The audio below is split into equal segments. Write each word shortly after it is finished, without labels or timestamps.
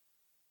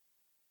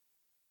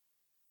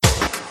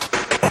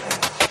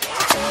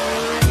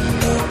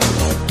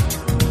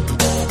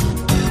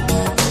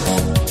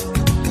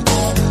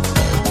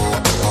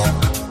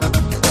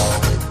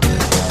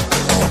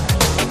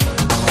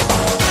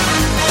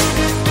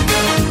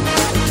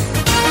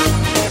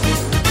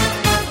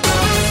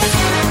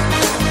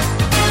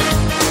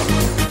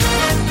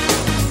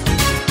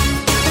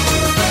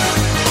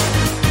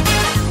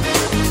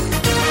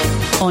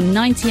on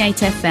 98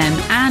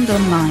 FM and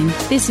online.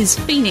 This is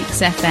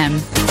Phoenix FM.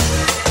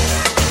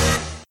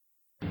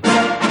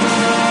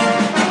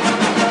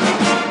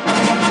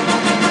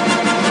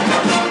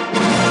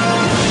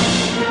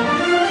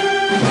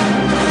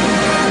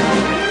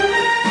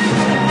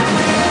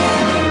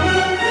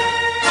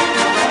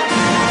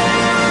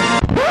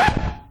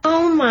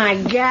 My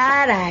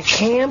God, I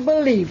can't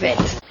believe it.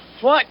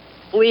 What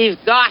we've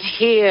got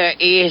here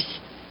is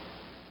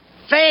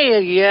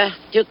failure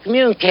to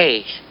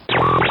communicate.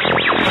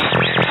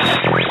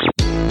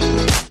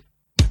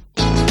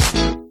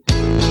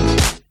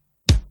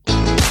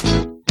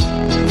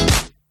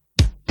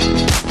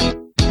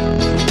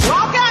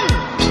 Welcome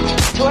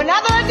to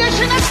another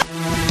edition of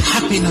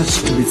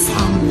Happiness to be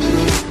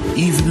found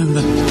even in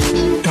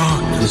the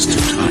darkest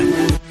of time.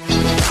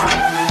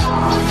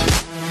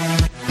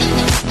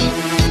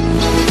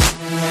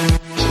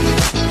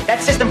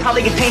 That system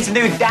probably contains a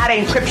new data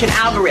encryption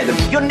algorithm.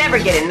 You'll never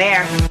get in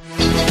there.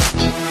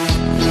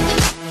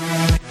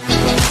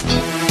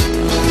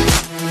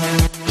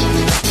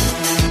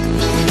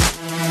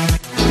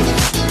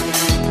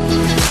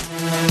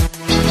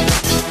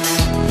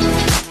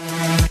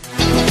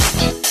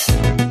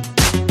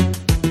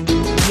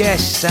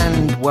 Yes,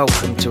 and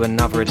welcome to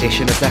another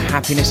edition of the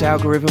Happiness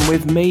Algorithm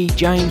with me,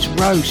 James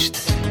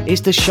Roast.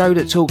 It's the show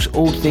that talks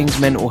all things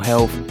mental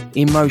health,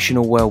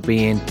 emotional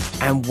well-being,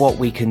 and what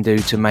we can do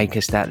to make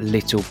us that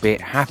little bit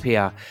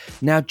happier.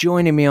 Now,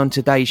 joining me on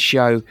today's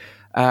show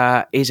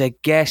is a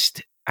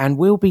guest, and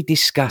we'll be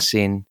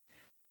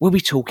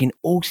talking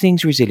all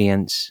things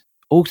resilience,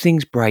 all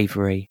things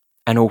bravery,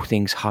 and all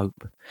things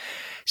hope.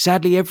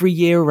 Sadly, every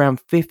year around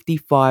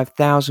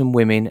 55,000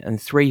 women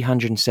and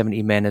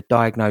 370 men are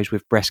diagnosed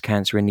with breast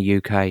cancer in the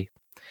UK.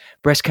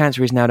 Breast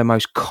cancer is now the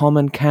most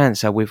common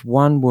cancer, with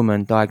one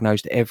woman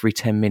diagnosed every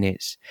 10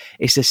 minutes.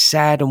 It's a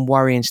sad and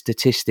worrying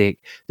statistic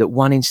that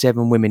 1 in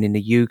 7 women in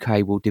the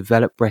UK will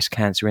develop breast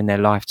cancer in their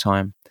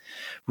lifetime.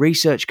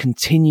 Research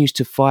continues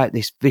to fight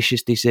this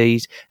vicious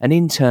disease and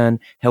in turn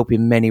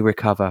helping many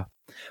recover.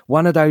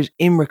 One of those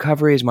in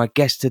recovery is my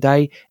guest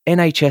today,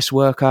 NHS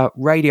worker,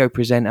 radio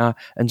presenter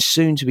and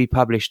soon to be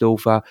published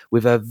author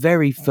with her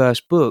very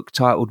first book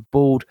titled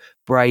Bald,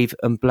 Brave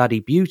and Bloody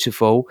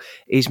Beautiful,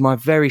 is my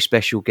very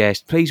special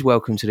guest. Please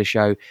welcome to the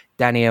show,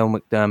 Danielle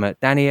McDermott.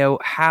 Danielle,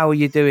 how are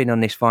you doing on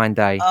this fine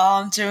day?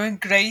 Oh, I'm doing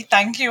great,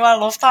 thank you. I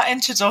love that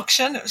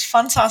introduction. It was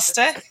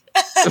fantastic.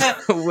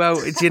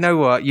 Well, do you know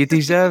what? You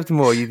deserved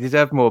more,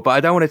 but I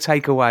don't want to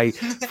take away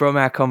from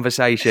our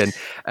conversation.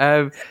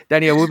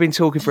 Danielle, we've been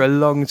talking for a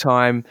long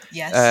time,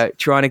 yes.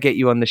 Trying to get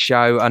you on the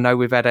show. I know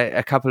we've had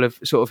a couple of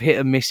sort of hit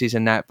and misses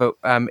and that, but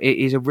it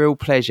is a real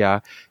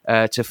pleasure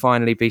to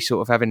finally be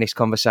sort of having this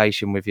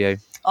conversation with you.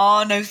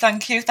 Oh, no,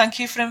 thank you. Thank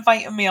you for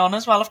inviting me on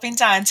as well. I've been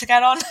dying to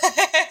get on.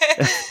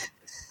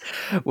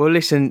 Well,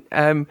 listen,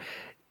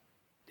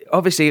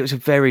 obviously it was a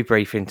very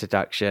brief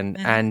introduction,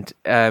 and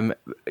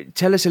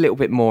tell us a little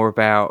bit more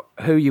about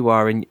who you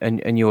are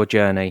and your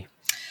journey.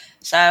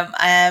 So,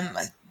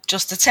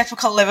 just a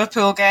typical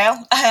Liverpool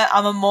girl.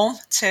 I'm a mum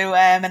to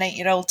an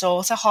 8-year-old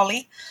daughter,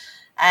 Holly.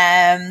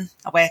 I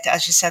work,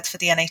 as you said, for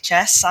the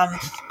NHS. I'm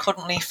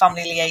currently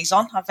family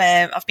liaison.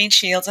 I've been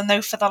shielding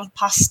though for the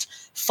past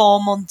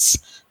 4 months.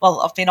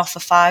 Well, I've been off for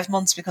 5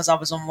 months because I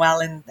was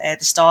unwell in the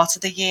start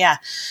of the year.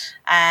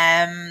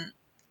 And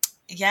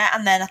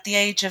then at the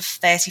age of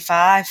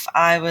 35,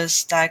 I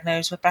was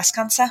diagnosed with breast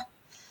cancer.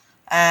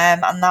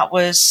 And that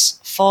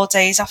was 4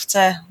 days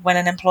after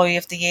winning Employee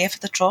of the Year for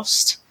the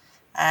Trust.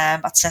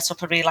 I'd set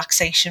up a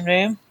relaxation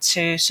room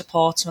to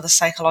support some of the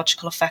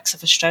psychological effects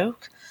of a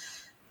stroke.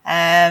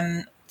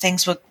 I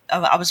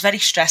was very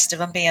stressed,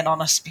 if I'm being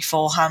honest,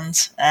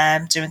 beforehand,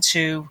 doing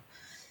 2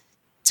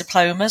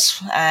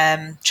 diplomas,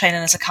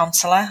 training as a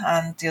counsellor,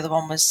 and the other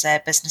one was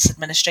business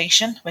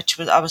administration, which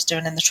I was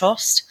doing in the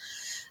trust.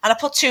 And I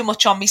put too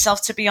much on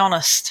myself, to be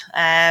honest,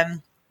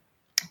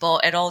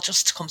 but it all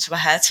just come to a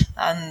head,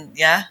 and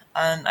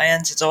I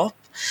ended up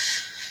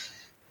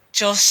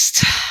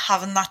just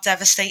having that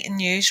devastating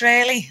news,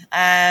 really.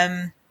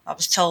 I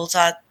was told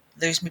I'd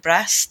lose my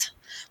breast,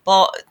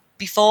 but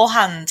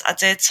beforehand, I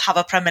did have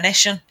a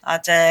premonition.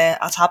 I'd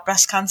had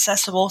breast cancer,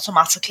 so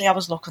automatically I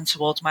was looking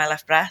towards my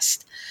left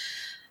breast.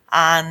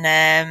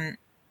 And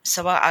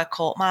so I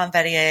caught mine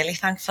very early,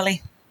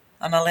 thankfully.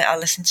 And I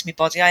listened to my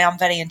body. I am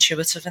very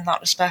intuitive in that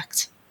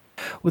respect.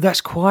 Well,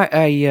 that's quite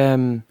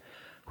a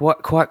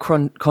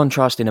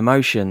contrasting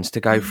emotions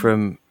to go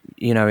from,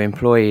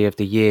 Employee of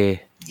the Year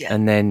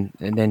and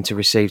then to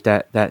receive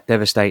that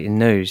devastating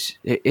news.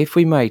 If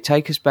we may,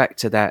 take us back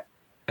to that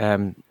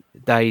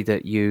day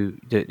that you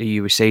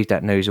received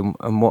that news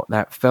and what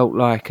that felt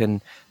like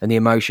and the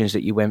emotions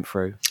that you went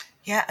through.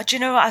 Yeah, do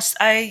you know,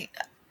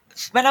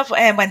 when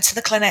I went to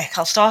the clinic,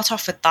 I'll start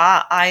off with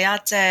that. I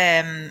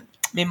had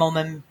my mum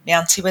and my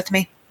auntie with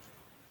me,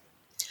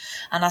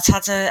 And I'd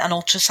had an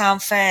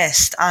ultrasound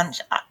first,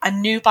 and I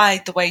knew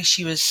by the way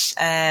she was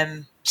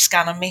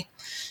scanning me.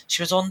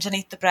 She was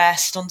underneath the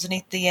breast,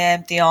 underneath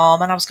the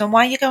arm, and I was going,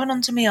 "Why are you going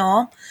under my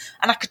arm?"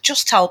 And I could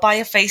just tell by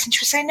her face, and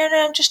she was saying, "No,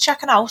 I'm just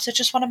checking out. I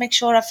just want to make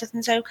sure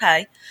everything's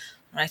okay."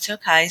 Right,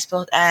 okay.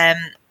 But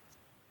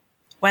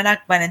when I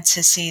went in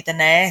to see the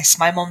nurse,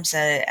 my mum's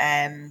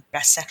a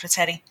breast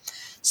secretary,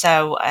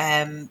 so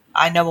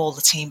I know all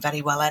the team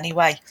very well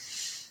anyway.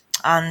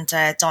 And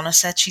Donna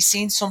said she's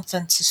seen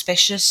something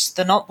suspicious.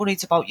 They're not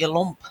worried about your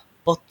lump,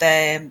 but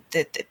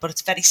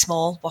it's very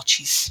small. What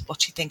she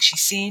thinks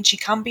she's seen. She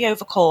can be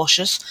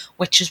overcautious,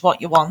 which is what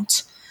you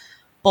want.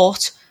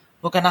 But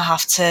we're going to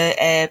have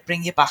to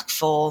bring you back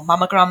for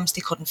mammograms.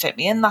 They couldn't fit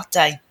me in that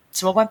day,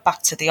 so I went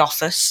back to the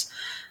office.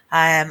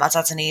 I'd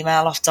had an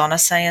email off Donna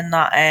saying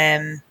that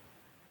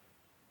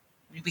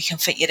we can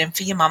fit you in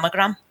for your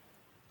mammogram.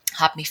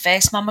 Had my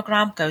first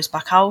mammogram, goes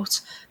back out.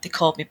 They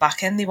called me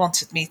back in. They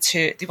wanted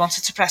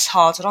to press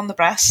harder on the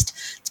breast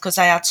because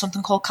I had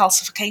something called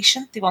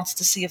calcification. They wanted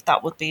to see if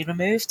that would be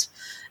removed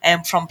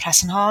from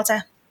pressing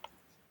harder.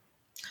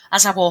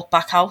 As I walked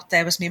back out,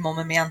 there was my mum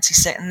and my auntie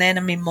sitting there,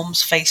 and my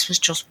mum's face was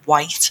just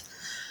white.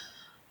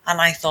 And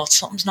I thought,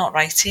 something's not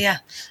right here.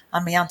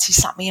 And my auntie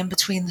sat me in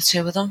between the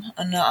two of them,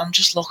 and I'm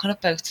just looking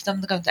at both of them.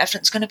 They're going,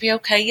 "Everything's going to be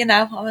okay, you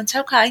know." I went,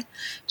 "Okay."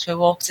 So I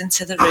walked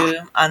into the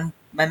room, and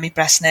when my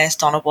breast nurse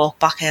Donna walked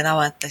back in, I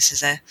went, "This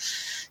is it."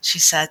 She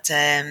said,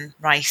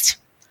 "Right,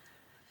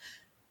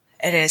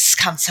 it is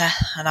cancer."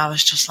 And I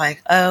was just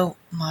like, "Oh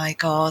my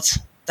God,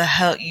 the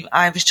hell!"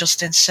 I was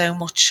just in so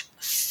much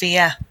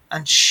fear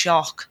and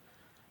shock.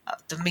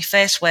 My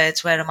first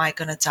words were, "Am I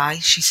going to die?"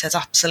 She said,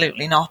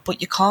 "Absolutely not,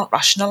 but you can't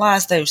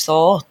rationalise those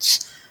thoughts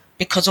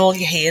because all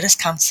you hear is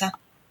cancer."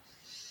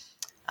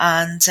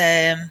 And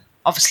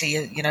obviously,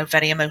 you know,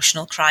 very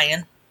emotional,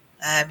 crying.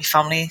 My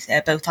family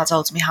both had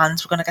hold of my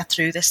hands. We're going to get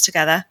through this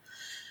together.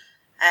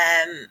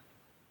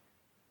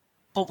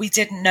 But we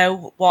didn't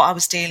know what I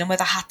was dealing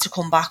with. I had to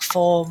come back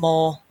for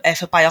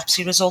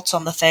biopsy results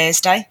on the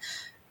Thursday.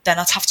 Then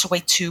I'd have to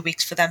wait 2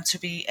 weeks for them to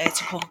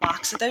come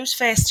back. So those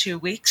first 2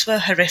 weeks were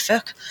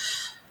horrific.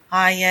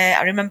 I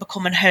remember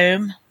coming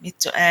home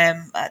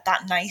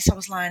that night. I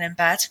was lying in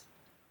bed,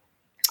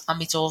 and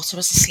my daughter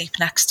was asleep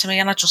next to me,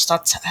 and I just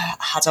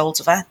had hold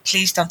of her.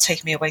 "Please don't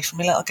take me away from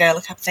my little girl,"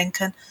 I kept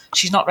thinking.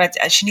 "She's not ready.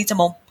 She needs a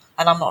mum,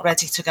 and I'm not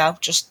ready to go.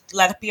 Just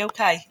let it be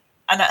okay."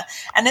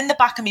 And in the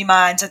back of my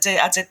mind,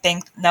 I did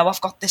think, "No, I've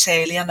got this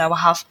early. I know I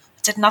have.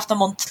 I didn't have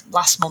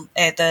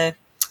the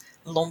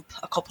the lump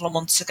a couple of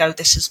months ago.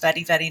 This is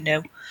very, very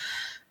new."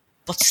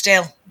 But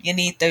still, you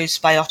need those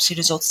biopsy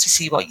results to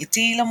see what you're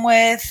dealing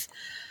with.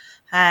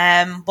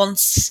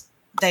 Once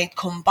they'd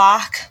come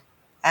back,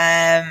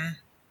 I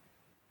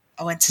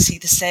went to see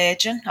the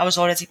surgeon. I was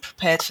already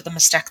prepared for the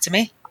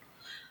mastectomy.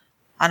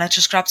 And I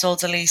just grabbed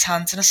hold of Lee's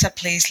hands and I said,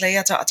 "Please, Lee,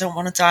 I don't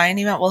want to die." And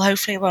he went, "Well,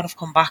 hopefully it won't have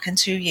come back in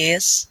 2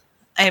 years."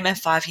 I meant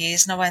 5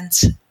 years. And I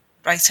went,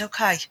 "Right,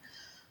 okay."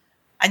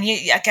 And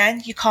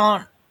you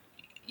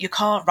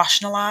can't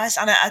rationalise.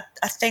 And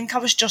I think I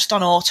was just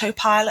on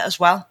autopilot as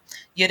well.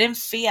 You're in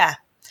fear.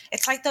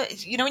 It's like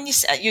when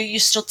you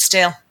stood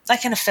still,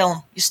 like in a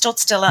film. You stood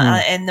still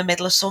in the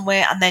middle of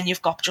somewhere, and then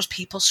you've got just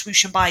people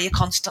swooshing by you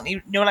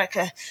constantly, like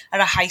at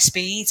a high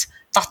speed.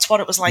 That's what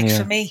it was like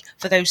for me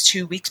for those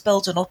 2 weeks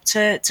building up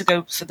to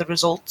go for the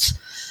results.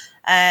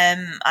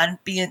 And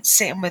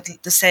sitting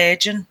with the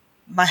surgeon,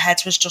 my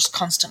head was just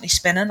constantly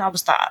spinning. I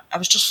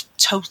was just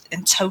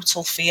in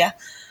total fear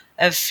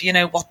of,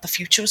 what the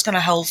future was going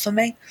to hold for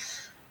me.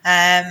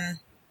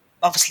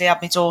 Obviously I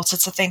had my daughter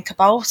to think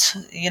about.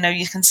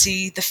 You can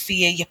see the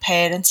fear your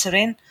parents are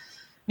in.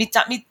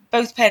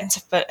 Both parents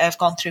have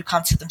gone through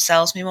cancer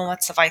themselves. My mum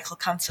had cervical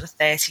cancer at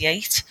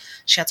 38.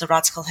 She had a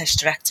radical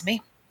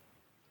hysterectomy.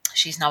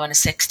 She's now in her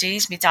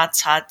 60s. My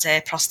dad's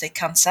had prostate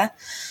cancer.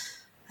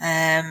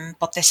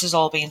 But this is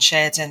all being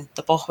shared in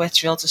the book,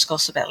 which we'll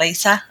discuss a bit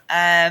later.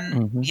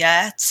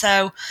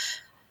 So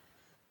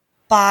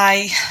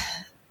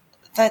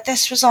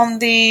this was on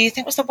I think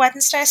it was the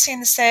Wednesday, I seen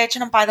the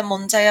surgeon, and by the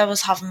Monday I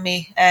was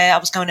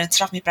going in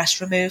to have my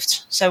breast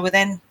removed. So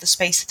within the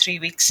space of 3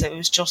 weeks, it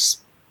was just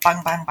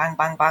bang, bang, bang,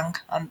 bang, bang,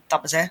 and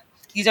that was it.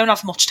 You don't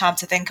have much time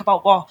to think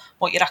about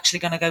what you're actually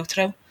going to go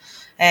through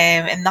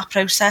in that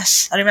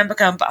process. I remember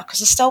going back,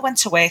 because I still went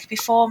to work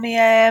before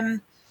my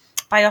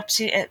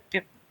biopsy,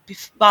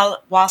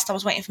 whilst I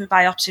was waiting for my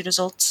biopsy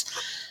results.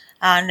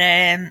 And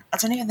I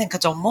don't even think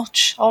I'd done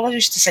much. All I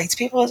used to say to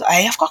people was,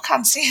 "Hey, I've got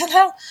cancer,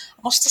 I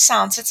must have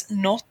sounded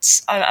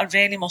nuts. I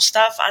really must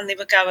have." And they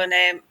were going,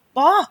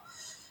 "What?"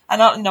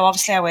 And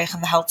obviously I work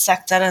in the health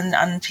sector,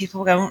 and people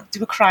were going, they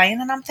were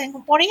crying, and I'm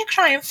thinking, "What are you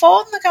crying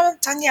for?" And they're going,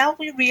 "Danielle,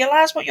 we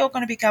realise what you're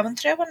going to be going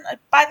through." And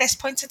by this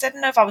point, I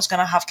didn't know if I was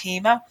going to have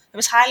chemo. It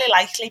was highly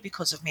likely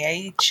because of my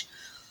age.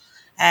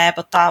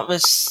 But I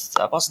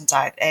wasn't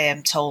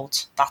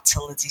told that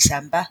till the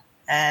December.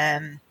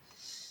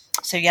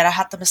 So I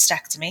had the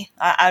mastectomy.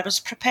 I was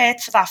prepared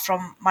for that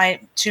from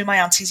two of my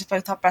aunties who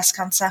both had breast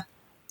cancer.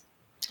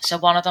 So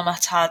one of them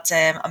had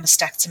a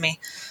mastectomy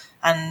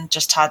and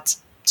just had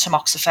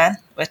tamoxifen,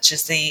 which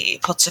is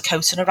puts a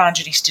coating around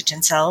your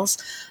estrogen cells,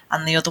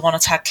 and the other one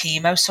had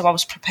chemo. So I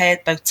was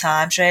prepared both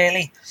times,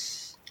 really.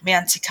 My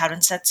auntie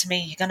Karen said to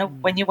me,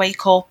 when you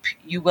wake up,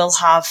 you will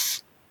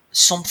have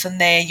something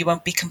there. You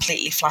won't be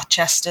completely flat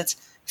chested.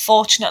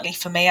 Fortunately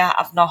for me,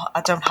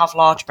 I don't have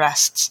large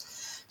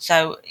breasts.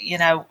 So,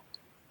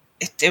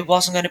 it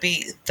wasn't going to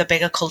be the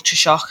bigger culture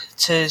shock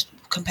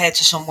compared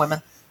to some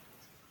women.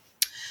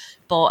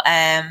 But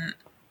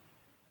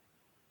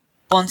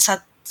once I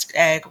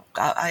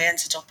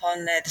ended up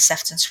on the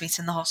Sefton Suite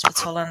in the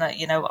hospital, and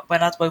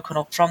when I'd woken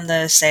up from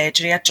the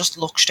surgery, I'd just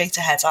looked straight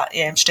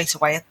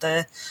away at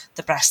the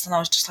breast, and I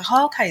was just like,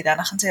 oh, okay, then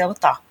I can deal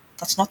with that.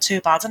 That's not too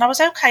bad, and I was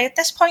okay at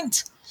this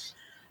point.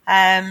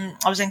 I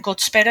was in good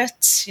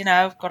spirits,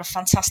 got a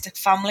fantastic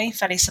family,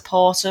 very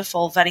supportive,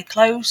 all very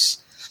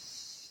close,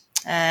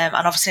 and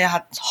obviously I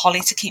had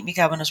Holly to keep me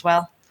going as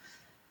well.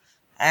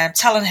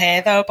 Telling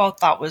her though about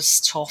that was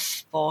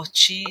tough, but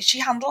she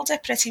handled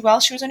it pretty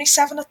well. She was only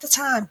 7 at the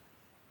time.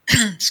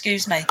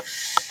 Excuse me.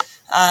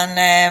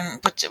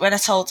 And but when I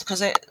told,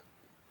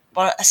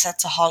 what I said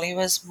to Holly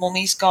was,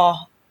 Mummy's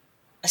got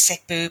a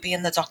sick boobie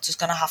and the doctor's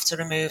going to have to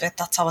remove it.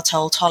 That's how I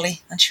told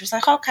Holly, and she was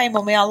like, okay,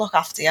 Mummy, I'll look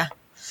after you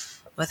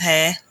with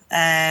her.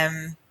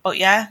 But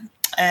yeah,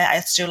 I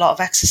had to do a lot of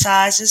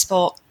exercises,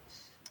 but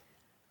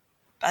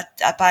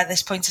by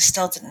this point I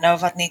still didn't know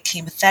if I'd need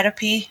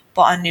chemotherapy,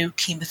 but I knew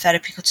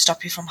chemotherapy could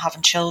stop you from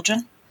having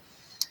children.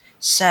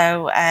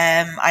 So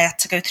I had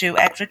to go through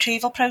egg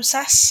retrieval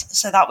process.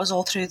 So that was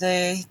all through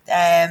the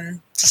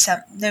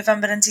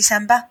November and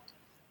December.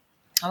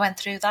 I went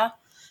through that.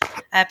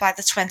 By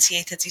the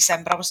 28th of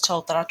December, I was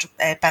told that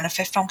I'd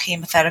benefit from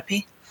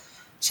chemotherapy.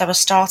 So I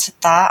started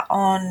that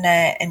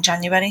in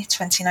January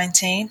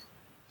 2019.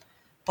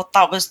 But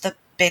that was the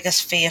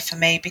biggest fear for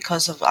me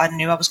because I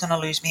knew I was going to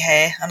lose my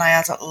hair, and I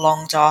had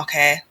long dark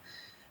hair.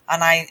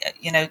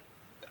 And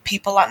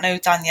people that know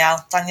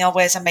Danielle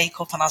wears a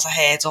makeup and has her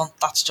hair done.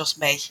 That's just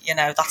me,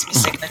 that's my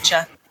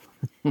signature.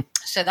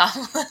 So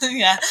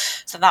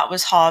that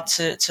was hard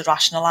to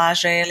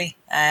rationalise, really.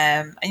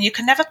 And you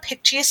can never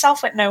picture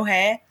yourself with no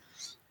hair.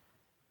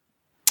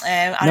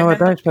 I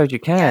don't suppose you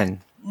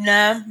can.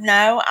 Yeah,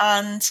 no.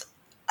 And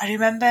I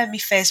remember my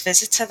first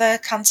visit to the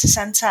cancer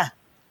centre,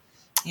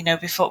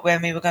 before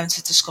when we were going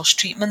to discuss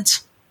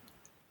treatment.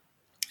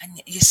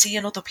 And you see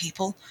in other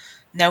people,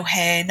 no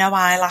hair, no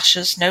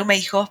eyelashes, no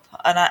makeup,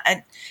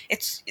 and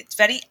it's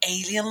very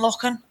alien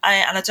looking.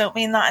 And I don't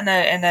mean that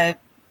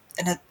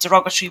in a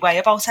derogatory way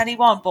about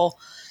anyone, but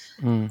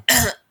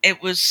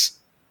it was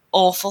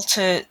awful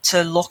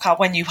to look at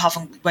when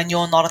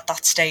you're not at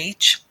that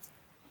stage.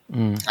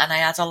 And I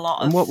had a lot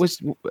of. And what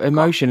was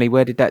emotionally?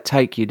 Where did that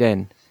take you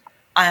then?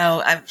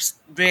 I was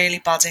really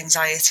bad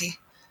anxiety,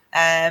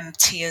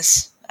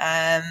 tears.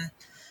 I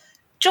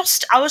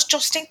was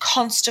just in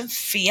constant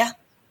fear,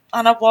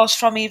 and I was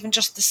from even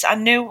just this. I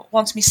knew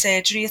once my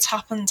surgery had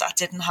happened, I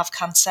didn't have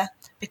cancer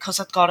because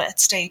I'd got it at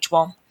stage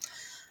 1.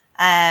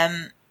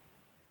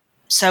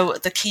 So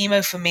the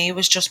chemo for me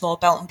was just more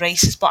belt and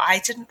braces, but I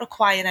didn't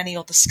require any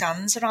other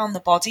scans around the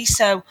body.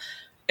 So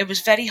it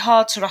was very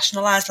hard to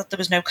rationalise that there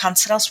was no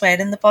cancer elsewhere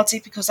in the body,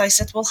 because I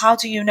said, well, how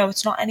do you know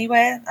it's not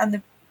anywhere?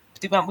 And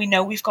they went, we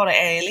know we've got it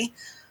early.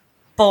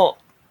 But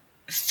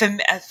for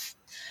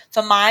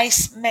my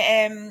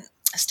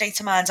state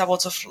of mind, I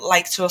would have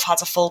liked to have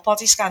had a full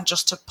body scan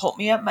just to put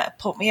me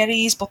at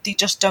ease, but they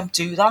just don't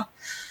do that.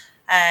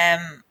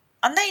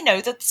 And they know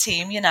that the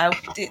team,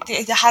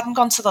 they hadn't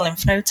gone to the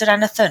lymph nodes or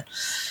anything.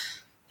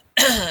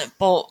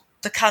 But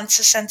the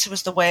cancer centre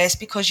was the worst,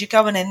 because you're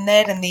going in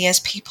there and there's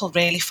people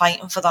really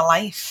fighting for their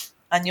life.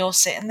 And you're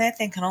sitting there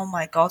thinking, oh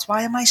my God,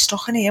 why am I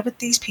stuck in here with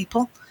these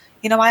people?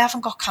 I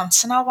haven't got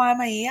cancer now, why am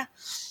I here?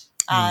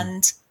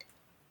 And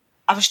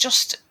I was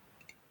just,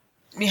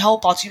 my whole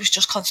body was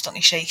just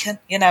constantly shaking,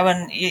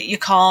 and you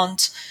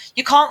can't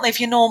live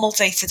your normal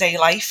day-to-day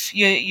life.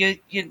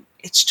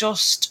 It's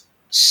just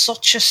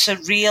such a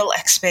surreal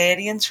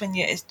experience when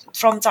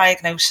from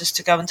diagnosis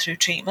to going through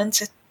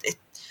treatment.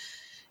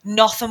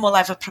 Nothing will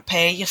ever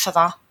prepare you for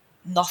that.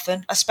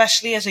 Nothing,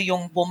 especially as a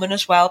young woman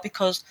as well,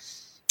 because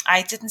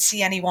I didn't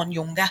see anyone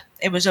younger.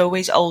 It was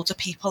always older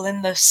people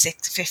in the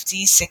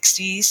 50s,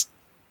 60s.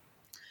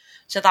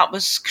 So that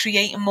was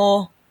creating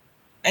more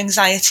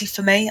anxiety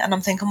for me. And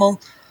I'm thinking, well,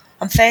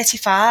 I'm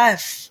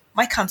 35.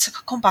 My cancer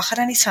could come back at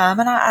any time,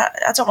 and I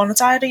don't want to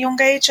die at a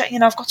young age.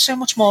 I've got so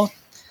much more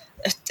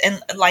in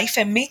life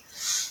in me.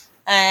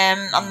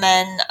 And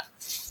then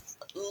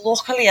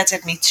luckily I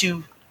did meet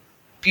 2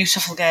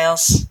 beautiful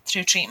girls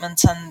through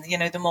treatment, and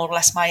they're more or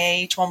less my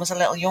age. One was a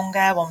little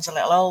younger, one was a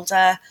little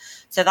older,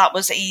 so that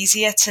was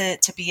easier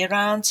to be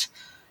around.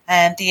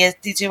 They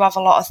do have a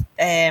lot of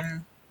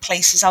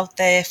places out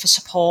there for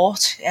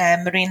support.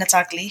 Marina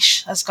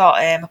Dalglish has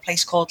got a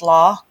place called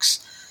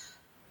Larks,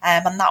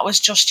 and that was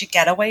just your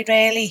getaway,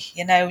 really.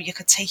 You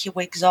could take your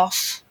wigs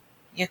off,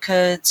 you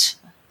could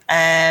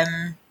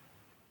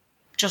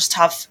just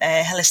have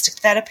holistic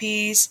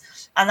therapies.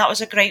 And that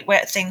was a great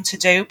thing to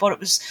do. But it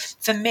was,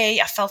 for me,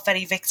 I felt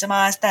very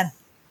victimised then.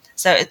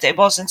 So it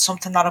wasn't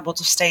something that I would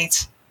have stayed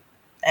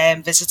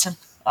visiting.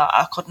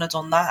 I couldn't have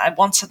done that.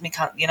 Once I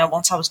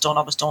was done,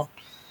 I was done.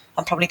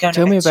 I'm probably going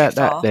Tell a bit me about too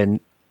far. that then,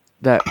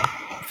 that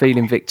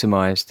feeling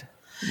victimised.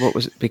 What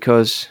was it?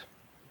 Because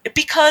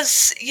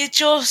you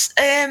just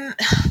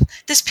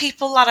there's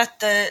people that are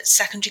the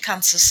secondary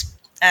cancers,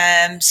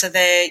 so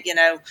their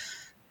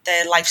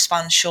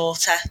lifespan's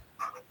shorter.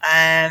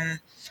 I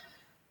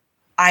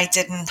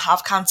didn't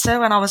have cancer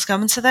when I was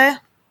going to there,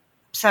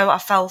 so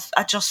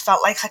I just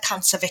felt like a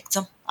cancer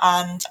victim,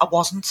 and I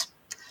wasn't.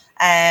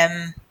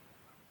 I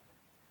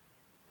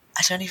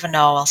don't even know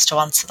how else to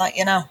answer that.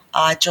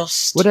 I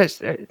just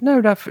that's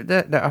no.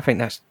 That I think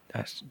that's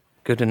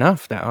good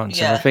enough. That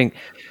answer. Yeah. I think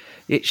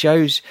it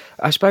shows.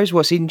 I suppose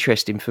what's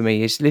interesting for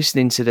me is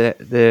listening to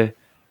the.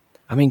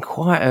 I mean,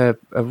 quite a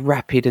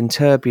rapid and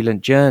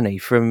turbulent journey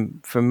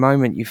from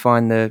moment you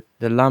find the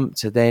lump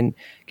to then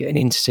getting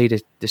in to see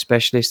the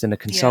specialist and the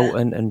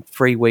consultant, and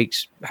 3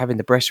 weeks having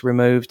the breast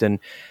removed, and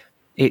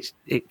it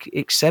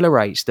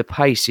accelerates. The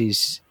pace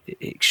is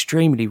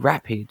extremely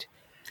rapid,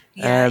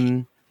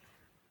 and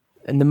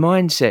the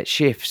mindset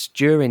shifts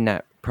during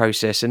that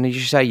process. And as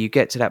you say, you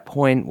get to that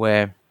point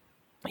where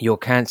you're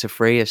cancer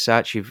free as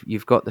such.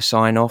 You've got the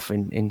sign off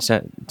in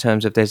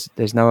terms of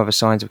there's no other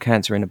signs of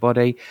cancer in the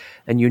body,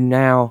 and you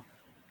now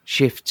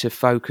shift to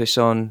focus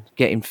on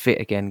getting fit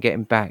again,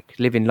 getting back,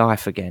 living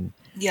life again,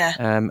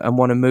 and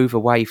want to move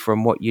away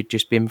from what you'd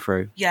just been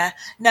through. Yeah,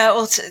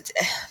 no,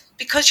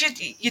 because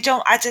you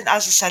don't. I didn't,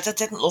 as I said, I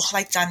didn't look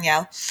like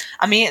Danielle.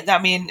 I mean,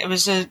 it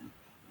was my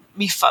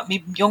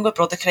younger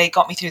brother Craig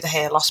got me through the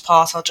hair loss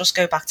part. I'll just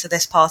go back to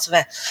this part of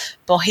it,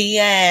 but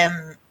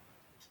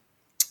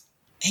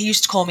he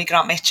used to call me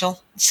Grant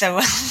Mitchell. So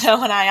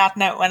when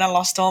I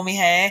lost all my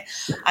hair,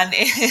 and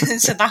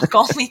so that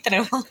got me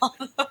through a lot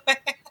of it.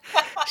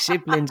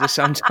 Siblings are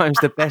sometimes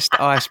the best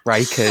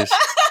icebreakers.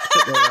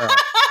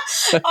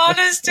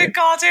 Honest to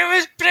God, it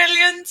was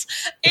brilliant.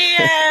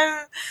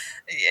 I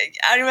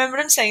remember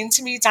him saying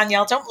to me,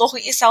 Danielle, don't look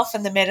at yourself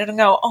in the mirror and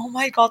go, oh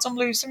my God, I'm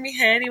losing my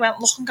hair. And he went,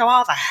 look and go,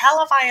 how the hell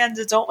have I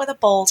ended up with a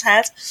bald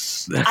head?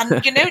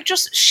 And,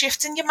 just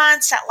shifting your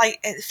mindset,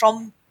 like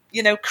from,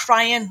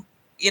 crying,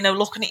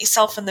 looking at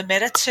yourself in the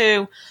mirror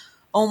to,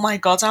 oh my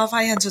God, how have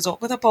I ended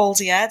up with a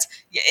baldy head?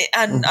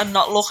 And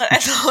not looking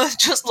at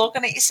just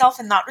looking at yourself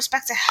in that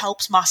respect, it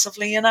helps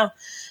massively, and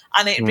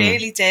it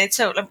really did.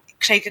 So,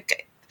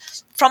 Craig,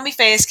 from my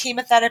first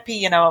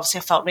chemotherapy, obviously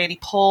I felt really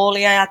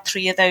poorly. I had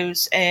 3 of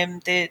those,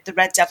 the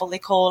Red Devil they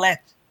call it,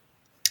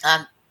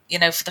 and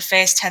for the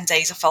first 10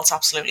 days I felt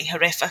absolutely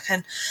horrific,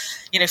 and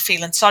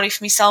feeling sorry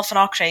for myself. And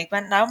our Craig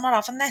went, no, I'm not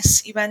having this.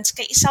 He went,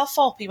 get yourself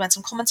up. He went,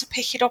 I'm coming to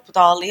pick you up with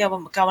our Leo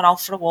when we're going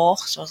out for a walk.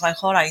 So I was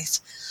like, all right.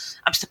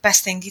 And it was the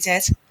best thing he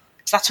did. So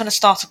that's when I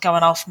started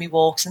going out for my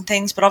walks and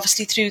things. But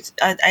obviously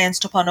I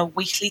ended up on a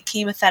weekly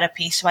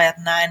chemotherapy, so I had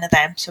 9 of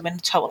them. So in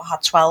total I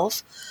had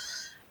 12.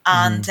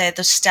 And there's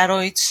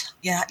steroids.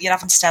 Yeah, you're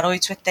having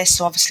steroids with this,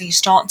 so obviously you're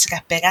starting to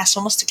get bigger.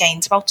 So I must have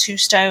gained about 2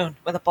 stone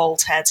with a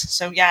bald head.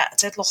 So yeah, I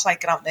did look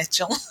like Grant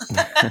Mitchell.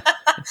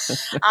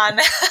 And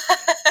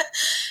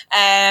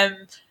I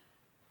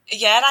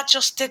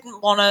just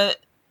didn't want to.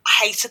 I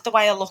hated the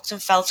way I looked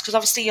and felt, because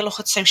obviously you look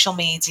at social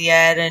media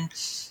and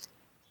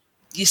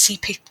you see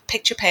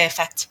picture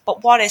perfect.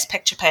 But what is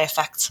picture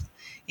perfect?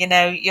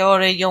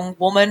 You're a young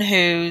woman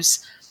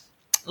who's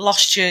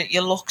lost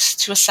your looks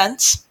to a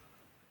sense.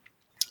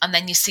 And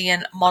then you're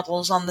seeing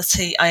models on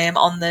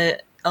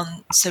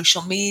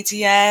social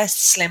media,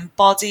 slim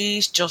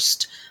bodies,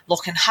 just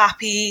looking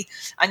happy,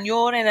 and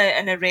you're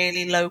in a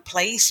really low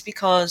place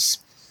because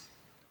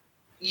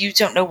you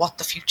don't know what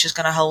the future's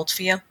going to hold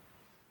for you,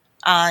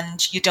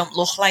 and you don't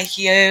look like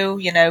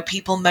you.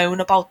 People moan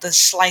about the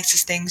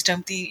slightest things,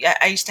 don't they?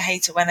 I used to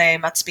hate it when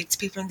I'd speak to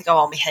people and they go,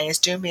 "Oh, my hair's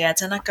doing my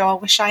head," and I go, "I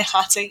wish I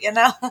had it,"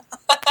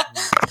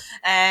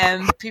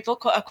 People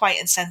are quite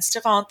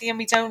insensitive, aren't they? And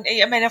we don't.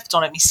 I mean, I've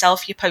done it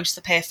myself. You post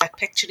the perfect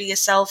picture of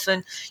yourself,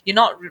 and you're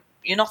not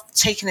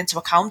taking into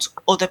account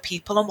other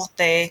people and what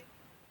they're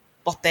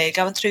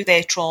going through,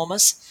 their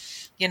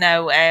traumas.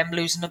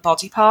 Losing a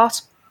body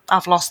part.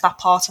 I've lost that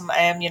part.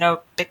 A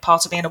big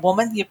part of being a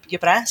woman, your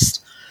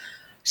breast.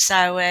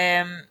 So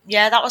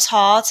that was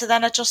hard. So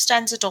then I just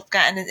ended up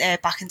getting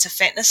back into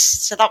fitness.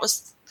 So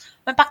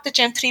went back to the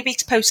gym 3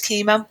 weeks post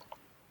chemo.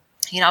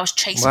 I was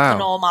chasing for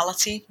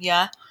normality.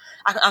 Yeah.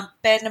 And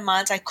bearing in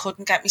mind, I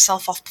couldn't get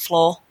myself off the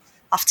floor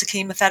after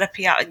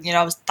chemotherapy. I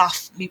was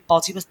daft. My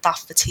body was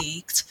daft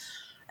fatigued.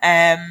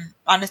 And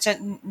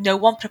no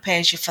one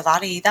prepares you for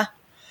that either.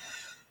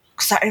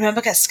 Because I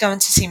remember going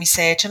to see my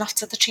surgeon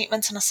after the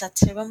treatment, and I said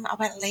to him, I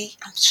went, Lee,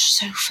 I'm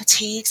so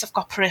fatigued. I've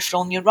got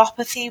peripheral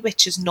neuropathy,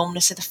 which is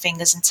numbness of the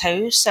fingers and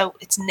toes. So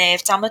it's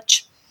nerve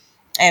damage,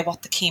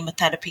 what the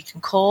chemotherapy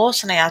can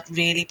cause. And I had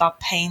really bad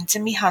pains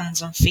in my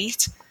hands and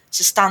feet.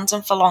 So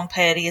standing for long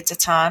periods of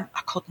time,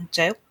 I couldn't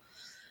do.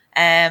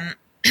 And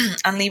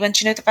Lee went,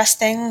 the best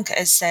thing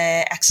is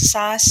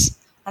exercise.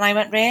 And I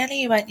went, really?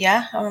 He went,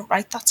 yeah. I went,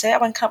 right, that's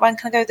it. When can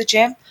I go to the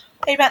gym?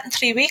 He went in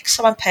 3 weeks.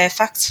 I went,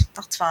 perfect.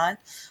 That's fine.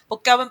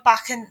 But going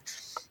back and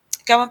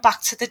going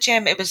back to the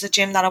gym, it was the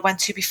gym that I went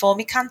to before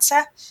my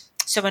cancer.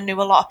 So I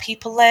knew a lot of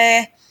people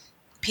there.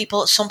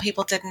 Some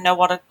people didn't know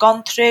what I'd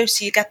gone through.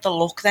 So you get the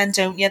look then,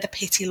 don't you? The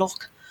pity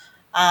look.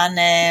 And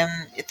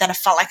then I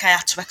felt like I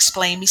had to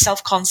explain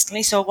myself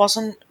constantly. So I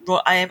wasn't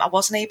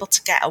able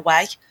to get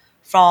away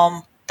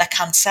from the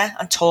cancer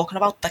and talking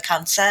about the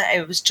cancer.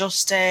 It was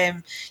just,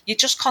 you're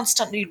just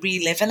constantly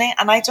reliving it.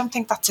 And I don't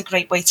think that's a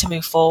great way to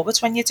move forward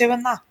when you're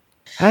doing that.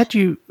 How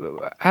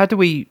do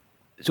we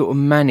sort of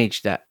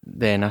manage that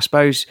then? I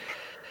suppose,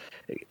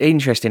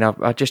 interesting,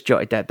 I just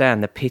jotted that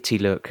down, the pity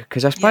look,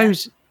 because I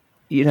suppose,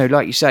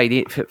 like you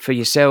say, for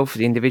yourself,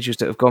 the individuals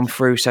that have gone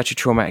through such a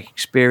traumatic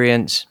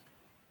experience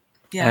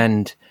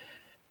and,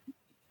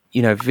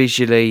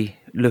 visually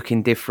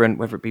looking different,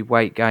 whether it be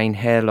weight gain,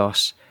 hair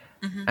loss,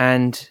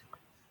 and,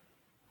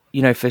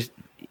 for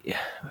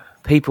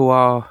people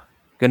are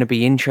going to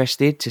be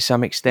interested to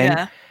some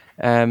extent.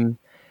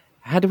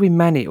 How do we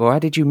manage, or how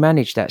did you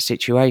manage that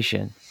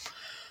situation?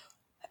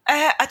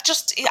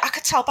 I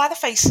could tell by the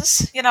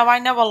faces. I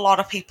know a lot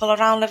of people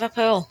around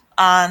Liverpool,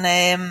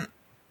 and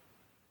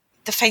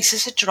the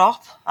faces would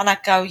drop, and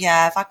I'd go,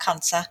 yeah, I've had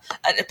cancer.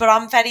 But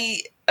I'm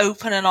very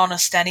open and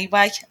honest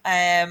anyway.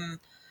 I'm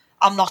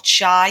not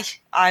shy.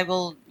 I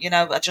will,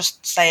 I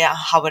just say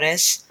how it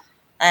is.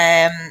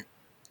 And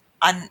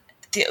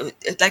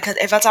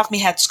if I'd have my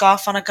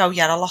headscarf on, I'd go,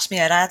 yeah, I lost my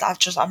head.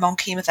 I'm on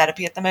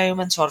chemotherapy at the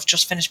moment, or I've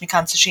just finished my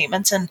cancer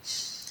treatment, and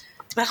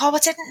they'd be like, oh, I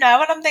didn't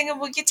know. And I'm thinking,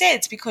 well, you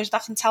did, because I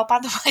can tell by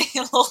the way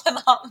you're looking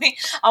at me.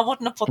 I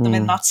wouldn't have put them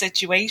in that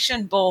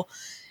situation, but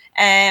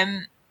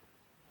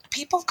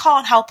people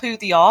can't help who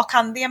they are,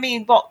 can they? I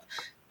mean, what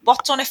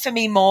done it for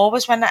me more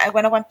was when I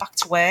went back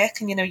to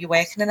work, and you're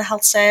working in a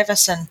health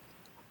service, and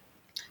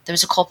there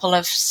was a couple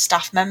of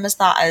staff members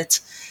that had,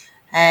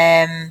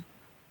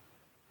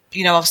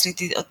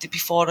 obviously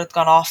before I'd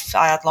gone off,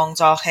 I had long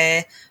dark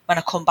hair. When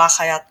I come back,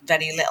 I had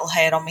very little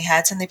hair on my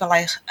head, and they were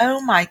like,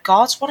 "Oh my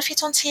God, what have you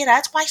done to your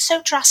head? Why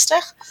so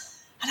drastic?"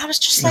 And I was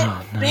just like,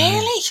 "Oh, no.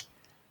 Really?"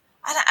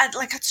 And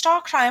I'd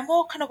start crying,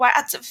 walking away.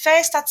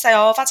 First, I'd say,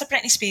 "Oh, I've had a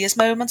Britney Spears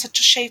moment. I'd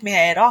just shave my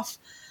hair off,"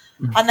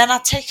 and then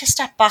I'd take a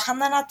step back,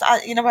 and then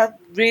I'd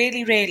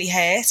really, really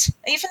hurt.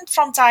 Even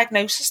from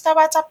diagnosis, though,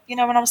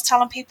 when I was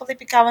telling people, they'd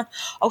be going,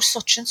 "Oh,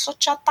 such and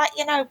such had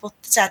that, but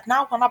they're dead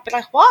now," and I'd be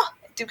like, "What?"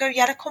 They'd go,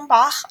 "Yeah, to come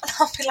back," and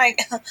I'd be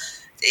like,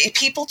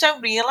 people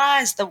don't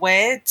realise the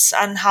words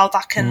and how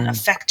that can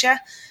affect you.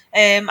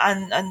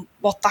 And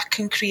what that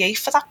can create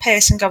for that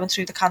person going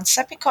through the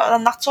cancer,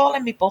 and that's all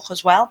in my book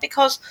as well,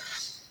 because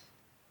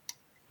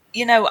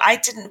I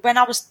didn't, when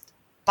I was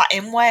back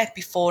in work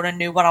before I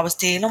knew what I was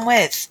dealing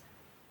with,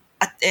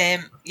 I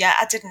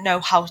didn't know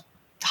how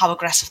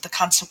aggressive the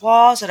cancer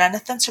was or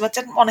anything, so I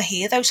didn't want to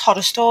hear those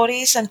horror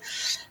stories. And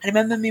I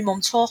remember my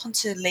mum talking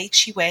to Lee,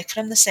 she worked for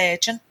him, the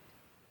surgeon,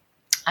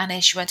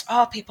 and she went,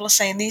 "Oh, people are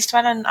saying these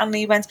to her," and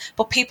he went,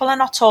 "But people are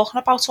not talking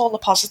about all the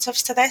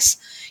positives to this,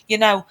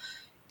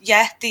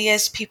 Yeah,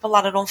 there's people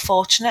that are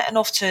unfortunate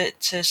enough to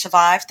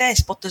survive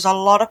this, but there's a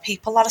lot of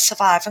people that are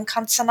surviving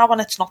cancer now,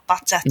 and it's not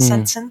that death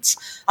sentence."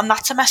 And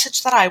that's a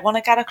message that I want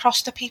to get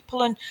across to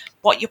people, and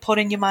what you put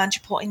in your mind,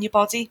 you put in your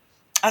body.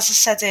 As I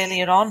said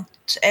earlier on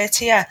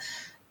to you,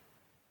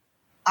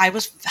 I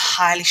was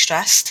highly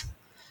stressed,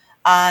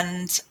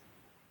 and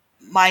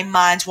my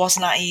mind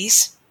wasn't at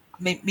ease.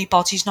 My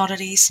body's not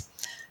at ease.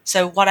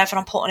 So whatever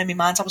I'm putting in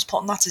my mind, I was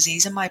putting that as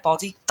ease in my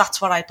body.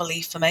 That's what I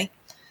believe for me.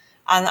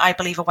 And I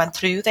believe I went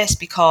through this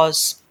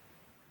because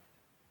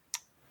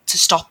to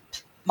stop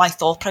my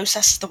thought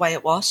process the way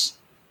it was.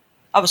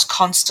 I was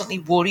constantly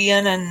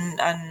worrying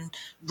and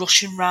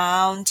rushing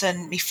round,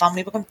 and my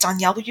family were going,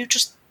 "Danielle, will you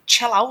just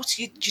chill out?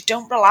 You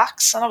don't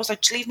relax." And I was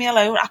like, "Just leave me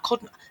alone."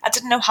 I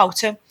didn't know how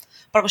to,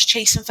 but I was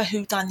chasing for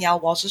who Danielle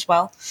was as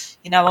well.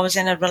 I was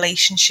in a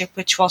relationship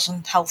which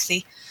wasn't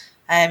healthy.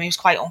 He was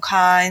quite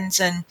unkind,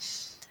 and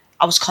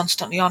I was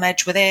constantly on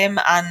edge with him,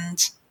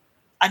 and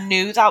I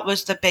knew that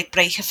was the big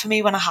breaker for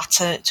me when I had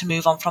to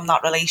move on from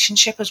that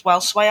relationship as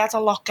well. So I had a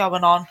lot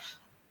going on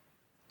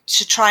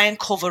to try and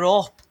cover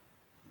up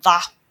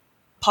that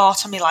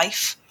part of my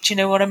life. Do you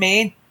know what I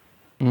mean?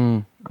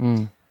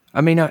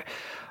 I mean, I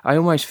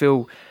almost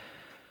feel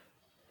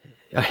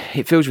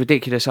it feels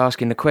ridiculous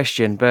asking the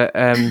question, but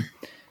and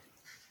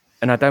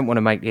I don't want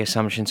to make the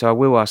assumption, so I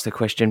will ask the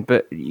question.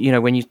 But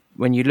when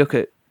you look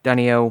at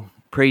Danielle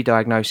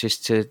pre-diagnosis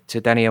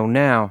to Danielle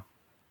now,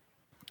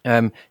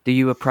 do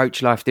you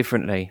approach life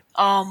differently?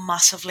 Oh,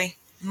 massively.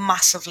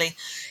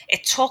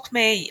 It took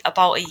me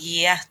about a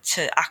year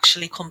to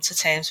actually come to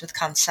terms with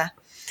cancer.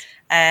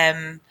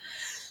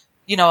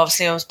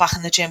 Obviously I was back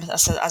in the gym,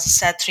 as I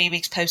said, 3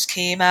 weeks post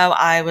chemo.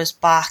 I was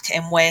back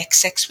in work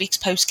 6 weeks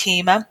post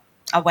chemo.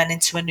 I went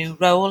into a new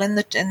role in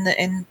the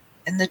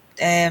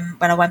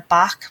when I went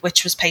back,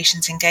 which was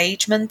patient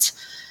engagement,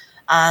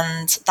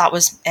 and that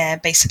was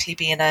basically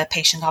being a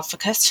patient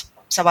advocate.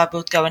 So I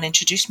would go and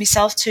introduce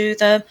myself to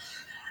them.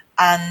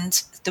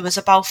 And there was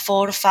about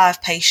 4 or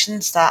 5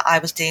 patients that I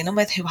was dealing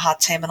with who had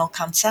terminal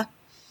cancer.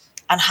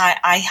 And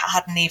I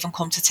hadn't even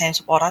come to terms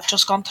with what I'd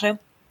just gone through.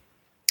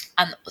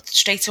 And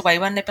straight away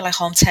when they'd be like,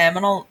 home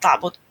terminal,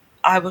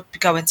 I would be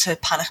going to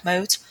panic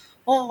mode.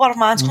 Well, what if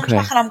mine's comes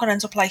back and I'm going to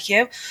end up like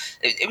you?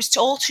 It was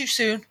all too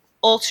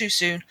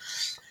soon.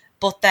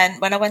 But then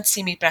when I went to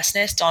see my breast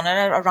nurse, Donna,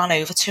 I ran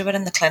over to her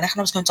in the clinic and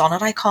I was going, Donna,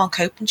 I can't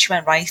cope. And she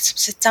went, right,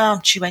 sit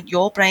down. She went,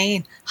 your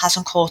brain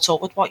hasn't caught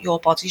up with what your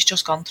body's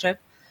just gone through.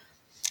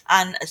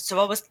 And so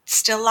I was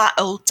still that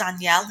old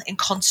Danielle in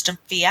constant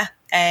fear,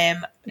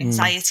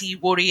 anxiety,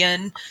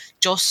 worrying,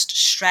 just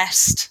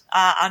stressed.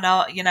 And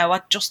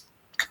I just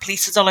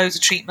completed a load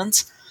of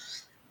treatment.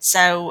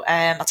 So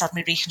I'd had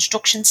my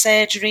reconstruction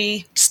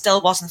surgery, still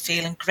wasn't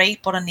feeling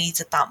great, but I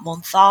needed that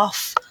month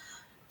off.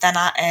 Then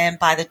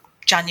by the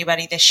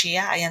January this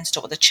year, I ended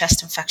up with a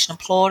chest infection and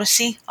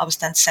pleurisy. I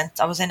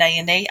was in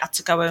A&E, had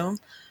to go home.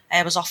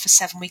 I was off for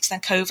 7 weeks, then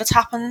COVID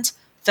happened.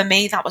 For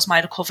me, that was my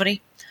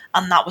recovery.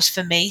 And that was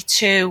for me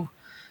to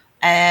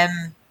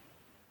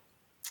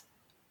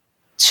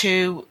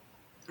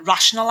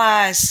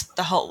rationalise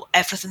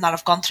everything that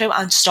I've gone through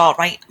and start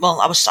writing.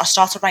 Well, I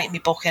started writing my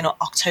book in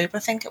October, I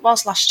think it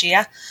was, last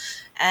year.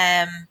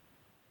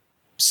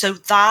 So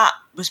that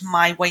was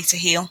my way to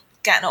heal.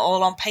 Getting it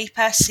all on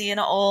paper, seeing it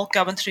all,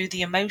 going through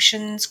the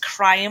emotions,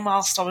 crying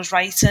whilst I was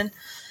writing.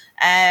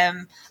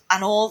 And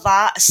all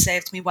that has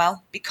served me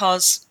well,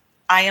 because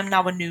I am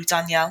now a new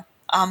Danielle.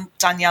 I'm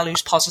Danielle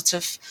who's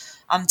positive.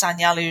 I'm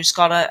Danielle who's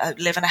got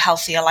living a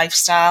healthier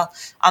lifestyle.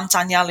 I'm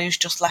Danielle who's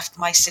just left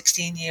my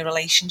 16-year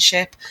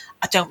relationship.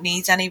 I don't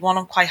need anyone.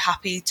 I'm quite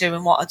happy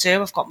doing what I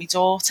do. I've got my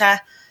daughter.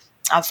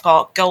 I've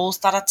got goals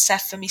that I'd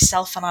set for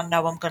myself, and I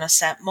know I'm going to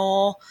set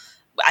more.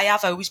 I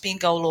have always been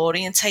goal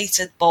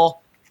orientated, but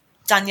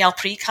Danielle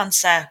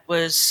pre-cancer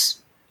was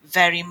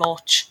very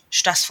much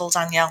stressful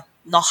Danielle,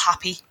 not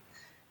happy.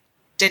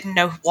 Didn't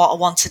know what I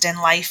wanted in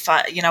life.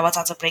 I'd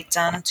had a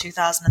breakdown in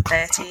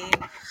 2013.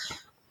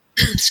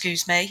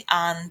 Excuse me.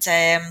 And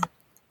I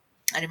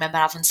remember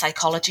having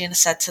psychology, and I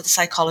said to the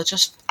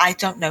psychologist, I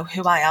don't know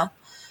who I am.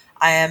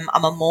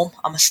 I'm a mum,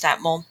 I'm a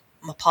stepmom,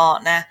 I'm a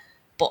partner,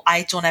 but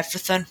I done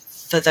everything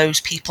for those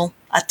people.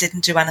 I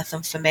didn't do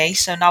anything for me.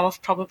 So now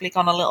I've probably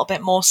gone a little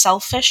bit more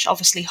selfish.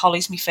 Obviously,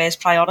 Holly's my first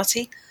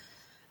priority.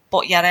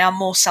 But yeah, I am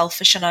more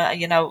selfish, and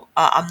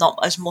I'm not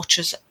as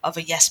much of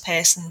a yes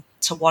person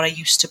to what I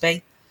used to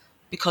be,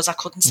 because I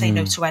couldn't say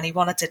no to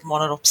anyone. I didn't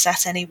want to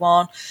upset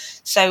anyone.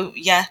 So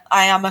yeah,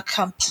 I am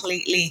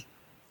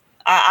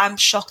I'm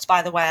shocked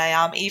by the way I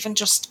am. Even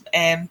just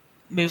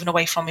moving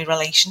away from my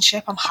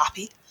relationship, I'm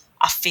happy.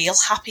 I feel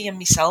happy in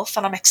myself,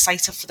 and I'm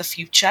excited for the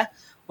future,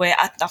 where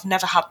I've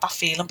never had that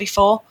feeling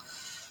before.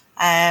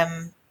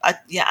 And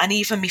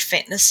even my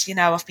fitness,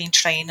 I've been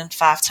training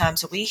 5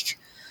 times a week.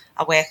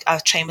 I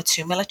train with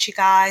 2 military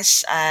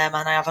guys, and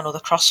I have another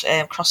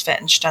CrossFit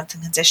and strength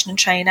and conditioning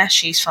trainer.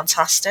 She's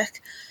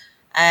fantastic.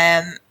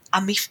 And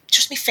my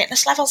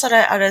fitness levels are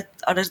at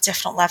a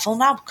different level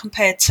now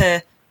compared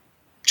to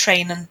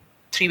training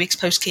 3 weeks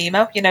post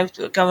chemo.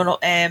 Going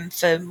up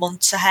for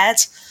months ahead.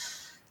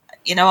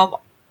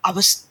 I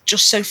was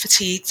just so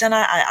fatigued, and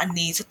I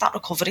needed that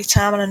recovery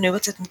time, and I knew I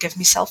didn't give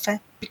myself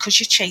it, because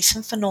you're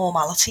chasing for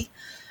normality.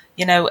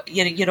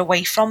 You're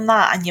away from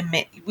that,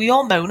 and we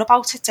all moan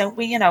about it, don't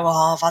we?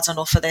 I've had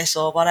enough of this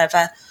or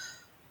whatever.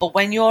 But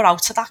when you're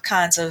out of that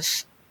kind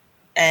of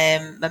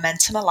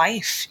momentum of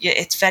life,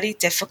 it's very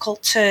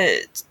difficult to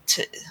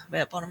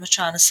what am I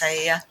trying to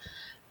say here?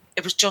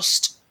 It was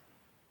just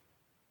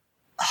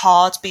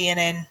hard being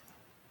in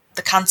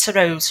the cancer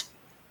road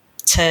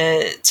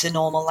to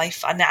normal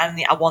life, and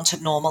I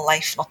wanted normal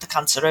life, not the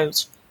cancer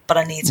road, but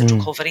I needed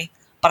recovery,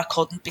 but I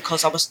couldn't,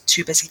 because I was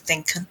too busy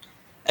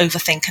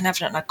overthinking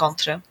everything I'd gone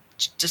through.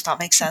 Does that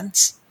make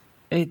sense?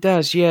 It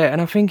does, yeah.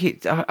 And I think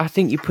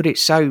you put it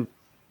so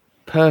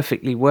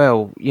perfectly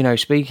well.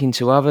 Speaking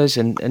to others,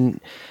 and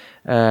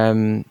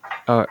I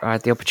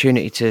had the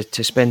opportunity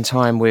to spend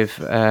time with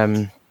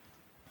a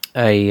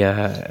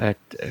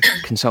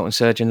consultant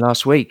surgeon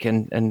last week,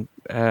 and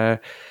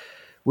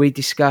we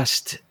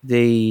discussed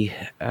the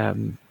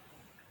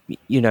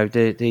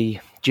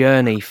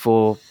journey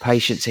for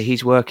patients that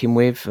he's working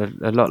with,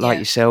 a lot like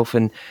yourself,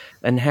 and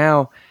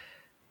how,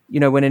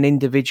 when an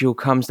individual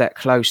comes that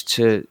close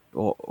to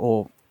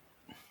or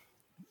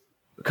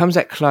comes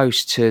that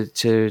close to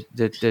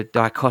the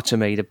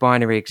dichotomy, the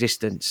binary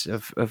existence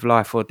of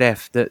life or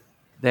death, that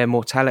their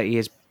mortality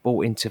is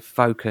brought into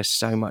focus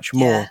so much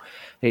more. Yeah.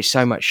 It's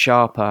so much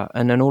sharper.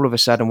 And then all of a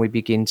sudden we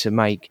begin to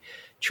make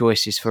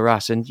choices for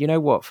us. And you know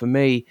what, for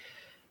me,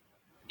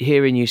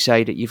 hearing you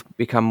say that you've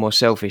become more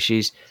selfish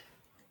is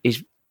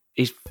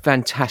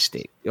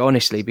fantastic,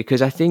 honestly,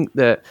 because I think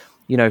that,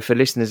 for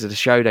listeners of the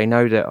show, they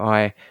know that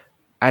I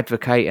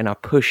advocate and I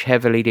push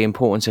heavily the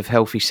importance of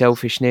healthy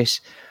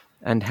selfishness,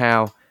 and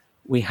how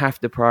we have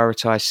to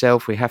prioritize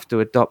self. We have to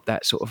adopt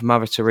that sort of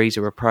Mother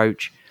Teresa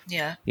approach.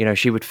 Yeah.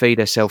 She would feed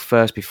herself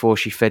first before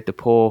she fed the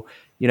poor,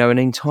 and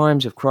in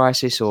times of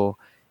crisis, or,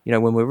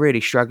 when we're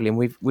really struggling,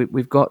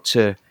 we've got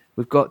to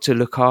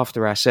look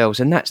after ourselves.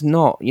 And that's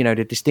not,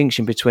 the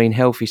distinction between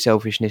healthy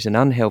selfishness and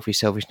unhealthy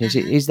selfishness.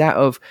 It is that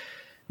of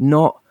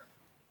not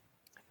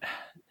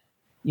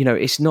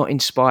it's not in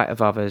spite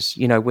of others.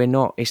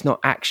 It's not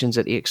actions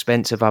at the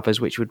expense of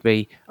others, which would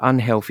be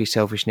unhealthy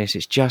selfishness.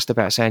 It's just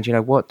about saying,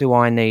 what do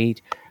I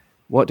need?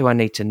 What do I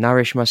need to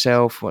nourish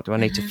myself? What do I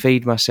need to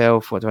feed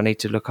myself? What do I need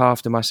to look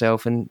after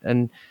myself?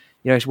 And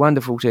it's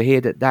wonderful to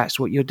hear that that's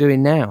what you're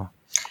doing now.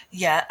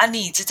 Yeah, I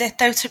needed it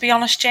though, to be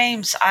honest,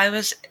 James. I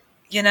was,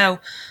 I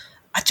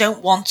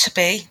don't want to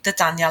be the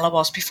Danielle I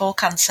was before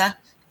cancer.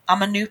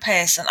 I'm a new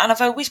person, and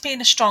I've always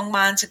been a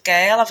strong-minded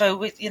girl. I've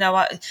always,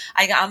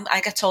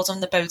 I get told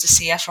I'm the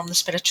Bodicea from the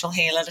spiritual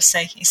healer.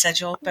 He said,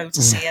 you're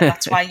Bodicea.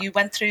 That's why you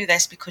went through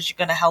this, because you're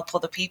going to help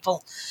other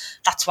people.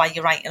 That's why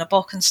you're writing a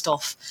book and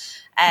stuff.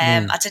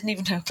 I didn't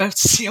even know what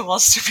Bodicea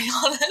was, to be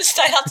honest.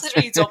 I had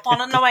to read up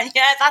on it, and I went,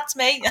 yeah, that's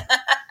me.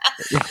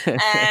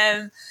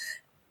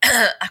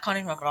 I can't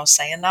even remember what I was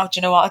saying now. Do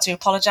you know what? I do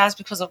apologise,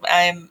 because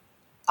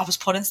I was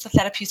put into the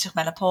therapeutic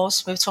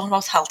menopause. We were talking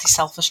about healthy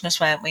selfishness,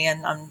 weren't we?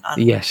 And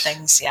yes.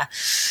 Things, yeah.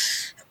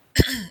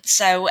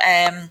 So,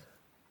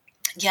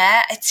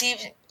 it's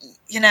even,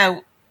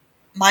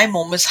 my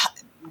mum was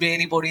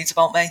really worried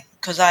about me,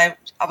 because I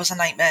was a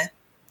nightmare.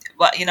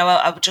 But,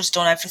 I've just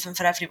done everything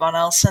for everyone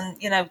else, and,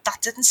 that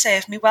didn't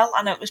serve me well,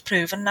 and it was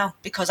proven now,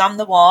 because I'm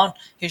the one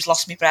who's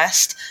lost my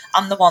breast.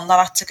 I'm the one that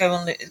had to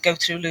go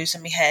through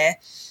losing my hair.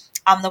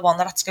 I'm the one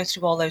that had to go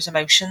through all those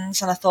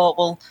emotions, and I thought,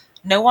 well,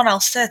 no one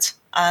else did,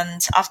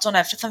 and I've done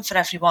everything for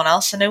everyone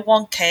else, and no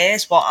one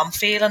cares what I'm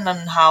feeling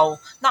and how.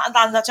 Not,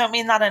 and I don't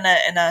mean that in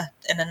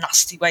a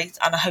nasty way,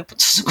 and I hope it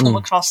doesn't come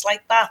across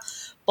like that.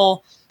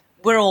 But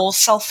we're all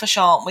selfish,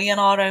 aren't we, in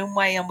our own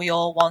way, and we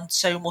all want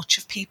so much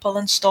of people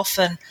and stuff.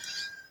 And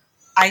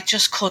I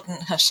just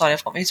couldn't. Oh, sorry,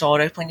 I've got my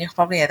door open. You can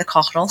probably hear the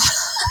cockerel.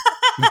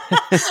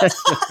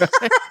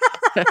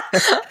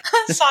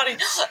 Sorry.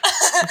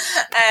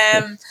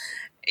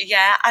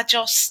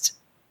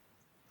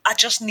 I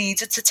just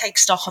needed to take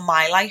stock of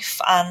my life,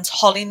 and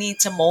Holly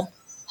needs a mum.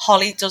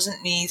 Holly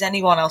doesn't need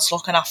anyone else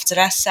looking after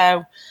her.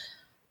 So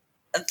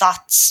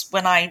that's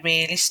when I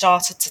really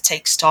started to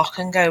take stock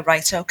and go,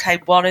 right, okay,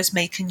 what is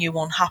making you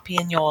unhappy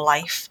in your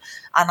life?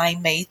 And I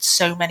made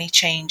so many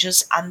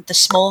changes, and the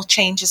small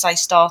changes I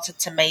started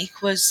to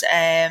make was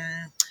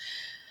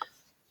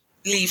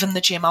leaving the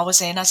gym I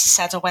was in. As I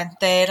said, I went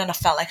there and I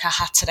felt like I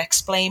had to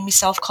explain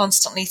myself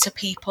constantly to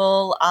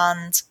people,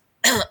 and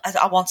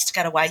I wanted to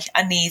get away.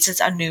 I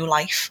needed a new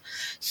life.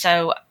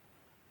 So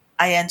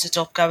I ended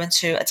up going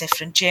to a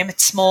different gym.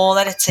 It's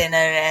smaller. It's in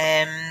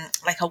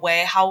a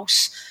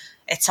warehouse.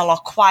 It's a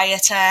lot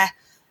quieter.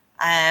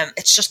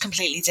 It's just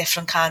completely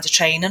different kind of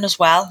training as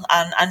well.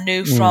 And I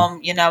knew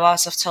from,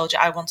 as I've told you,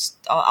 I want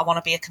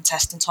to be a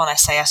contestant on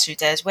SAS Who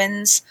Dares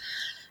Wins.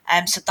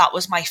 So that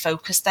was my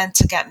focus then,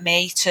 to get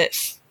me to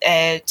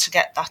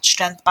get that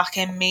strength back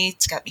in me,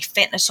 to get me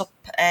fitness up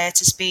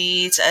to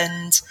speed.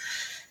 And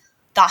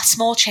that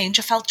small change,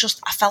 I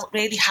felt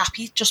really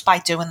happy just by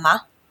doing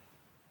that.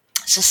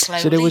 So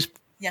slowly. So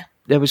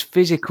there was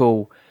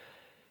physical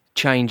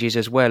changes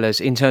as well as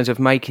in terms of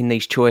making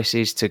these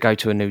choices to go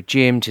to a new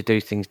gym, to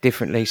do things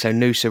differently. So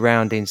new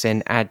surroundings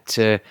then add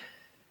to,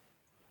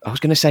 I was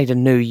going to say the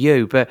new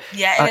you, but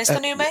yeah, it is the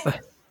new me.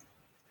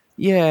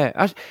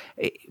 Yeah.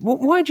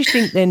 Why do you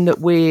think then that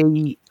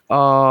we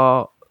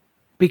are,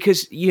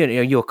 because,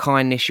 your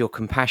kindness, your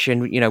compassion,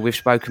 we've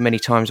spoken many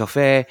times off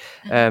air,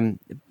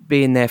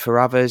 being there for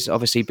others,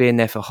 obviously being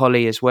there for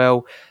Holly as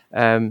well.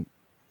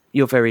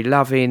 You're very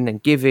loving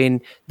and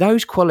giving.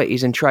 Those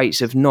qualities and traits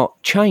have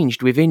not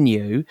changed within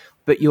you,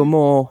 but you're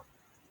more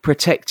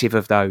protective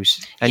of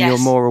those, and you're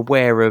more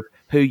aware of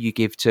who you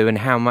give to and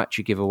how much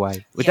you give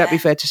away. Would that be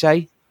fair to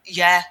say?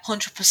 Yeah,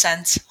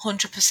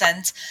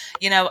 100%.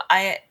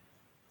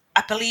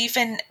 I believe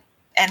in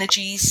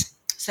energies,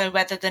 so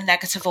whether they're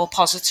negative or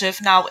positive.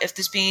 Now, if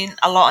there's been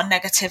a lot of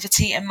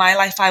negativity in my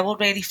life, I will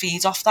really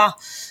feed off that,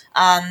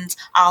 and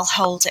I'll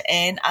hold it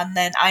in, and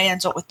then I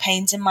end up with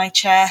pains in my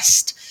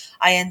chest.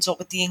 I end up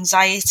with the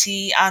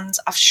anxiety, and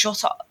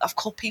I've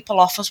cut people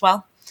off as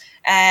well,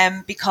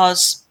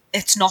 because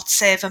it's not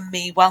serving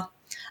me well.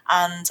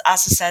 And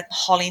as I said,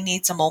 Holly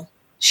needs a mum.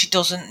 She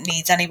doesn't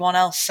need anyone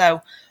else.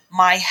 So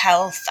my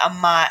health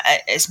and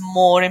is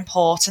more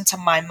important to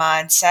my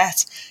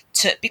mindset,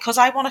 because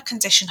I want to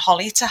condition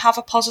Holly to have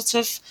a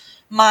positive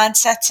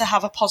mindset, to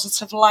have a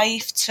positive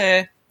life,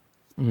 to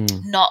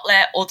not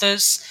let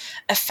others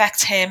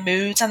affect her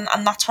mood. And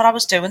that's what I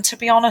was doing, to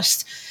be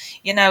honest.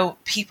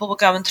 People were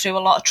going through a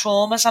lot of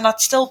traumas, and I'd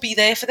still be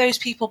there for those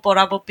people, but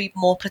I would be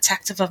more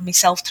protective of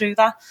myself through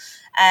that.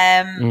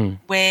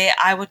 Where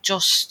I'd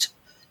just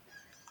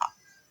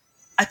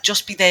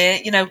be there,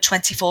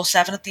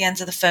 24/7 at the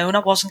end of the phone. I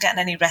wasn't getting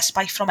any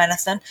respite from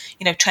anything,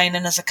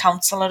 training as a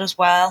counsellor as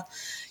well.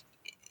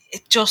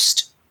 It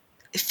just,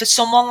 for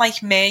someone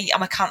like me,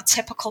 I'm a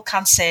typical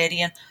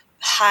Cancerian,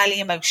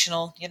 highly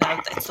emotional,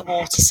 it's the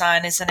water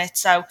sign, isn't it?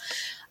 So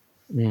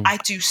I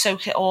do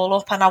soak it all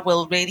up, and I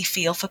will really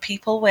feel for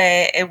people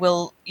where it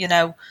will,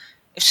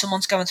 if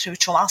someone's going through a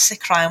trauma, I'll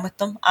sit crying with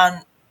them,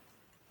 and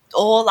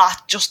all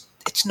that just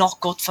it's not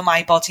good for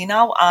my body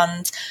now,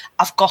 and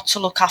I've got to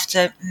look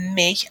after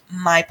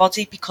my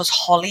body, because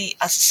Holly,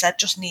 as I said,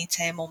 just needs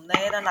her mum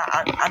there, and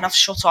I've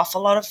shut off a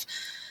lot of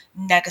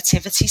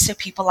negativity. So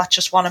people that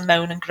just want to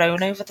moan and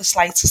groan over the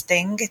slightest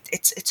thing,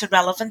 it's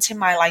irrelevant in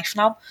my life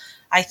now.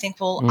 I think,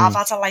 well, I've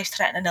had a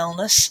life-threatening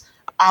illness.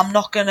 I'm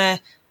not going to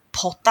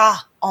put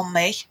that on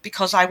me,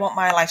 because I want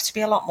my life to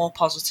be a lot more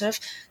positive.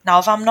 Now,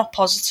 if I'm not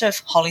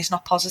positive, Holly's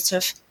not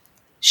positive.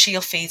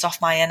 She'll feed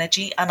off my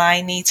energy, and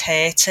I need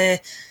her to,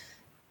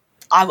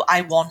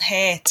 I want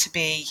her to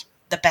be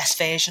the best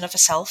version of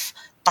herself.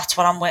 That's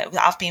what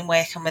I've been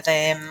working with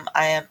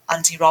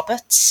Andy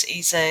Roberts.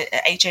 He's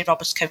AJ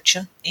Roberts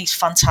coaching. He's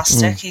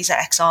fantastic. He's an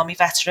ex-army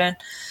veteran,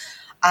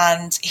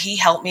 and he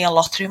helped me a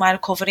lot through my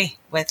recovery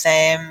with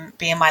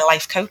being my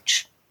life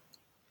coach.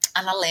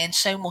 And I learned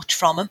so much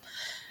from him,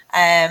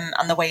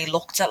 and the way he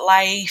looked at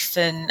life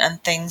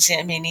and things.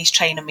 I mean, he's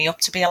training me up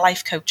to be a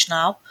life coach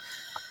now.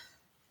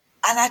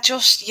 And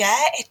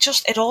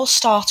it all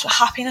starts with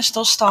happiness.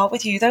 Does start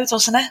with you, though,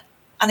 doesn't it?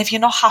 And if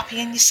you're not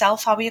happy in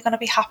yourself, how are you going to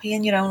be happy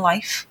in your own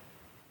life?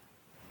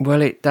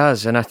 Well, it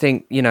does. And I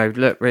think,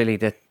 look, really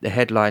the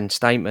headline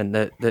statement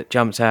that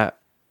jumps out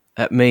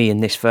at me in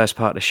this first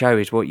part of the show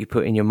is what you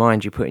put in your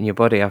mind, you put in your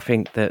body. I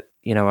think that,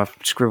 I've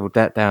scribbled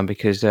that down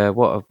because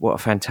what a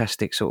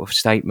fantastic sort of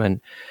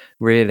statement,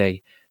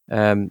 really,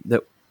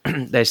 that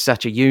there's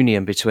such a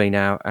union between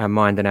our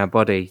mind and our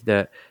body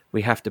that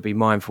we have to be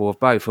mindful of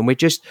both. And we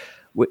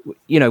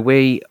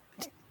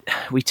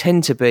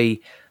tend to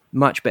be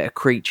much better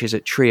creatures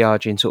at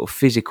triaging sort of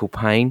physical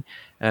pain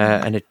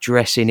and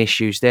addressing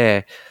issues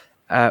there.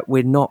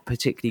 We're not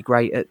particularly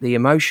great at the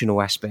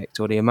emotional aspect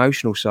or the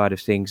emotional side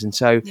of things. And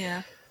so,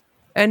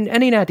 and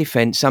in our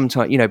defense,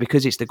 sometimes,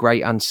 because it's the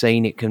great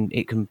unseen, it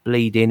can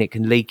bleed in, it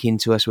can leak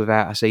into us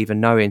without us even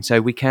knowing.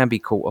 So we can be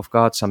caught off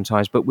guard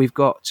sometimes, but we've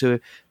got to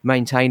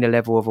maintain a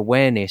level of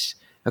awareness,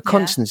 a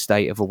constant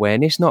state of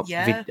awareness, not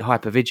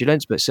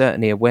hypervigilance, but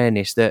certainly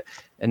awareness that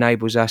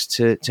enables us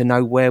to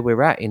know where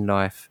we're at in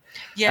life.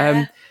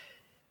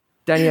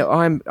 Danielle,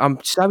 I'm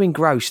so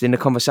engrossed in the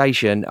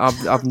conversation.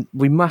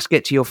 We must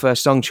get to your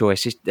first song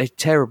choice. It's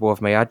terrible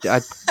of me.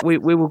 We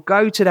will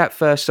go to that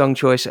first song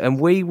choice, and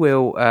we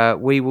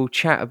will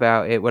chat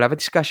about it. We'll have a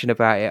discussion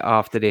about it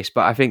after this.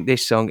 But I think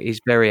this song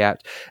is very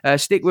apt.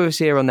 Stick with us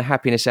here on the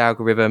Happiness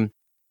Algorithm.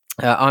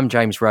 I'm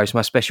James Rose.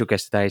 My special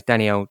guest today is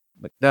Danielle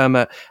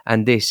McDermott,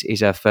 and this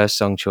is her first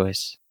song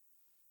choice.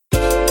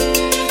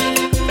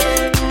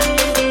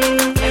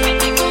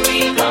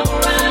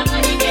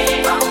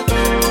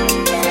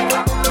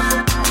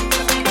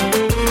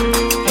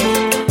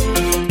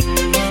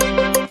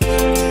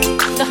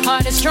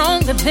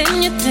 Stronger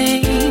than you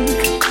think,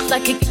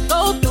 like it could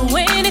go through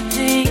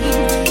anything.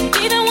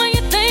 Even when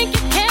you think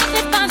you can't,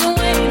 it finds a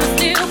way to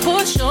still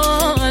push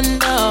on.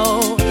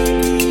 No,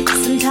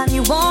 sometimes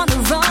you wanna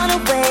run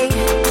away,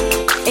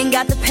 ain't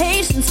got the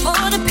patience for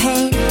the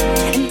pain.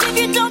 And if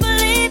you don't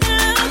believe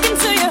it, look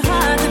into your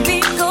heart, the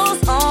beat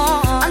goes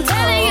on. I'm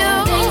telling you,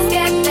 things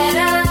get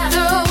better.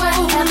 Do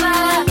whatever.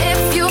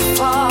 If you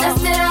fall,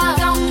 dust it up,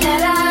 don't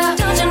let up.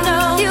 Don't you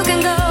know you can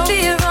go be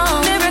your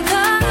own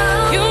miracle?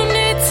 You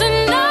need to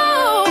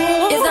know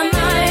if the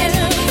mind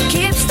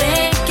keeps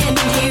thinking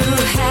you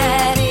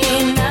had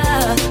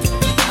enough,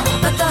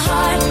 but the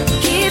heart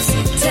keeps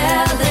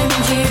telling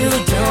you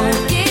don't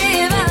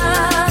give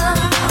up.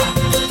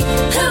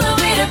 Who are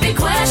we to be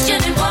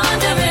questioning,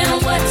 wondering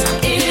what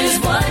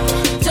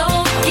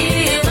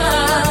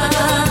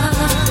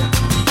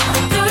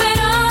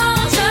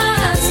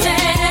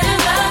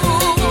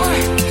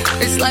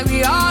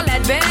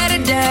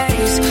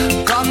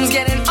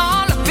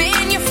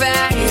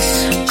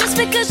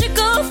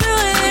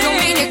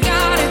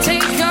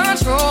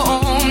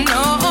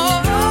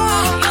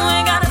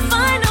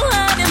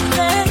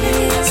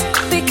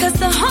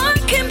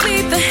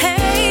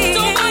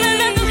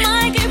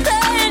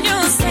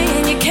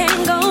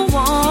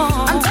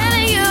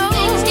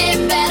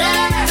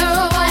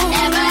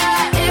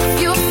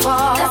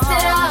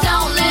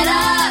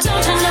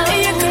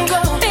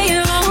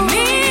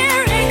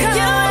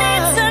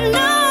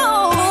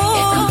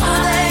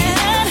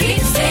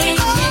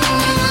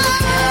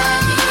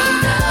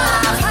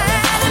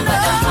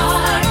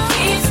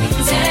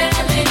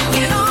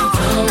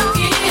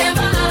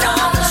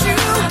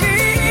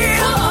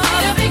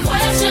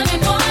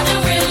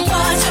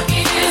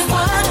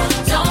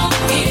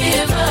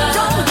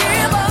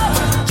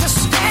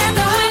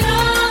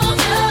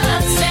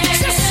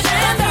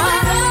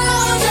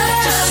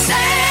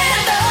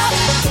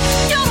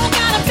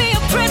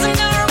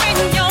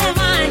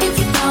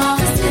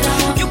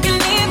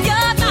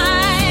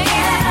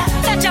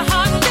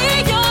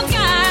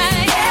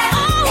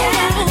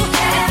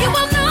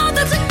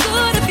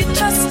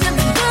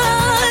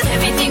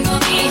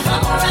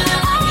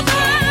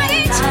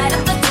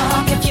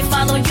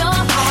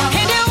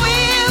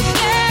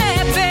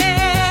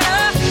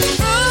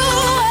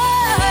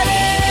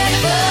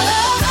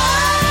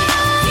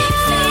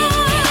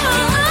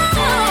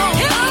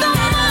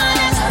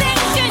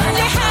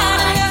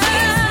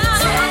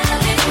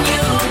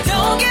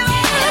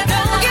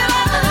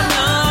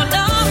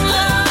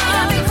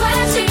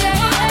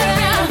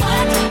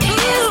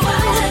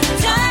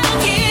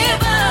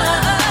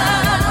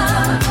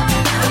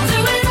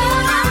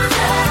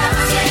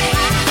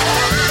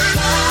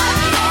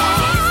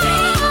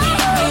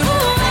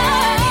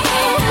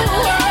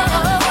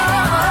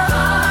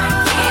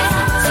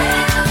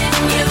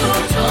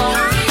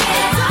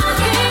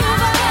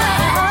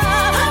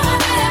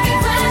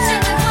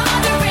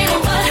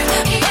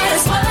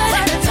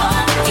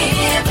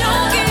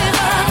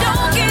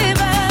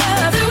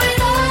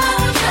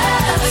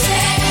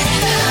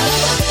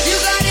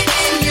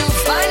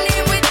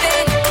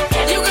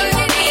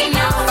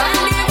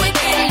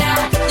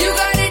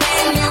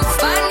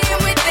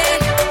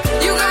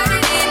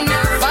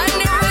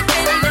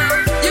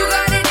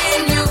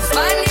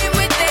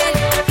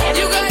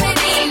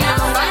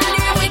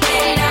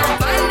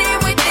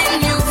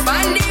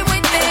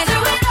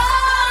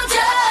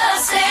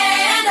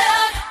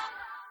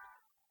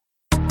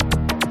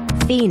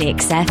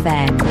Phoenix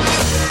FM.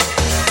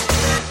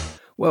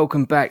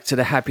 Welcome back to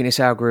the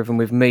Happiness Algorithm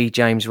with me,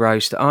 James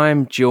Roast.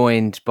 I'm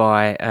joined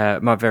by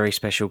my very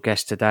special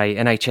guest today,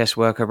 NHS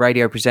worker,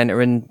 radio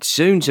presenter and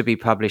soon-to-be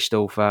published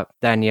author,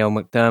 Danielle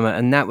McDermott.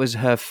 And that was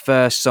her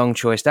first song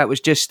choice. That was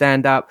Just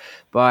Stand Up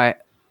by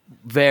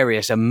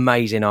various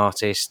amazing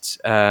artists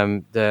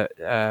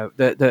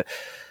that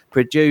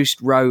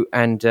produced, wrote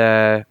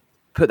and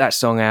put that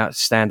song out,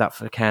 Stand Up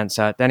for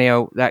Cancer.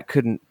 Danielle, that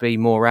couldn't be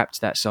more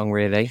apt, that song,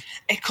 really.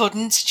 It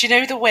couldn't. Do you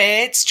know, the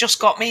words just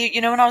got me? You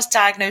know, when I was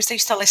diagnosed, I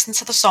used to listen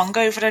to the song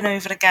over and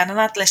over again,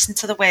 and I'd listen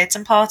to the words,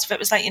 and part of it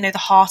was like, you know, the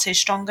heart is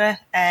stronger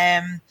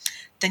than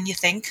you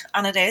think,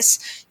 and it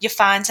is. You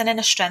find an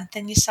inner strength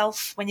in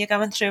yourself when you're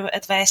going through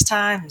adverse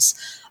times,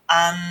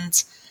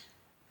 and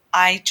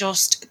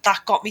that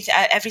got me.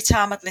 Every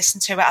time I'd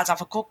listen to it, I'd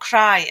have a good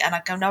cry, and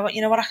I'd go, no,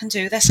 you know what, I can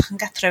do this, I can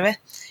get through it.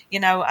 You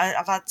know,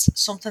 I've had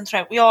something through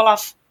it. We all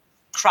have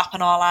crap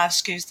in our lives,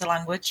 excuse the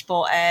language,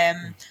 but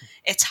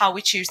it's how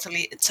we choose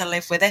to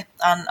live with it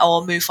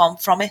or move on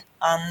from it.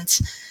 And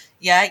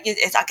yeah,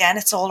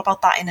 it's all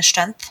about that inner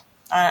strength,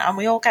 and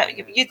we all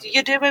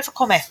you do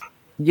overcome it.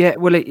 Yeah,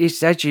 well,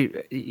 it's as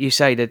you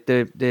say, that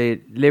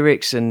the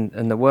lyrics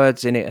and the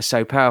words in it are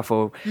so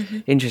powerful. Mm-hmm.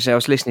 Interesting. I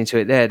was listening to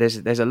it there.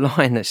 There's a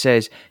line that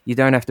says, "You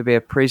don't have to be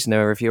a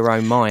prisoner of your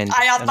own mind."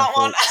 I had that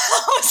one.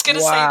 I was going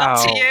to say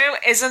that to you.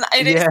 Isn't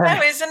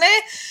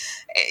it?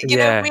 You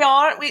know,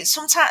 we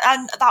sometimes,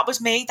 and that was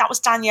me. That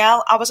was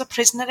Danielle. I was a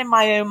prisoner in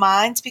my own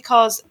mind,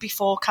 because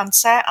before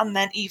cancer, and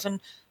then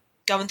even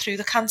going through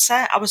the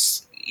cancer, I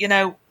was, you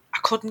know, I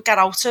couldn't get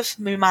out of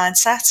my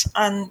mindset,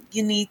 and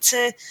you need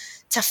to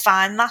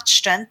find that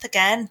strength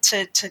again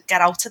to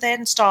get out of there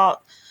and start.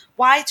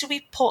 Why do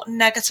we put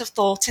negative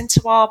thoughts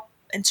into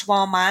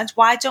our mind?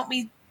 Why don't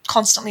we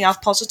constantly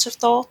have positive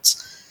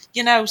thoughts?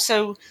 You know,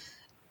 so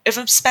if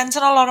I'm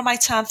spending a lot of my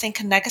time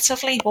thinking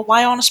negatively, well,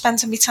 why aren't I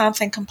spending my time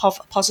thinking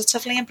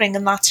positively and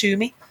bringing that to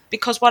me?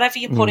 Because whatever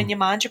you put in your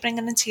mind, you're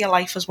bringing into your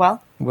life as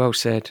well. Well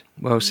said.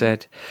 Well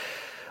said.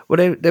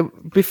 Well,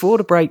 before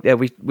the break there,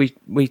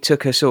 we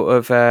took a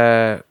sort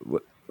of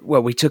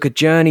we took a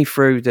journey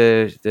through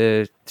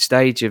the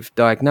stage of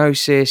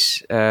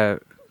diagnosis,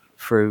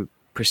 through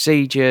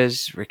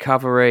procedures,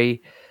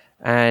 recovery,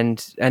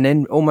 and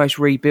then almost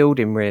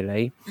rebuilding,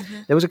 really.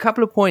 Mm-hmm. There was a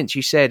couple of points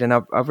you said, and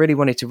I really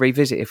wanted to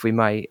revisit, if we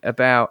may,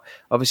 about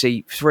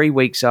obviously 3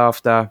 weeks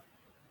after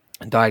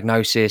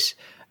diagnosis,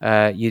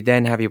 you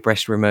then have your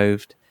breast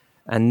removed,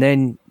 and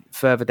then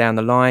further down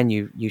the line,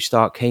 you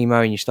start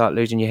chemo and you start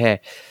losing your hair.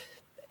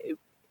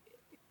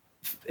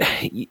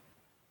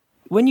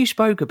 When you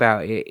spoke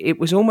about it, it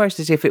was almost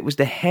as if it was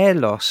the hair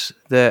loss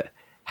that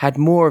had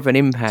more of an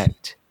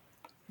impact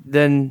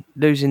than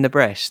losing the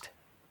breast.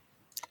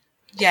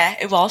 Yeah,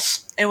 it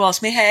was. It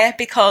was my hair,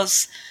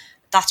 because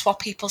that's what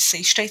people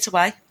see straight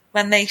away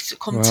when they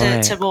come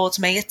towards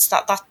me. It's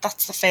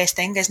that's the first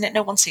thing, isn't it?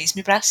 No one sees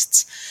my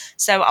breasts,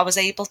 so I was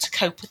able to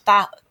cope with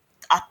that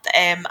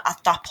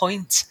at that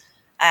point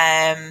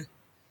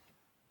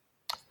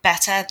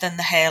better than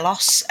the hair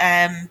loss.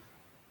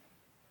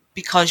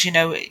 Because, you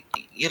know,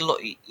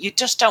 you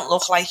just don't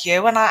look like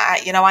you, and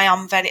I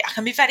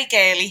can be very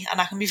girly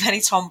and I can be very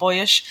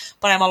tomboyish,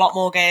 but I'm a lot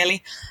more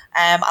girly.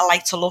 I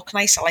like to look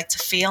nice, I like to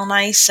feel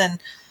nice,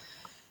 and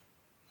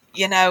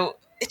you know,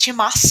 it's your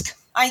mask.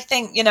 I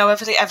think, you know,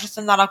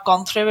 everything that I've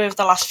gone through over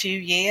the last few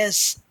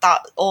years,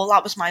 that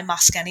was my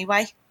mask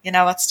anyway. You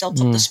know, I'd still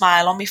put the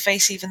smile on my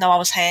face, even though I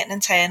was hurting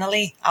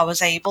internally. I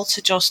was able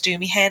to just do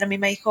my hair and my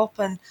makeup,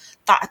 and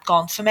that had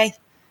gone for me.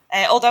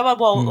 Although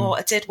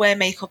I did wear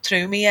makeup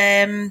through me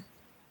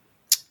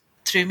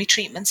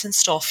treatments and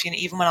stuff, you know,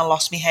 even when I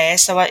lost my hair.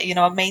 So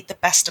I made the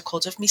best I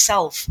could of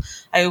myself.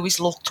 I always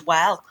looked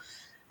well.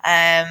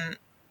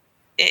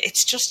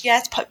 It's just,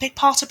 it's a big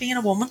part of being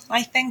a woman,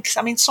 I think.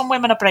 I mean, some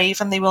women are brave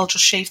and they will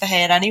just shave their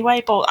hair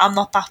anyway, but I'm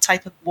not that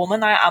type of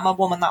woman. I'm a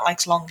woman that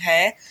likes long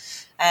hair.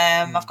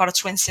 I've got a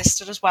twin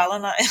sister as well,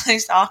 and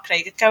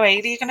Craig would go, "Hey,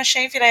 are you going to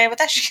shave your hair with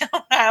this?" You go,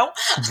 "No."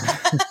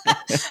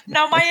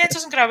 No, my hair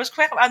doesn't grow as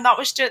quick. And that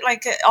was just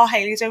like,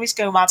 Hayley'd always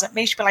go mad at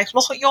me. She'd be like,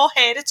 "Look at your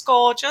hair, it's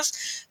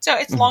gorgeous." So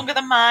it's longer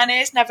than mine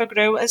is, never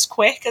grew as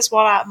quick as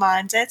what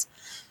mine did.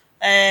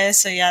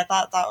 So yeah,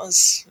 that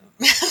was,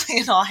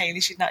 you know,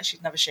 Hayley, she'd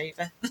never shave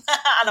it.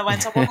 And I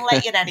went, "I wouldn't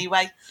let you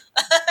anyway."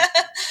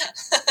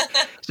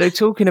 So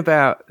talking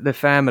about the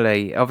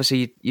family,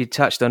 obviously you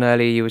touched on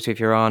earlier, you was with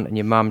your aunt and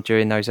your mum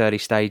during those early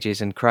stages,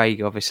 and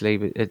Craig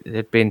obviously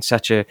had been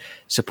such a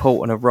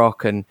support and a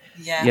rock, and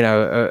you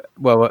know,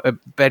 a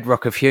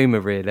bedrock of humour,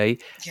 really.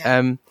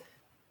 Yeah.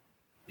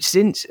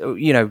 Since,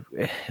 you know,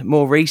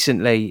 more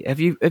recently, have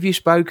you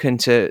spoken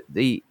to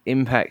the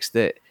impacts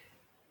that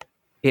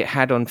it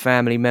had on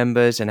family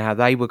members and how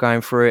they were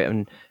going through it,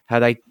 and how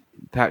they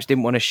perhaps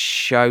didn't want to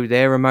show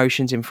their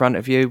emotions in front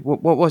of you?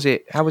 What was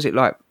it? How was it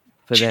like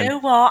for them? Do you know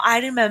what? I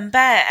remember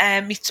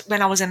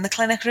when I was in the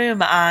clinic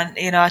room, and,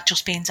 you know, I'd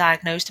just been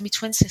diagnosed, and my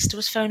twin sister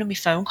was phoning my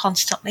phone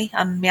constantly,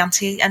 and my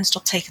auntie ended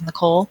up taking the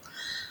call.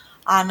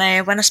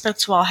 And when I spoke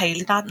to our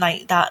Hayley that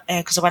night,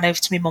 because I went over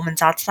to my mum and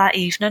dad's that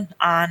evening,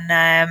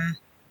 and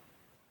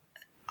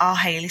our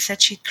Hayley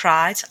said she'd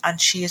cried,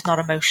 and she is not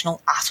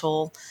emotional at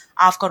all.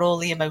 I've got all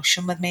the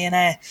emotion with me and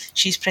her.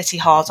 She's pretty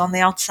hard on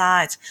the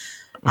outside.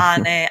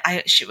 And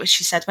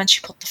she said when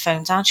she put the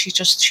phone down,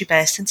 she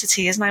burst into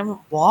tears, and I went,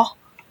 "What?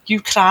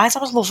 You cried? I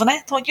was loving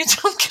it. Thought you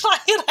don't cry,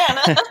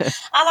 Helena." And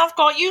I've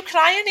got you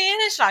crying here,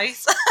 is right.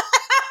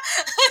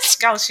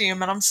 Scouse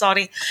humour, I'm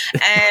sorry.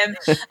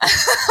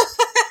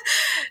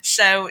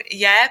 So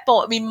yeah,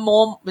 but my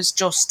mum was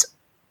just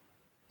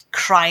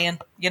crying.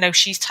 You know,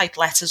 she's typed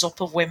letters up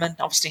of women.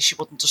 Obviously, she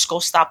wouldn't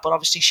discuss that, but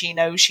obviously she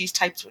knows she's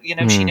typed. You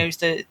know, she knows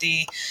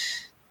the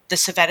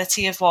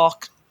severity of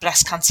what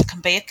breast cancer can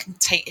be. It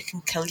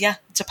can kill you,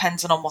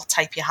 depending on what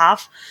type you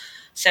have.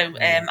 So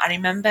I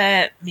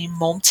remember my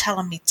mum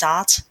telling me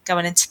dad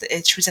going into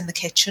she was in the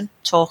kitchen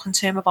talking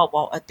to him about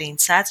what had been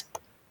said,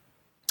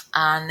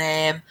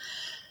 and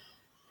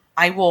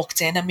I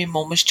walked in and my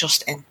mum was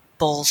just in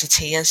balls of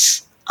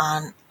tears,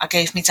 and I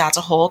gave my dad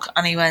a hug,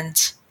 and he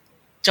went,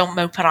 "Don't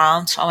mope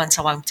around." I went,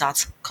 "I won't,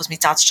 Dad," because my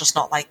dad's just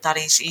not like that.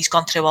 He's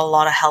gone through a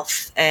lot of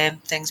health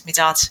things. My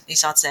dad,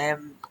 he's had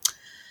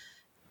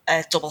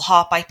a double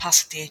heart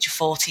bypass at the age of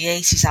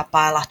 48. He's had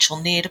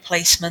bilateral knee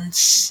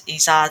replacements.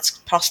 He's had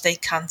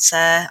prostate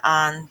cancer,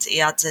 and he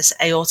had his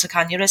aortic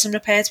aneurysm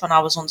repaired when I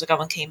was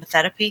undergoing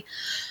chemotherapy.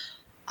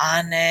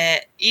 And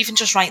even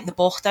just writing the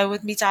book though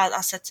with my dad,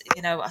 I said,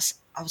 you know,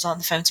 I was on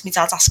the phone to my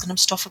dad asking him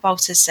stuff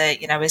about his,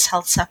 his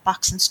health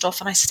setbacks and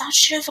stuff. And I said, "How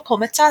did you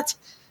overcome it, Dad?"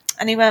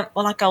 And he went,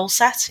 "Well, I goal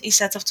set." He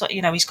said,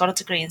 he's got a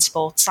degree in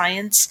sports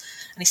science.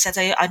 And he said,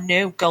 I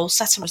knew goal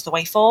setting was the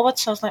way forward.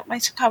 So I was like,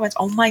 "Mate," I went,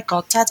 "Oh my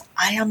God, Dad,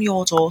 I am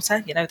your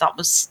daughter." You know,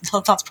 that's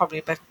probably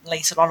a bit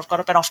later on. I've got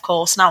a bit off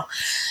course now.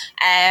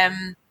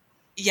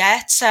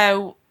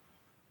 So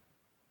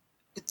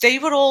they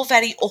were all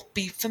very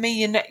upbeat for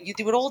me. And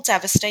they were all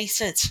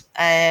devastated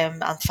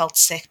and felt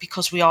sick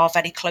because we are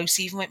very close.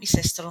 Even with my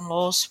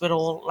sister-in-laws, we're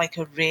all like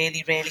a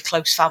really, really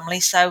close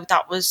family. So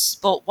that was,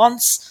 but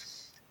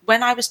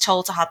when I was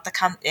told I had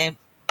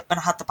when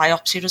I had the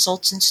biopsy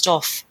results and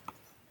stuff,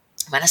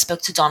 when I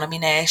spoke to Donna, my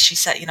nurse, she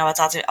said,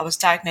 I was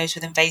diagnosed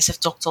with invasive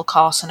ductal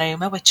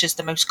carcinoma, which is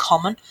the most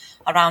common.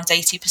 Around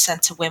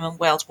 80% of women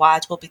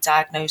worldwide will be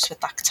diagnosed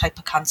with that type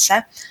of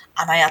cancer,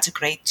 and I had a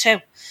grade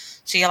 2.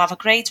 So you'll have a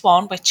grade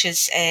 1, which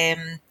is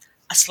really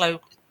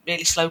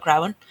slow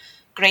growing,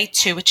 grade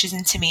 2, which is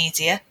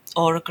intermediate,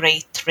 or a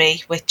grade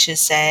 3, which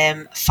is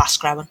fast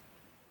growing.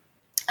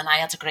 And I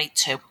had a grade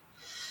 2.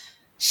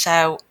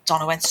 So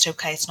Donna went, "It's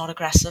okay, it's not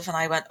aggressive." And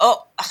I went,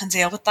 "Oh, I can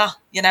deal with that,"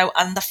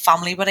 and the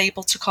family were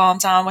able to calm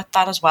down with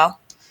that as well.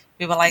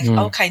 We were like,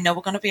 "Okay, no,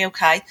 we're going to be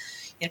okay."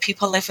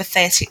 People live for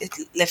 30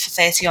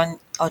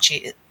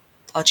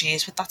 odd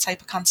years with that type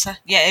of cancer.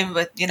 Yeah,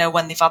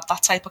 when they've had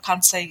that type of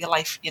cancer, your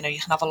life, you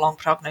can have a long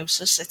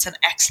prognosis. It's an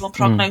excellent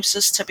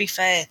prognosis, to be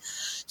fair.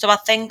 So I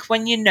think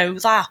when you know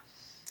that,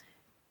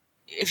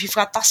 if you've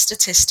got that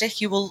statistic,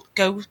 you will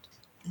go.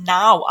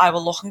 Now I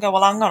will look and go,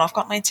 "Well, hang on, I've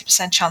got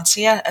 90% chance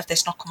here of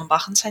this not coming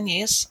back in 10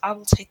 years. I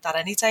will take that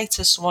any day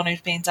to someone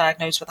who's been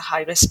diagnosed with a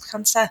high-risk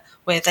cancer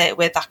where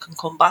that can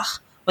come back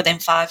within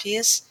 5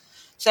 years.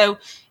 So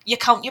you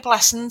count your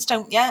blessings,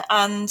 don't you?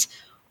 And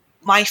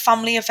my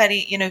family are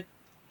very,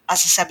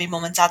 as I said, my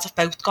mum and dad have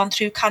both gone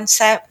through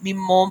cancer. My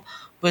mum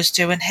was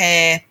doing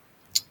her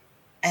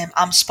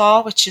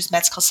AMSPA, which is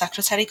medical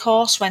secretary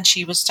course, when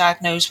she was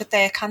diagnosed with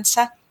their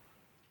cancer.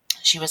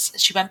 She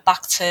went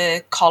back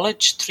to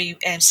college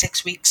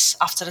 6 weeks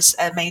after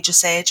a major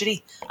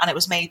surgery, and it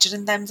was major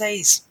in them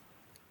days,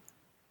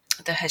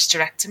 the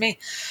hysterectomy.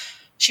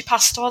 She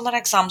passed all her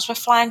exams with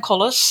flying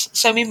colours.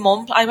 So I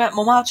went,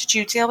 "Mum, how did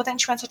you deal with it?"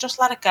 And she went, "I just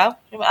let it go.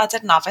 I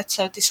didn't have it,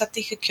 so they said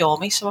they could cure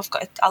me, so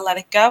I'll let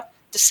it go."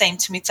 The same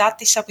to my dad.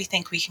 They said, "We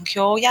think we can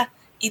cure you."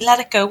 He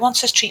let it go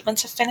once his treatment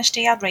had finished.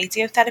 He had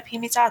radiotherapy,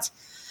 my dad.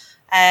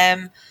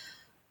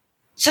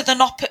 So they're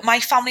not.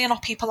 My family are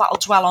not people that'll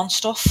dwell on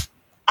stuff.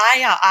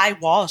 I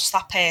was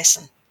that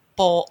person,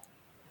 but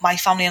my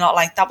family are not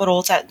like that. We're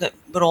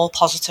all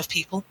positive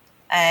people.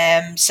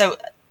 So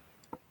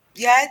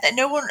yeah,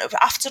 no one,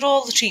 after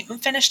all the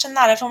treatment finished and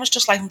that, everyone was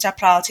just like, "I'm dead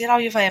proud of you how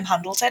you've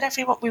handled it."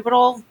 Everyone, we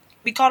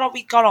got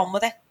on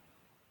with it.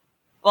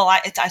 Well,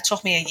 it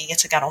took me a year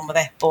to get on with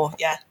it, but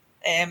yeah,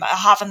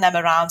 having them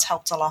around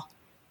helped a lot.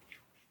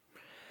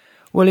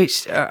 Well,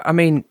 it's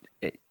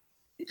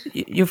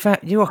you're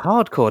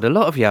hardcore, a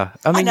lot of you.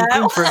 I mean, you've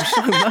been through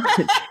so much.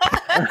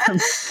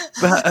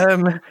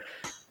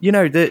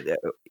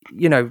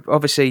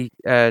 Obviously,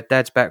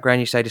 Dad's background,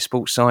 you say the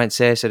sports science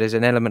there, so there's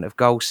an element of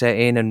goal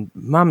setting, and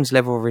Mum's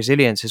level of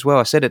resilience as well.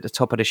 I said at the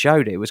top of the show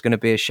that it was going to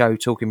be a show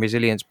talking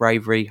resilience,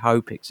 bravery,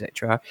 hope,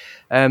 etc.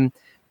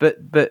 But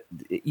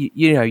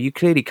you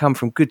clearly come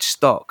from good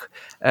stock.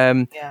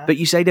 But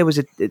you say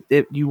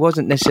you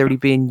wasn't necessarily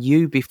being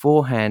you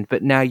beforehand,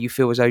 but now you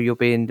feel as though you're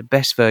being the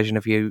best version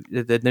of you.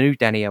 The new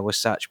Danielle was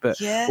such,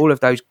 but all of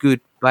those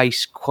good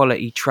base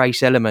quality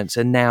trace elements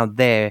are now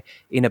there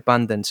in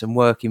abundance and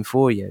working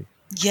for you.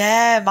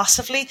 Yeah,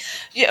 massively.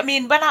 I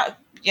mean, when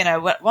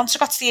once I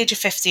got to the age of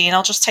 15,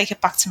 I'll just take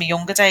it back to my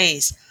younger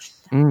days.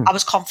 I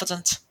was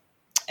confident.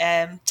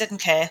 Didn't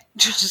care.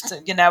 Just,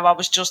 I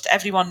was just,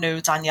 everyone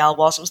knew Danielle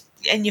was. It was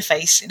in your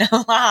face,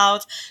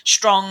 loud,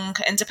 strong,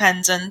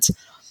 independent.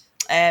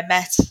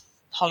 Met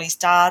Holly's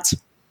dad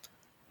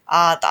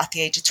at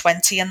the age of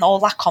 20, and all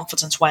that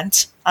confidence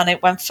went. And I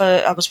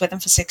was with him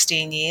for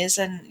 16 years,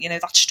 and,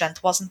 that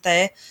strength wasn't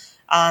there.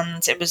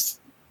 And it was,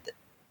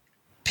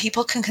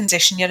 people can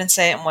condition you in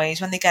certain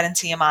ways when they get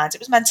into your mind. It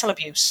was mental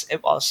abuse,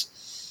 it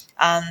was.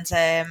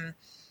 And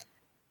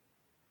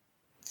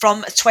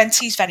from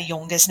 20 is very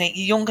young, isn't it?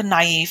 You're young and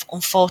naive.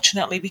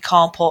 Unfortunately, we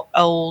can't put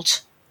an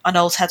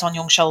old head on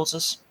young shoulders.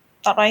 Is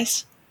that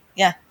right?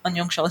 Yeah, on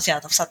young shoulders.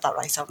 Yeah, I've said that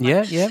right, haven't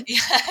I?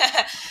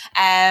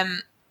 Yeah.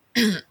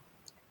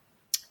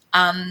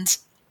 And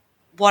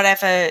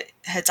whatever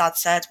her dad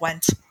said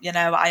went.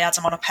 I had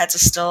him on a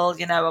pedestal.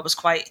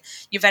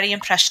 You're very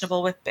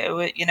impressionable with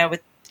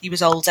he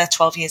was older,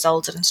 12 years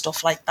older and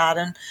stuff like that.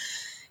 And,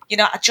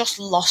 I just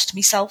lost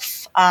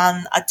myself,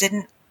 and I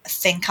didn't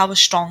think I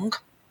was strong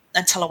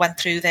until I went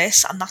through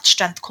this, and that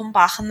strength come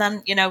back. And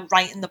then,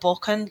 writing the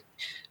book and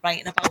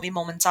writing about my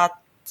mum and dad,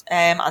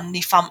 and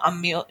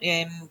my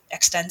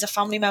extended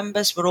family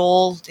members were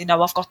all,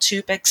 I've got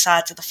two big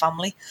sides of the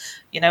family,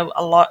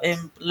 a lot,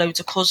 loads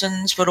of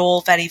cousins. We're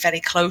all very,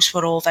 very close.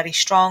 We're all very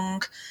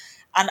strong.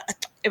 And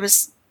it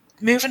was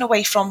moving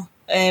away from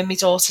my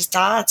daughter's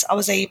dad. I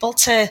was able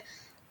to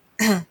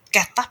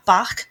get that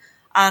back,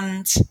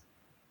 and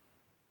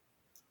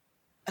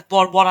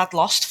what I'd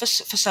lost for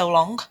so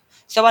long.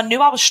 So I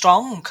knew I was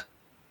strong.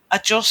 I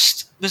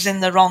just was in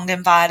the wrong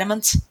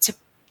environment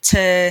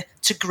to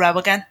grow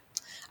again.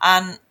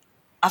 And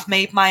I've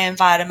made my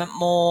environment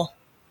more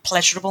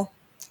pleasurable.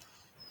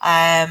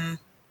 And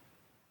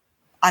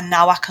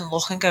now I can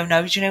look and go,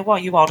 no, do you know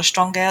what? You are a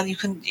strong girl. You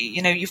can,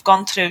 you've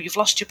gone through, you've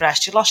lost your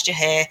breast, you lost your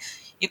hair,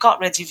 you got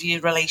rid of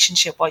your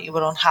relationship, what you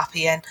were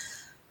unhappy in.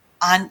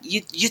 And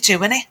you're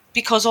doing it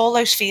because all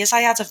those fears I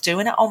had of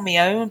doing it on my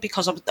own,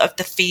 because of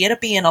the fear of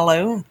being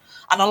alone.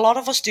 And a lot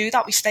of us do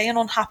that. We stay in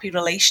unhappy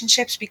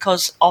relationships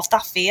because of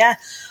that fear.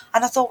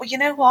 And I thought, well, you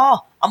know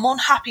what? I'm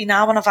unhappy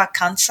now and I've had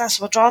cancer,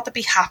 so I'd rather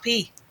be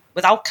happy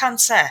without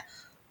cancer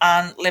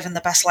and living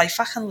the best life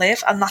I can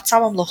live. And that's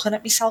how I'm looking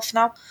at myself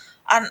now.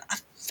 And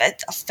I've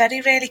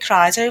very rarely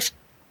cried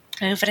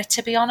over it,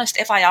 to be honest.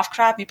 If I have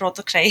cried, my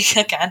brother Craig,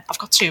 again, I've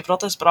got two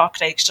brothers, but our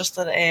Craig's just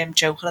the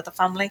joker of the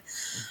family.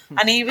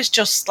 And he was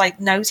just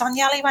like, no,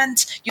 Danielle, he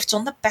went, you've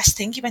done the best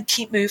thing. He went,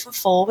 keep moving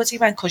forward. He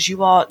went, because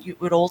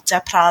we're all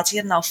dead proud of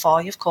you and how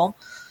far you've come.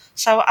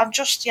 So I'm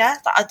just,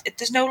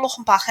 there's no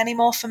looking back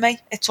anymore for me.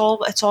 It's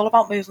all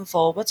about moving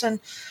forward.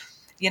 And,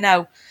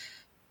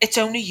 it's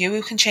only you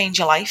who can change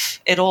your life.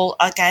 It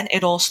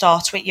all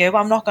starts with you.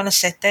 I'm not going to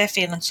sit there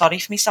feeling sorry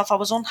for myself. I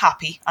was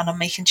unhappy and I'm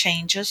making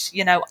changes.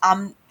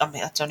 I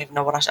don't even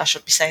know what I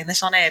should be saying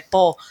this on air,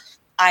 but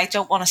I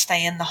don't want to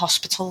stay in the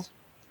hospital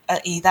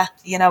either.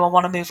 I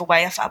want to move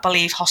away. I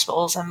believe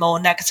hospitals are more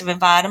negative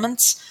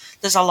environments.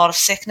 There's a lot of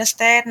sickness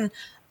there, and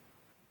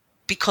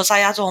because I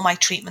had all my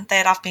treatment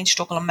there, I've been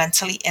struggling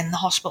mentally in the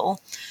hospital.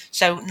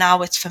 So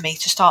now it's for me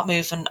to start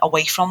moving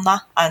away from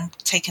that and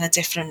taking a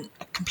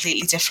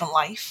completely different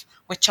life,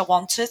 which I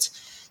wanted.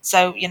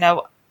 So,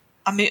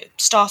 I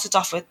started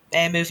off with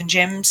moving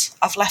gyms.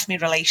 I've left my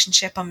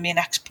relationship, and my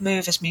next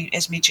move is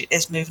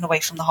moving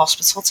away from the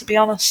hospital, to be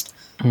honest.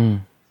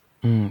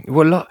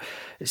 Well,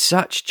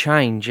 such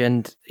change,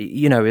 and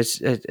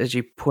as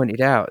you pointed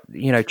out,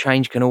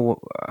 change can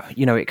all,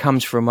 it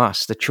comes from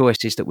us. The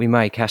choices that we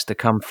make has to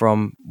come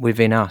from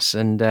within us,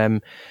 and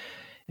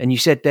you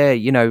said there,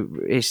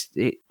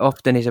 it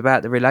often is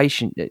about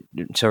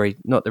the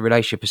not the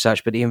relationship as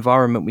such, but the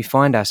environment we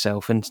find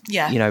ourselves, and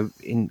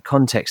in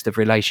context of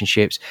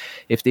relationships,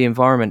 if the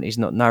environment is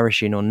not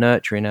nourishing or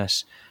nurturing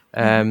us,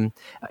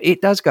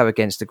 it does go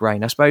against the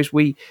grain. I suppose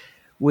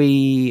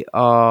we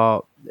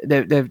are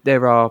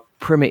there are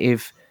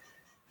primitive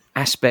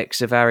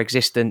aspects of our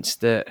existence,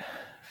 that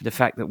the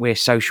fact that we're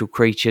social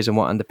creatures and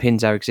what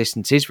underpins our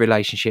existence is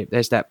relationship.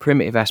 There's that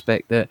primitive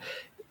aspect that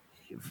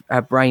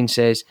our brain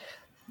says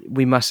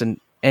we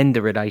mustn't end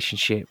a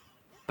relationship,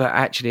 but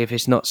actually if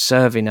it's not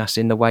serving us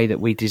in the way that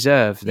we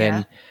deserve,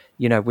 then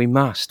we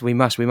must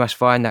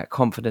find that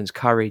confidence,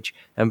 courage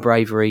and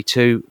bravery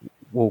to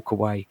walk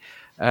away.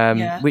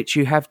 Which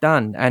you have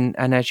done, and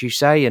as you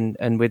say,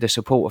 and with the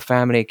support of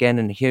family again,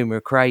 and the humour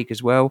of Craig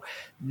as well,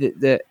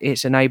 that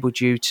it's enabled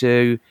you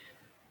to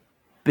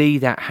be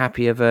that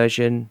happier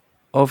version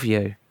of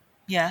you.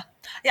 Yeah,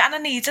 and I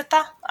needed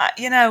that.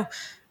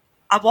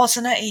 I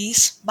wasn't at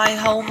ease. My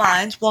whole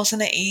mind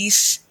wasn't at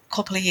ease a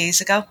couple of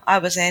years ago. I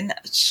was in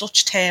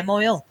such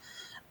turmoil,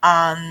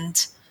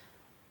 and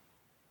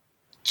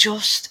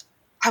just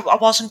I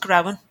wasn't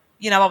growing.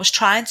 I was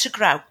trying to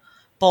grow,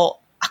 but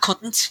I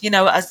couldn't,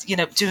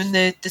 doing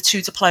the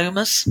two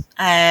diplomas,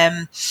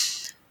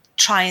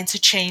 trying to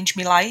change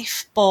my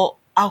life, but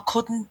I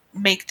couldn't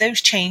make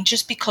those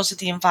changes because of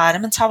the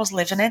environment I was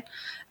living in.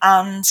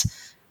 And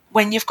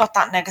when you've got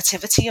that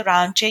negativity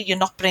around you, you're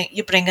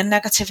bringing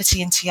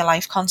negativity into your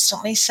life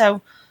constantly.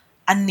 So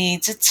I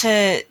needed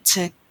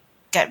to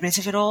get rid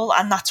of it all,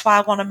 and that's why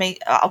I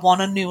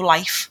want a new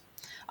life.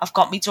 I've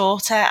got my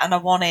daughter, and I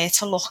want her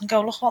to look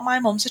what my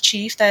mum's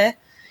achieved there.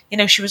 You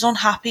know, she was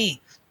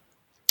unhappy.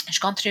 She's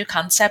gone through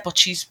cancer, but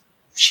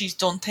she's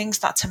done things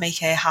to make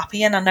her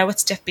happy. And I know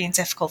it's been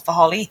difficult for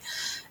Holly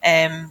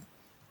the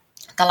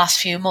last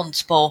few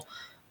months, but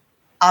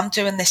I'm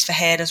doing this for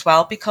her as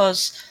well,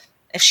 because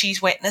if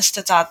she's witnessed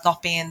her dad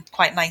not being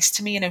quite nice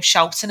to me, you know,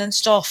 shouting and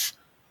stuff,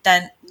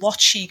 then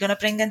what's she going to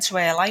bring into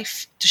her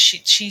life?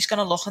 She's going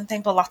to look and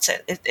think, well, that's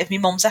it. If my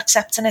mum's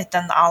accepting it,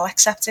 then I'll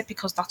accept it,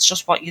 because that's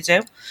just what you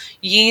do.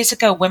 Years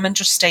ago, women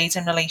just stayed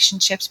in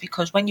relationships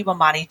because when you were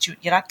married, you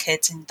had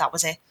kids and that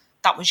was it.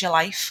 That was your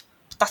life.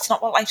 But that's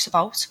not what life's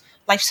about.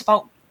 Life's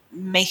about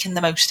making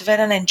the most of it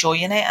and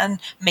enjoying it and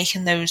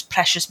making those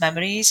precious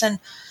memories. And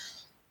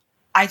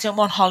I don't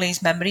want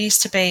Holly's memories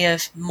to be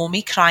of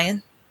mummy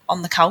crying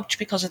on the couch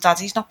because her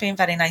daddy's not being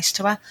very nice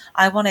to her.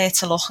 I want her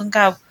to look and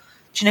go,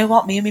 do you know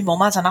what? Me and my mum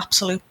had an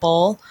absolute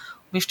ball.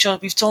 We've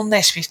done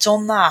this, we've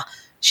done that.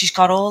 She's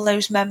got all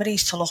those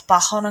memories to look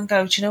back on and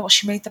go, do you know what?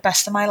 She made the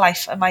best of my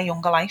life and my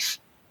younger life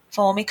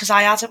for me, because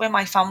I had it with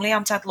my family.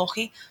 I'm dead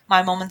lucky.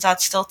 My mum and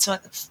dad still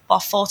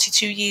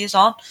 42 years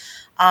on,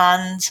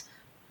 and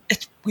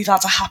we've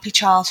had a happy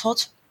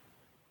childhood.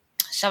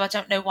 So I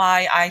don't know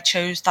why I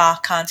chose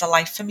that kind of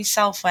life for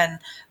myself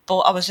but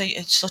I was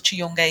at such a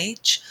young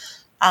age,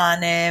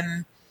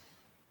 and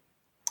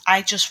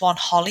I just want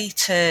Holly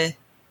to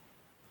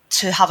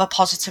have a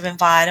positive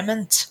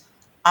environment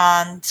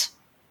and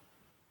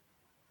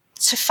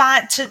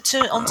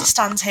to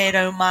understand her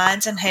own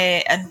mind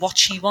and what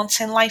she wants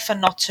in life,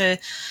 and not to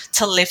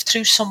live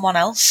through someone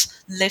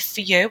else. Live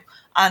for you,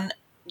 and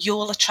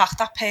you'll attract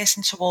that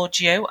person towards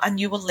you, and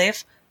you will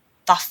live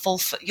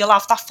you'll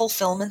have that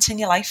fulfillment in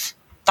your life.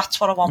 That's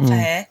what I want for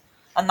her,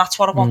 and that's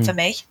what I want for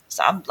me.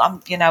 So I'm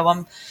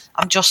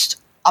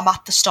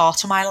at the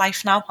start of my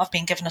life now. I've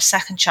been given a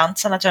second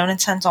chance, and I don't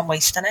intend on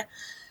wasting it.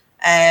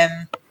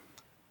 And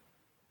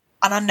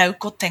I know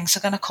good things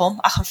are going to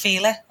come. I can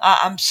feel it.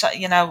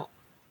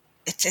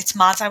 It's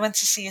mad. I went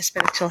to see a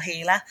spiritual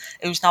healer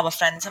who's now a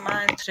friend of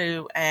mine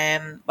through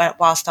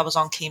whilst I was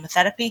on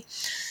chemotherapy.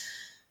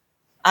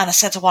 And I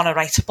said, I want to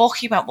write a book.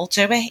 He went, we'll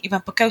do it. He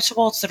went, but go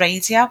towards the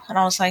radio. And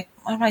I was like,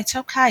 all right,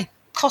 okay.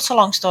 Cut a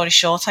long story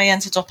short, I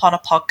ended up on a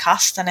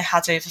podcast, and it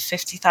had over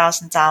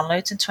 50,000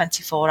 downloads in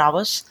 24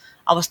 hours.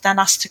 I was then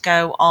asked to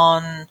go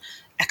on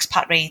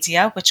Expat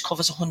Radio, which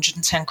covers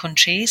 110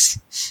 countries.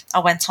 I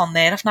went on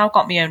there. I've now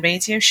got my own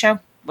radio show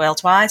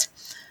worldwide.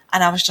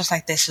 And I was just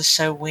like, this is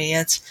so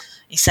weird.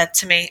 He said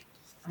to me,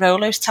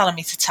 Rolo's telling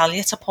me to tell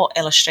you to put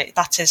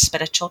that's his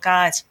spiritual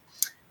guide,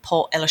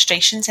 put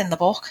illustrations in the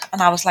book.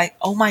 And I was like,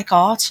 oh my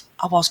God,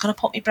 I was going to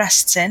put my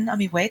breasts in and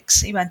my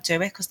wigs. He went, do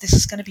it, because this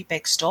is going to be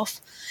big stuff.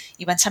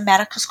 He went,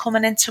 America's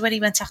coming into it. He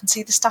went, I can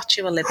see the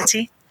Statue of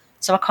Liberty.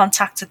 So I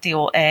contacted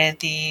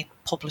the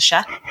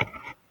publisher.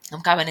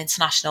 I'm going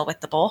international with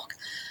the book.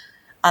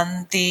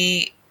 And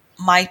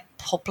my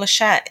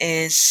publisher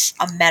is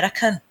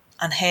American,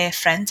 and her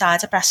friend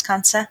died of breast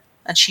cancer,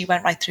 and she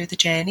went right through the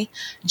journey.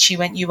 And she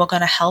went, you are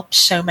going to help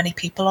so many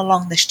people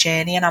along this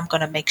journey, and I'm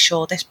going to make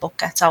sure this book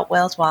gets out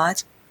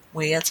worldwide.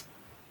 Weird.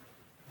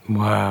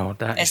 Wow,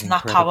 isn't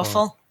that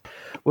powerful?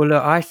 Well,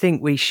 look, I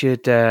think we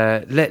should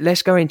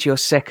let's go into your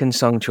second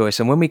song choice,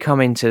 and when we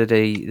come into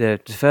the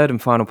third and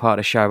final part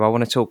of the show, I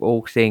want to talk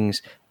all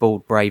things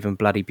Bold, Brave, and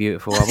Bloody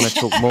Beautiful. I want to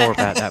talk more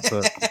about that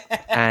book,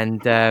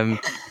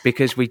 and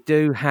because we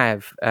do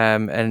have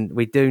and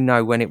we do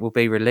know when it will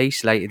be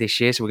released later this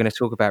year, so we're going to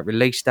talk about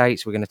release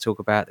dates. We're going to talk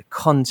about the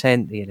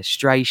content, the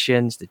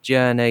illustrations, the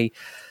journey,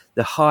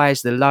 the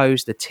highs, the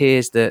lows, the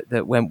tears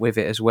that went with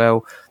it as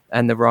well,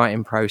 and the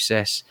writing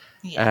process.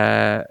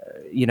 Yeah.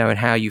 And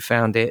how you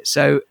found it.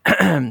 So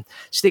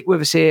stick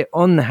with us here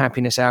on the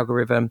Happiness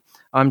Algorithm.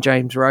 I'm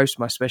James Roast.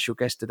 My special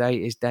guest today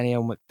is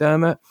Danielle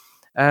McDermott.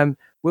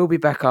 We'll be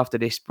back after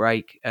this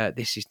break.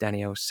 This is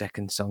Danielle's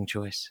second song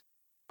choice.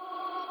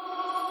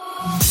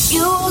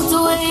 You walked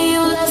away,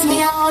 you left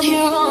me out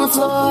here on the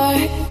floor.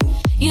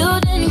 You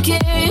didn't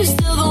care, you're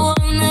still the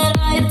one that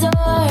I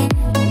adore.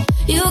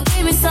 You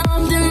gave me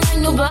something like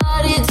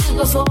nobody did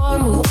before.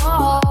 Whoa,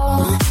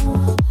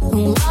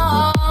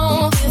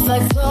 whoa. If I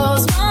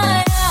close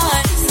my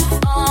eyes,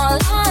 all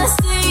I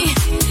see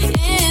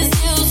is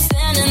you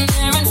standing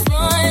there in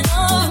front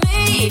of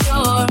me.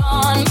 You're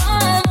on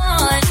my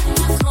mind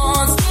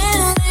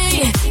constantly.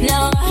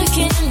 Now I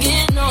can't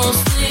get no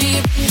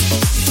sleep.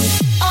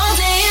 All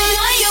day and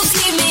night you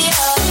keep me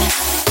up,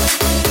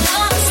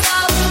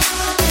 non-stop.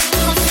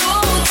 I'm so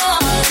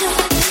done.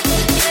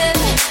 Yeah,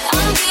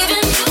 I'm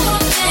giving you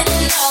more than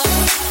enough.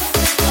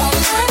 All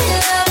my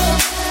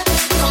love,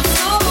 I'm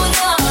so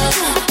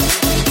done.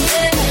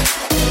 Yeah.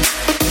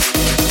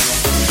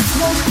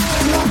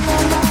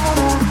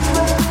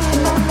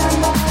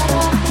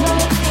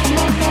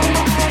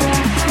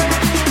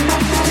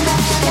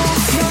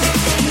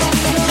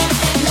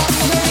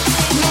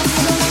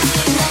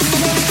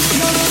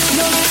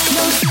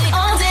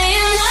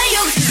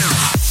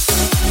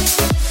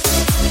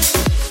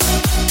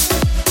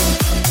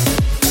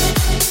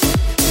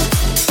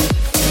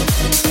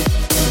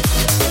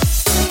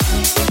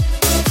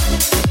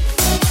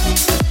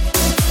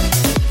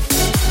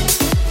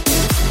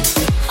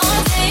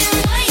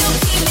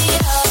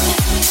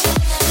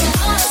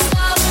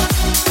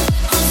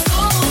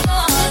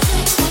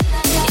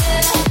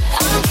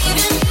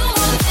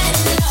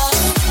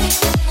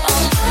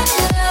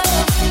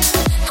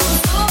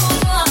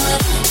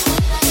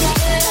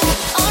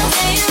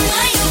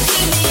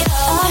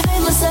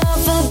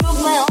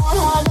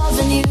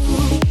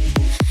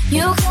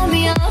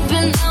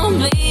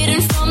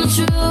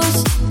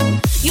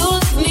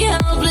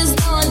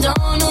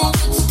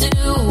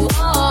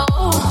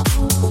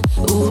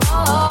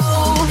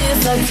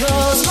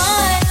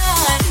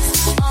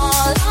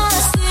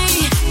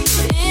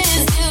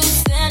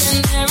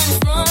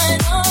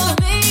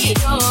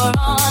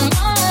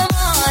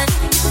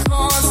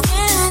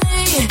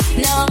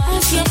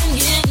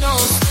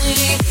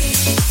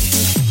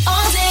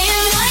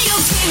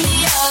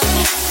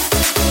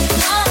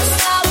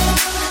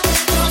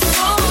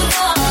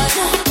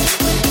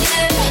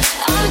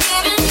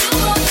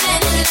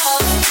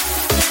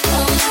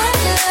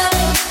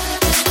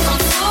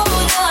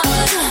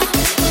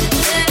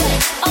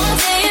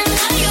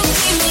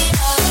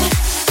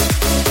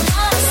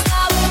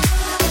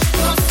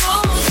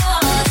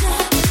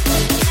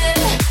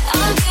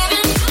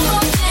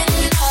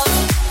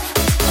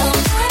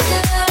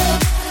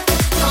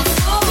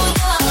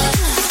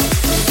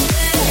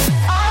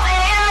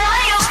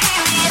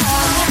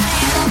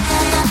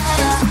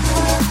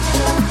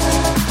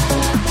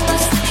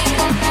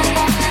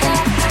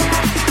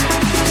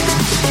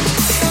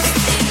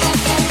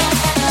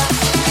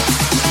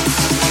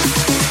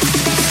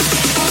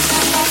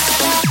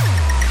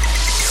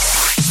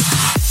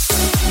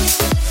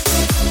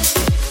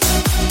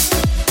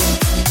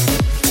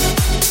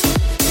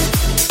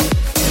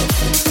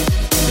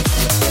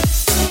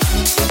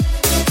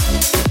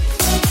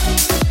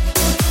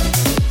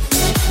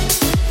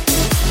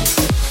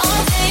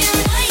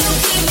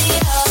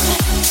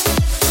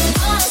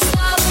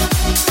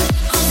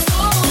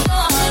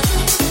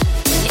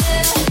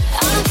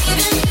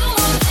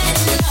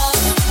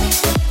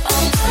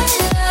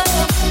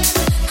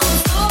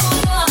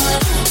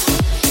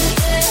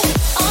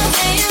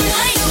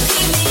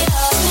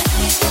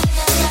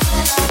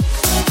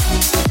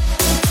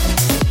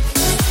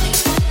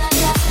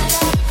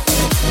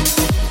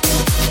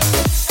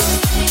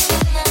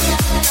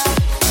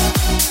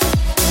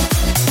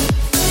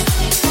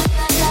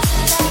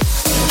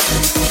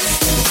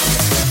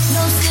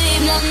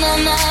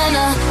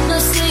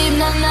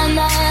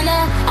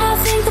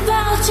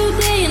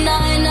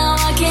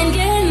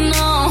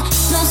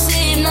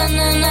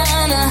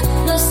 na.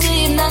 No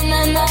sleep, na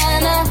na na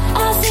na.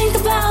 I think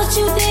about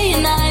you day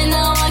and night.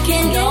 No, I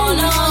can't get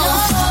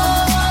enough.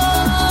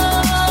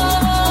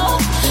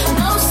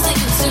 No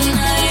sleep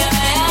tonight.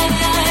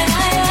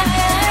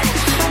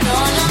 No,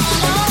 no, no.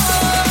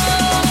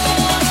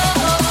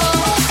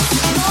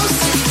 No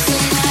sleep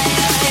tonight.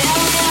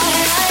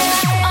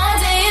 All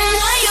day and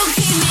night you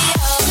keep me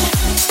up.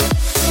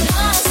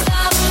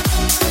 Non-stop.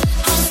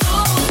 I'm so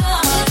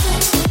done.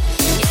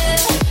 Yeah,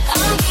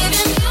 I'm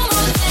giving you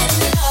more than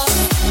enough.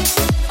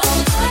 Oh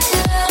my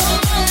love,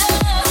 I'm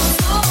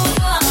so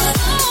done.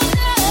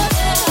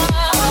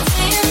 All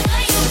day and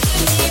night you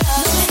keep me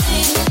up.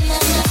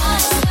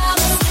 Non-stop.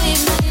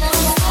 Sleep, non-stop.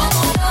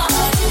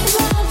 Think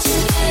about you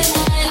day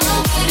and night.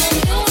 I'm giving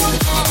you more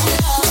than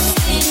enough.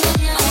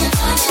 Sleep,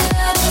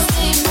 non-stop.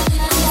 Sleep,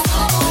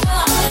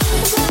 non-stop.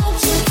 Think about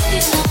you day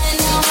and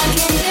night. Now I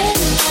can't get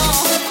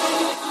enough.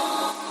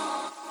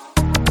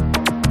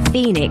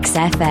 Phoenix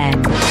FM.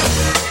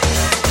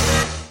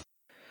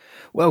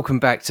 Welcome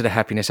back to the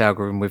Happiness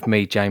Algorithm with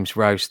me, James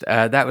Roast.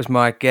 That was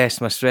my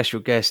special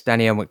guest,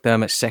 Danielle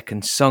McDermott's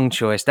second song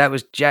choice. That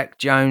was Jack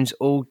Jones,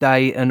 All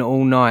Day and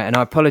All Night. And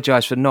I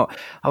apologise for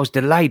I was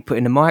delayed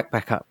putting the mics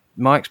back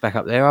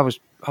up there. I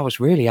was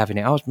really having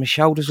it. My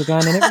shoulders were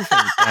going and everything.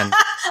 And,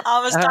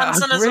 I was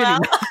dancing as well.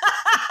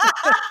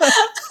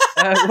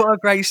 What a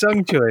great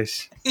song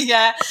choice.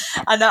 Yeah,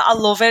 and I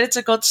love it. It's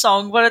a good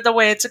song, but the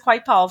words are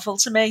quite powerful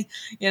to me.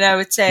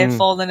 It's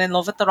falling in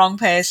love with the wrong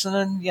person,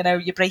 and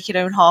you break your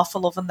own heart for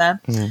loving them.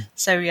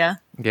 So yeah,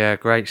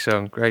 great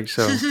song.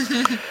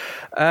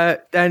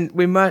 And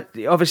we might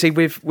obviously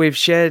we've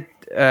shared.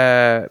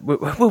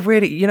 Well,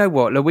 really, you know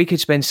what? Like, we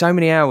could spend so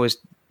many hours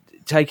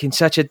taking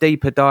such a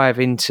deeper dive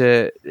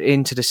into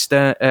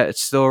the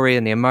story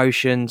and the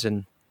emotions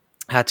and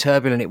how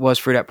turbulent it was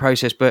through that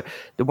process. But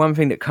the one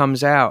thing that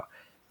comes out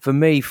for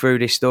me through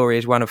this story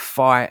is one of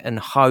fight and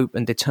hope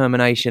and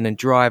determination and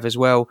drive as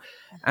well.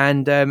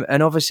 And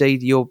obviously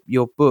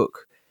your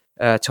book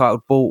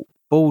titled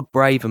Bald,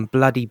 Brave and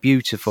Bloody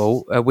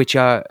Beautiful, which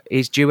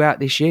is due out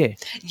this year,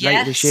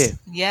 later this year.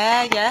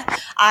 Yeah.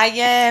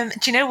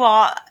 Do you know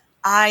what?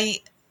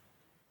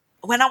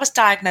 When I was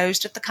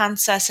diagnosed with the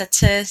cancer, I said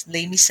to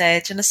Lee, my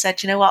surgeon, I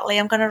said, you know what, Lee,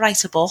 I'm going to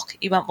write a book.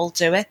 He went, well,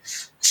 do it.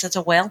 I said, I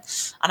will.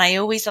 And I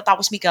always thought that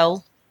was my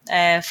goal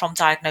from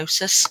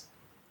diagnosis.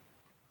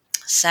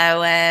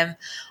 So I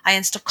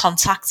ended up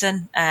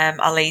contacting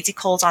a lady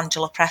called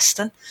Angela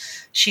Preston.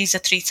 She's a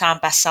 3-time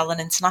best-selling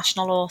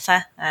international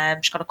author.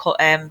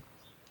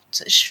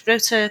 She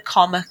wrote a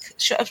comic.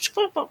 She's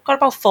got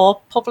about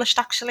 4 published,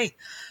 actually.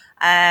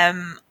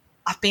 I've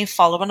been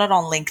following her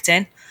on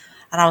LinkedIn.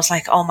 And I was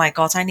like, oh my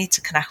God, I need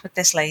to connect with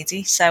this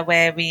lady. So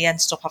we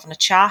ended up having a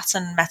chat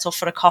and met up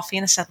for a coffee.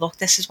 And I said, look,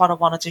 this is what I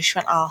want to do. She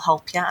went, I'll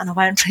help you. And I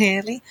went,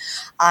 really?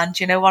 And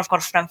you know what? I've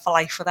got a friend for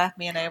life with her.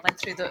 Me and her went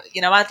through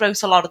I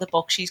wrote a lot of the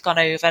book. She's gone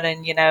over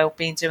and,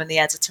 been doing the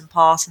editing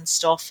part and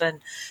stuff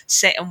and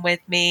sitting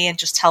with me and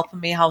just helping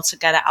me how to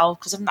get it out.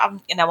 Because I'm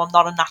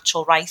not a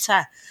natural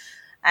writer.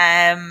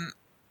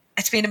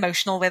 It's been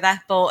emotional with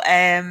her. But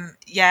I've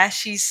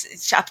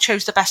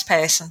chose the best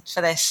person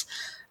for this.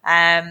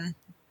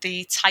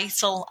 The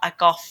title I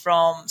got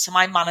so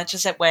my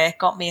managers at work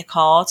got me a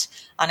card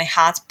and it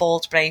had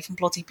Bald, Brave and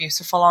Bloody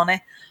Beautiful on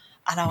it.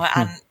 And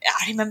I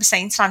remember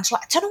saying to Angela,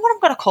 I don't know what I'm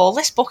going to call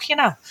this book,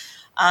 And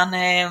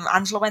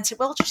Angela went, it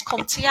will just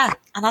come to you.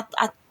 And I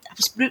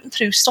was rooting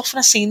through stuff and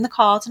I seen the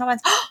card and I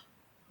went, oh,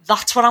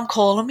 that's what I'm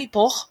calling me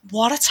book.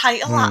 What a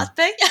title that'd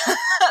be.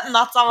 And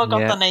that's how I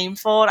got the name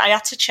for it. I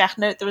had to check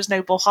there was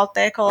no book out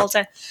there called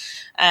it.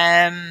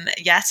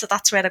 So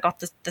that's where I got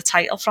the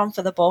title from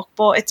for the book.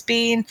 But it's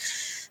been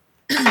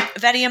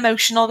very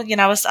emotional.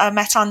 I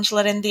met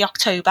Angela in the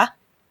October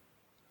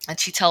and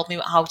she told me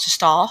how to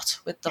start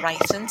with the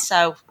writing.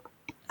 So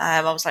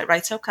I was like,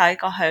 right, okay,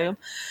 got home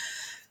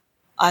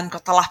and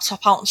got the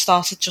laptop out and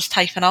started just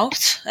typing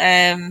out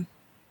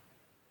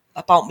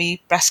about me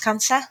breast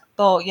cancer.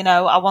 But,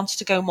 I wanted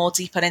to go more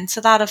deeper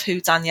into that of who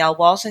Danielle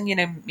was and,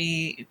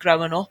 me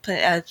growing up,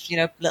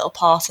 little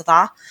part of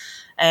that.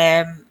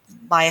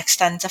 My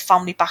extended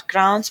family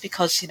background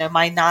because,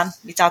 my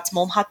dad's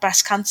mum had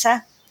breast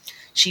cancer.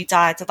 She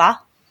died of that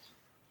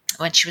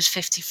when she was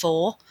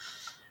 54.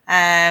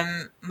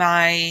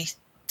 My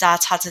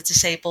dad had a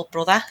disabled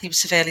brother. He was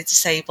severely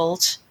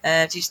disabled.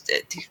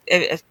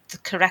 The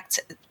correct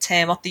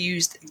term what they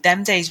used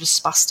them days was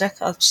spastic.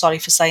 I'm sorry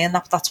for saying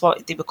that, but that's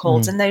what they were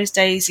called in those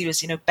days. He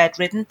was,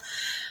 bedridden.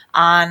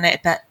 And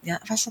have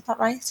I said that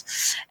right?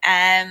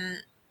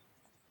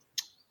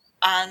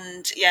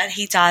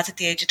 He died at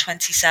the age of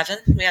 27.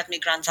 We had my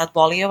granddad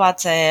Wally who had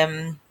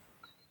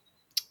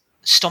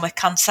stomach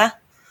cancer.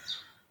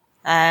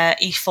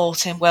 He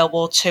fought in World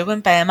War II in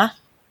Burma.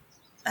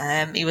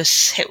 He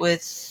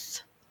was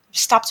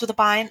stabbed with a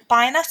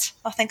bayonet.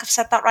 I think I've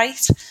said that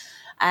right.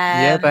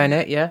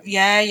 Bayonet, yeah.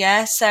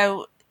 Yeah.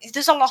 So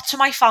there's a lot to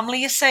my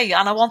family, you see,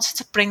 and I wanted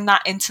to bring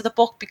that into the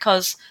book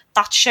because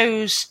that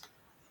shows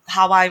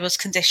how I was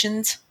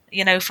conditioned,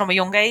 from a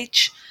young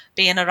age,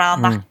 being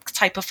around that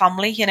type of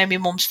family. You know, my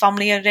mum's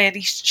family are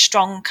really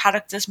strong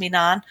characters. My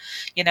nan,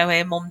 you know,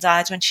 her mum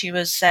died when she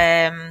was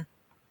 3,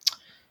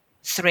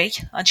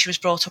 and she was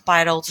brought up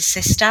by her older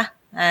sister.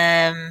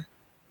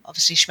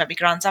 Obviously, she met my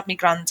granddad.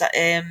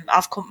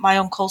 My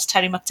uncle's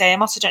Terry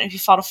McDermott. I don't know if you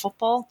follow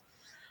football.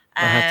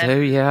 I do,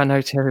 yeah. I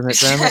know Terry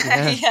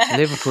McDermott, yeah.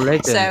 Liverpool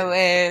legend. So,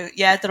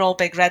 they're all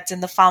big Reds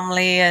in the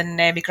family, and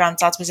my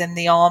granddad was in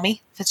the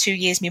army for 2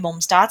 years. My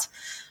mum's dad.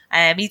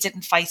 He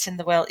didn't fight in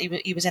the world.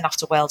 He was in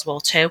after World War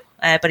II,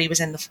 but he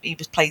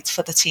was played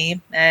for the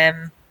team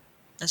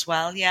as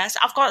well. Yes,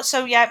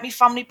 my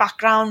family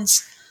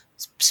background's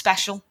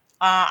special.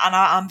 And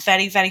I'm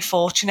very, very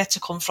fortunate to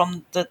come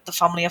from the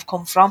family I've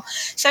come from.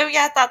 So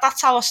yeah,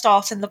 that's how I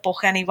start in the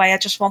book. Anyway, I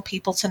just want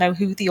people to know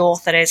who the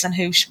author is and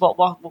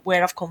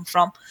where I've come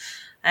from.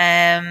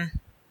 And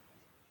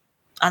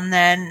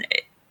then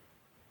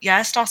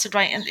I started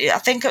writing. I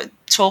think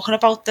talking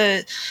about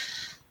the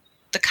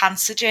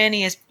cancer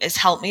journey has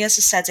helped me, as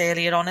I said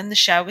earlier on in the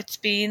show. It's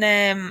been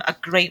a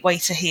great way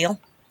to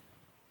heal.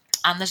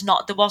 And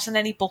there wasn't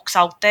any books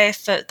out there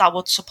that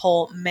would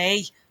support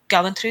me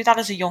going through that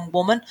as a young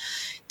woman.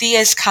 There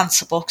is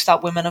cancer books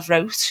that women have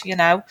wrote, you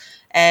know,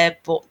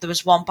 but there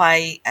was one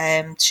by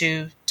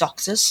 2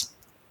 doctors,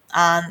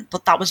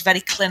 but that was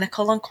very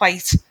clinical and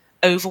quite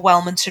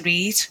overwhelming to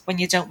read when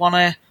you don't want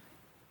to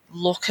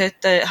look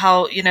at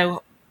how, you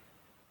know,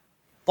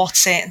 what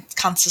certain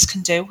cancers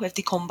can do if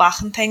they come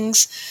back and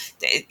things.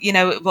 You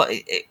know,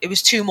 it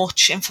was too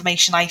much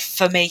information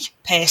for me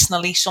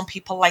personally. Some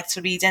people like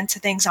to read into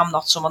things. I'm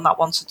not someone that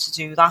wanted to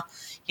do that.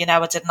 You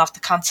know, I didn't have the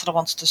cancer. I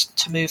wanted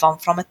to move on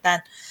from it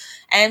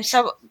then.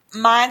 So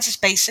mine's is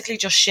basically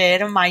just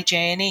sharing my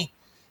journey,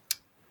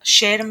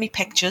 sharing me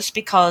pictures,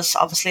 because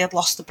obviously I'd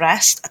lost the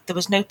breast. There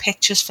was no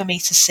pictures for me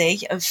to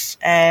see of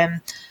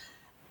a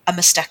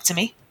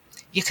mastectomy.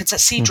 You could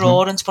see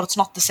drawings, but it's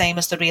not the same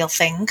as the real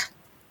thing.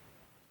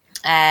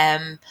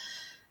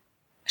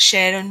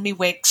 Sharing me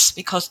wigs,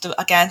 because there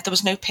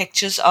was no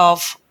pictures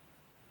of,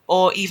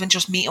 or even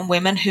just meeting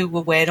women who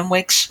were wearing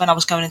wigs when I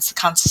was going into the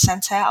cancer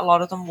centre. A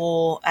lot of them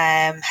wore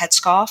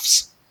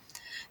headscarves,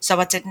 so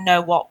I didn't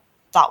know what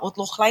that would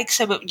look like.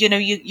 So, you know,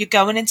 you're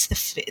going into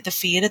the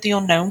fear of the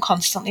unknown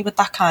constantly with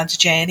that kind of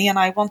journey, and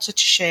I wanted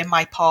to share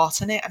my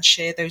part in it and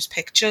share those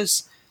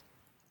pictures.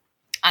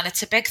 And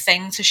it's a big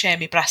thing to share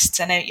my breasts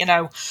in it, you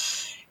know.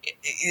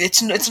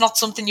 It's not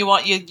something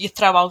you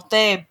throw out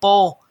there,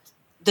 but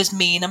there's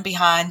meaning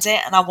behind it,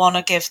 and I want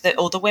to give the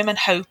other women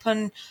hope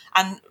and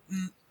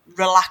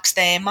relax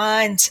their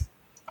mind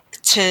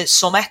to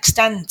some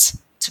extent,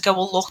 to go,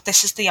 well, look,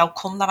 this is the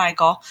outcome that I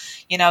got.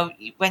 You know,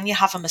 when you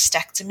have a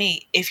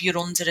mastectomy, if you're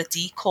under a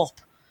D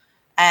cup,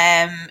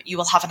 you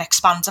will have an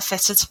expander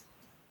fitted,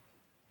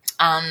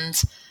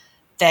 and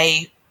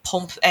they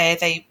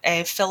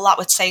fill that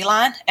with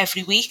saline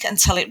every week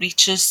until it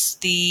reaches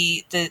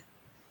the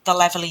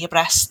level of your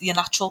breast, your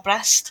natural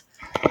breast,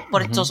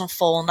 but it doesn't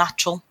fall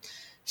natural.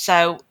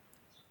 So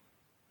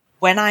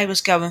when I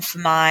was going for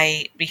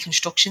my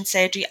reconstruction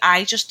surgery,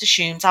 I just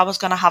assumed I was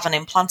going to have an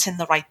implant in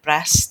the right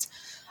breast.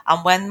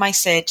 And when my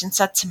surgeon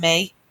said to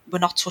me, we're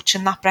not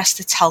touching that breast,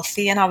 it's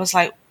healthy, and I was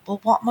like,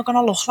 well, what am I going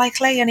to look like,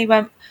 Lee? And he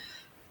went,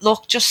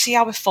 look, just see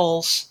how it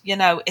falls. You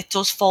know, it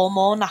does fall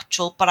more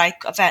natural, but I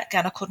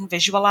couldn't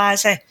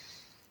visualise it.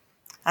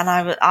 And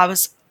I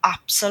was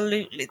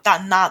absolutely,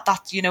 that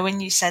you know, when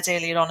you said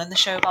earlier on in the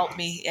show about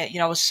me, you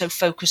know, I was so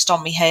focused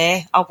on my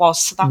hair, I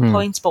was to that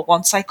point. But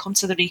once I come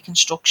to the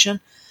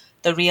reconstruction,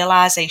 the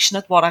realisation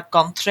of what I'd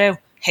gone through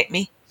hit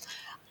me.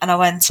 And I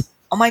went,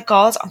 oh my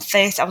God, I'm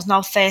 30. I was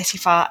now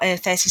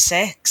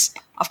 36.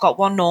 I've got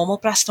one normal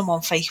breast and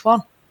one fake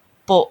one.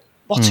 But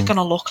what's it going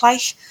to look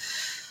like?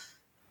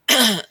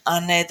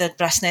 And the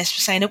breast nurse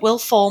was saying it will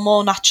fall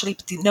more naturally,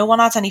 but no one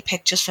had any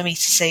pictures for me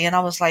to see. And I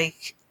was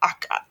like,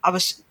 I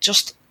was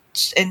just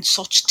in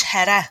such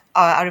terror.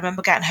 I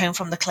remember getting home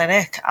from the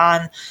clinic,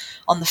 and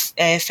on the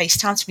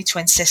FaceTime to my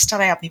twin sister,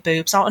 I had my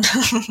boobs out, and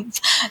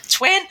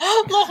twin,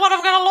 look what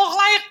I'm going to look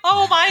like.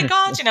 Oh my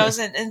God. You know, I was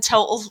in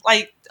total,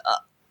 like,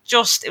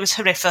 it was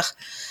horrific.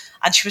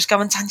 And she was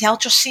going, Danielle,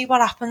 just see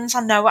what happens.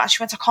 I know.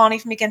 She went, I can't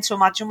even begin to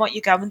imagine what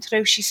you're going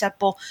through. She said,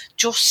 but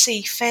just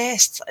see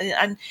first.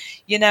 And,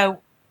 you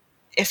know,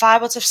 if I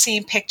would have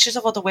seen pictures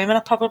of other women, I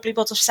probably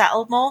would have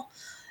settled more.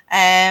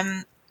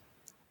 But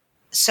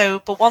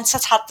once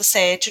I'd had the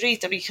surgery,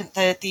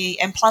 the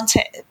implant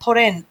put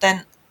in,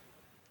 then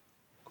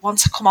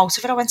once I come out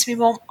of it, I went to my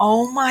mum,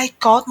 oh my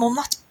God, Mum,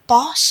 that's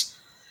boss.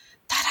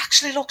 That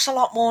actually looks a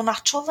lot more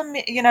natural than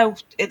me. You know,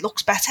 it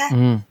looks better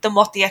than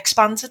what the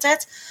expander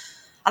did.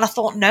 And I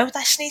thought, no,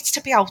 this needs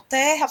to be out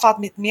there. I've had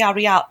my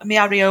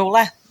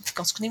areola,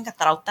 God, I couldn't even get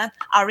that out then,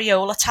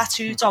 areola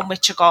tattooed on,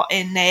 which I got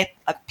in a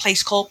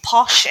place called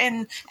Posh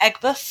in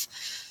Egbert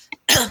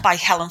by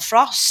Helen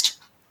Frost.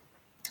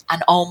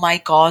 And oh my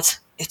God,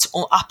 it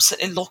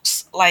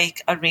looks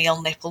like a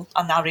real nipple,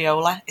 an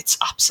areola. It's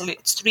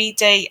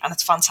 3D and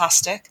it's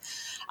fantastic.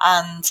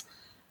 And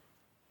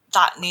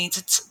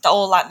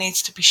all that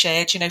needs to be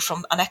shared, you know,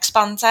 from an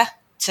expander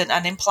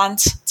an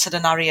implant to the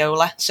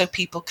areola so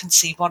people can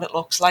see what it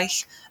looks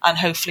like. And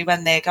hopefully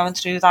when they're going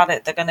through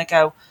that, they're going to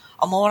go,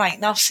 I'm all right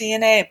now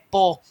seeing it.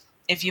 But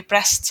if your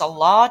breasts are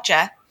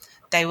larger,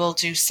 they will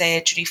do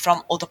surgery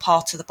from other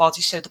parts of the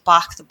body, so the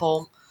back, the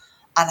bum,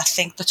 and I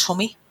think the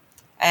tummy.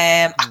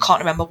 I can't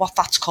remember what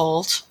that's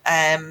called.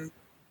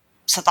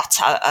 So that's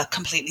a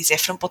completely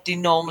different, but they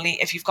normally,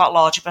 if you've got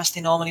larger breasts,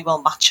 they normally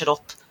will match it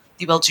up.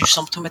 They will do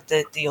something with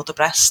the other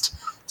breast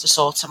to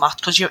sort of match,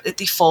 because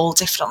they fall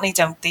differently,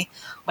 don't they,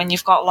 when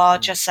you've got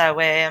larger. So,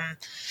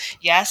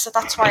 so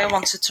that's why I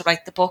wanted to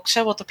write the book,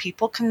 so other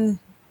people can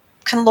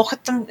look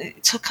at them,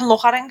 can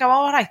look at it and go,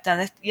 all right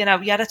then,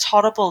 it's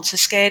horrible, it's a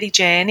scary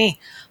journey,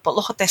 but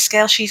look at this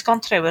girl, she's gone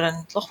through it,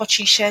 and look what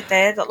she shared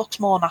there, that looks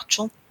more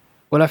natural.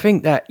 Well, I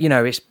think that,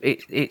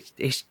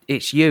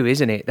 it's you,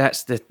 isn't it?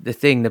 That's the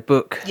thing. The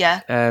book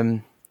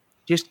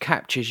just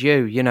captures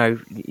you.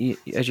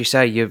 As you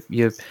say,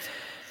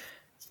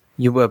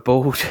 you were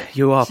bold.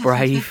 You are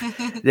brave.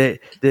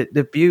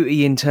 the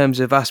beauty in terms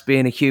of us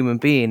being a human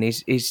being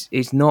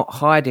is not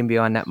hiding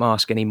behind that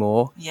mask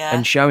anymore,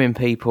 and showing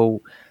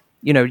people.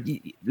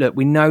 Look,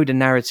 we know the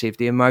narrative,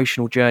 the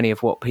emotional journey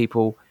of what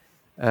people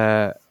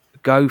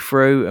go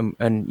through,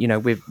 and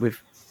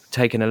we've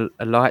taken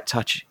a light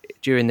touch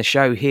during the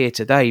show here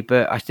today,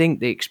 but I think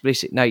the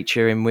explicit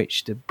nature in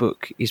which the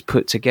book is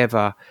put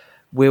together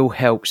will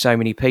help so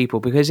many people,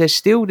 because there's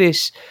still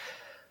this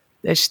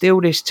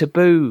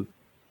taboo,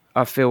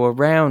 I feel,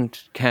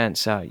 around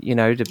cancer,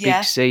 the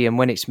big C, and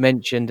when it's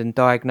mentioned, and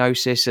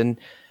diagnosis, and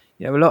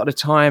a lot of the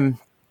time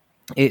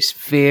it's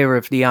fear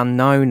of the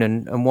unknown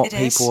and what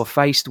people are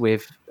faced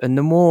with. And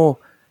the more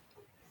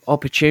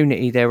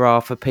opportunity there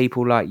are for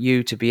people like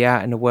you to be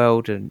out in the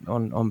world and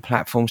on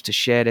platforms to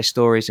share their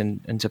stories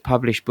and to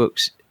publish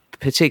books,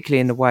 particularly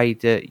in the way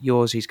that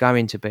yours is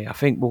going to be, I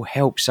think will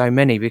help so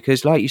many.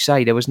 Because like you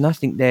say, there was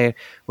nothing there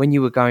when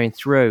you were going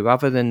through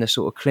other than the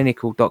sort of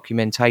clinical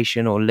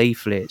documentation or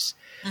leaflets.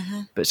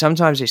 But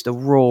sometimes it's the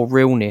raw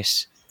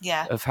realness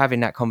of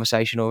having that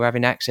conversation, or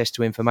having access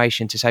to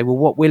information to say, well,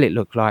 what will it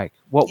look like?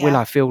 What will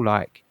I feel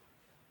like?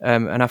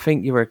 And I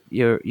think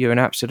you're an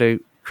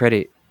absolute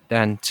credit,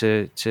 Dan,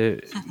 to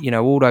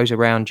all those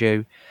around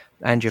you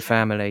and your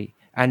family,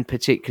 and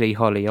particularly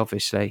Holly,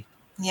 obviously.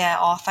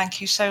 Yeah, thank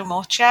you so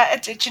much. Yeah,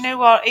 did you know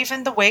what?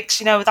 Even the wigs,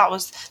 that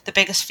was the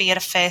biggest fear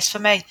at first for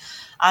me.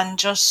 And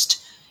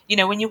just,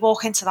 when you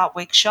walk into that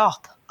wig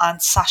shop,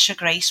 and Sasha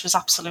Grace was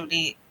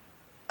absolutely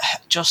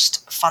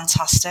just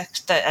fantastic.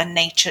 And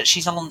nature,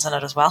 she's a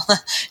Londoner as well.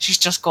 She's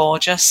just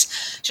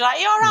gorgeous. She's like,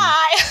 you all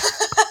right?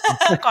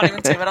 I can't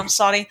even do it. I'm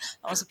sorry.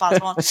 That was a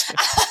bad one.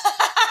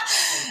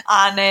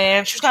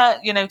 And she was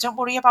going, don't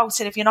worry about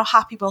it. If you're not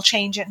happy, we'll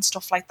change it and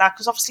stuff like that.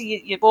 Because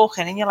obviously you walk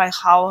in and you're like,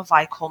 how have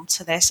I come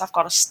to this? I've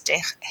got a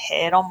stick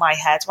hair on my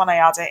head when I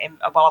had it.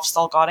 Well, I've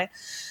still got it.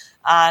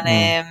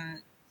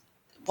 And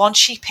once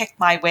she picked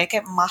my wig,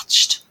 it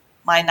matched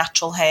my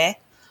natural hair.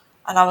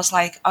 And I was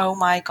like, oh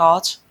my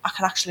God, I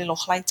can actually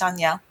look like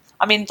Danielle.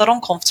 I mean, they're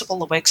uncomfortable,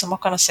 the wigs. I'm not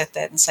going to sit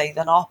there and say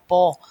they're not,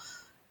 but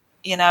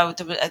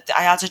I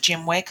had a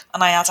gym wig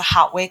and I had a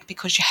hat wig,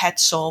 because your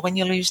head's sore when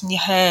you're losing your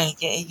hair.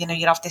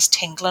 You have this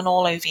tingling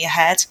all over your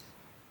head.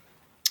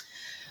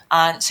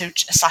 And so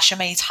Sasha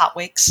made hat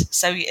wigs.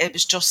 So it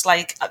was just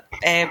like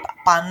a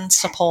band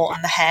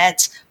supporting the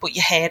head, but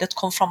your hair had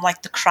come from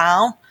like the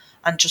crown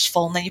and just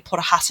full, and then you put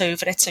a hat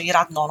over it, so you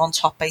had none on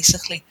top,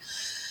 basically.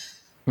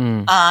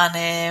 And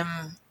I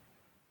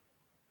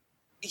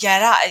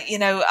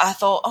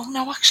thought, oh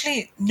no,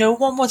 actually, no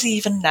one would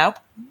even know,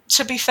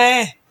 to be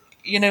fair.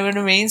 You know what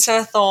I mean? So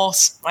I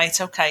thought,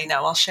 right, okay,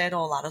 no, I'll share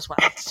all that as well,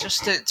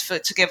 just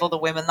to give other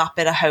women that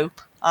bit of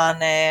hope.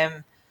 And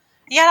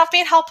I've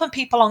been helping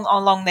people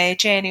along their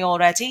journey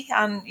already,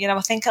 and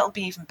I think it'll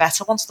be even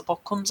better once the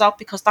book comes out,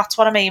 because that's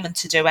what I'm aiming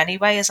to do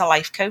anyway as a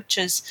life coach,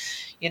 is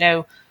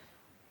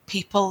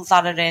people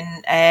that are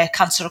in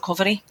cancer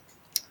recovery,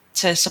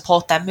 to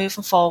support them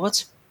moving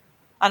forward.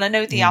 And I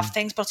know they have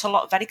things, but it's a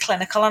lot very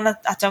clinical, and I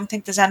don't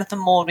think there's anything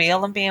more real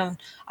than being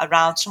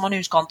around someone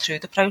who's gone through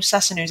the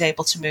process and who's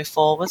able to move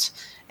forward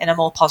in a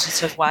more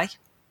positive way.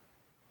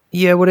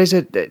 Yeah, well,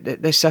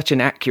 there's such an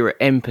accurate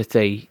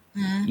empathy,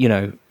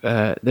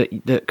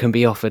 that can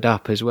be offered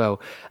up as well.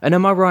 And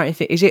am I right in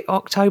thinking, is it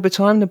October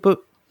time the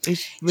book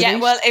is released? Yeah,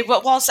 well, it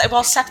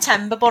was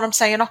September, but I'm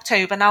saying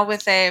October now.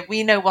 With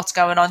we know what's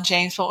going on,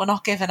 James, but we're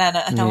not giving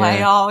anything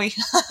away, are we?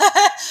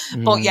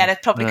 But yeah,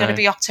 it's probably going to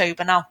be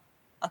October now.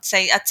 I'd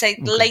say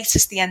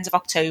latest the end of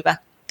October,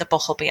 the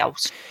book will be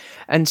out.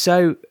 And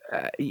so,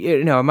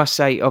 I must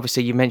say,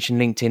 obviously, you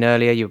mentioned LinkedIn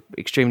earlier. You're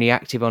extremely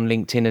active on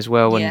LinkedIn as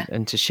well,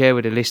 and to share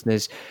with the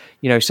listeners,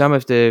 some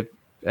of the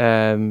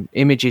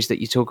images that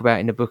you talk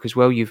about in the book as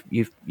well. You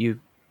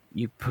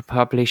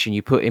publish and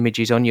you put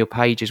images on your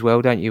page as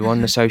well, don't you,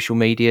 on the social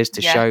medias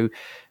to show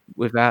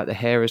without the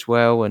hair as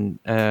well, and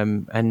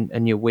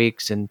your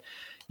wigs, and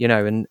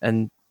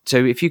and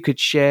so if you could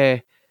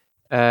share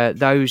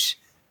those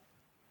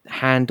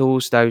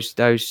handles, those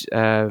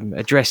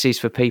addresses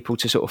for people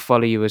to sort of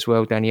follow you as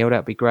well, Danielle,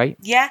 that'd be great.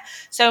 Yeah,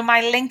 so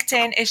my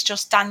LinkedIn is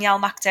just Danielle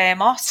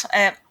McDermott.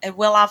 It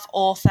will have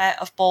author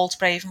of Bold,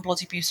 Brave and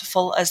Bloody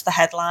Beautiful as the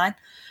headline.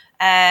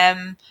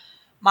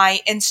 My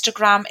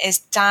Instagram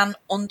is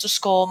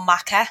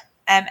Dan_Macca,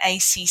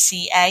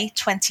 MACCA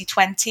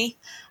 2020.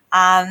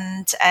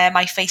 And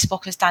my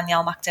Facebook is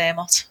Danielle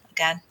McDermott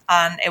again.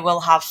 And it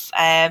will have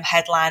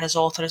headline as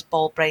author as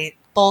Bold, Brave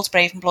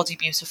and Bloody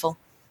Beautiful.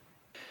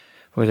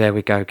 Well, there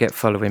we go. Get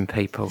following,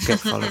 people.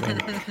 Get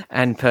following.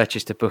 And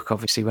purchase the book,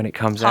 obviously, when it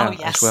comes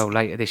out as well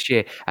later this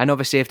year. And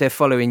obviously, if they're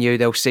following you,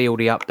 they'll see all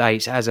the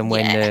updates as and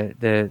when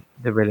the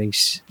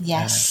release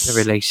the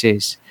release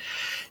is.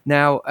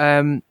 Now,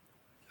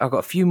 I've got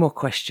a few more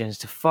questions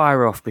to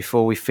fire off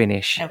before we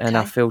finish. Okay. And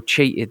I feel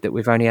cheated that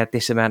we've only had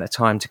this amount of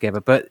time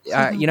together. But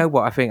you know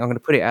what? I think I'm going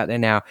to put it out there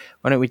now.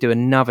 Why don't we do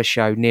another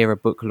show near a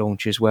book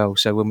launch as well?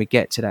 So when we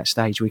get to that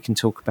stage, we can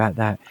talk about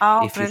that.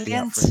 Oh,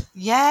 brilliant.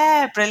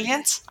 Yeah,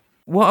 brilliant.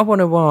 What I want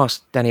to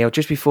ask, Danielle,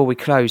 just before we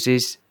close,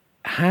 is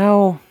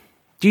how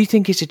do you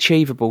think it's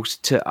achievable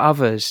to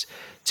others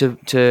to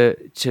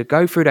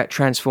go through that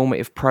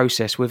transformative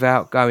process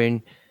without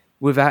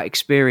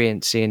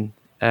experiencing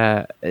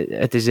a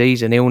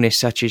disease, an illness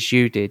such as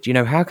you did? You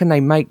know, how can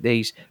they make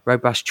these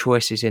robust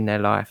choices in their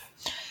life?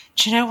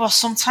 Do you know what?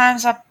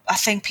 Sometimes I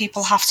think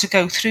people have to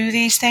go through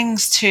these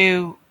things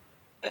to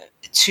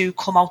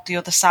come out the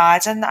other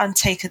side and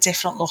take a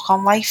different look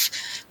on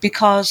life,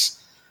 because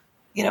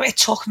you know, it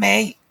took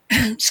me,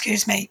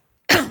 excuse me,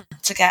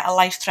 to get a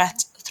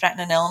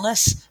life-threatening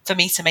illness for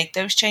me to make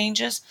those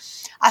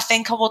changes. I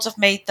think I would have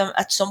made them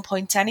at some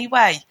point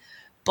anyway,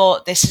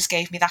 but this has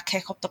gave me that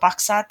kick up the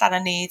backside that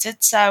I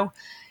needed. So,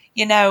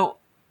 you know,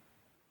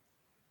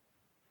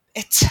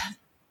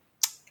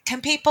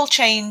 can people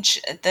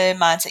change the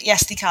mindset?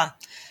 Yes, they can.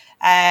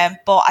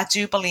 But I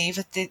do believe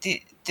that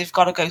they've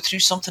got to go through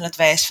something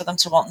adverse for them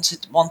to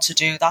want to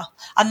do that.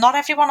 And not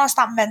everyone has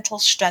that mental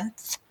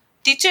strength.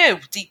 They do,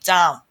 deep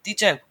down, they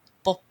do,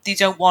 but they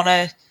don't want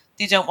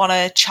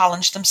to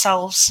challenge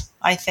themselves,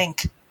 I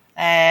think.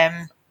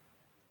 You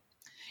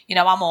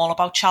know, I'm all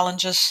about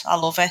challenges. I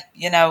love it,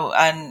 you know,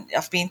 and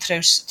I've been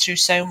through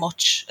so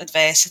much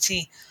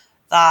adversity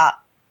that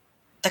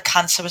the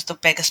cancer was the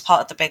biggest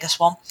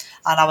one,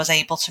 and I was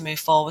able to move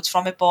forward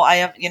from it. But I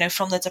have, you know,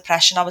 from the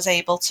depression, I was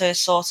able to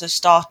sort of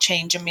start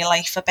changing my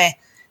life a bit.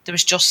 There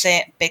was just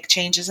certain big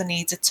changes I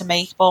needed to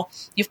make, but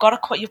you've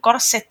got to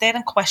sit there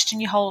and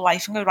question your whole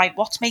life and go, right,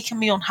 what's making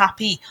me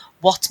unhappy?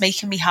 What's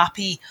making me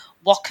happy?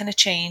 What can I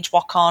change?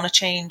 What can't I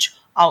change?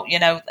 Oh, you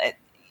know,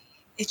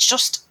 it's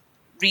just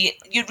you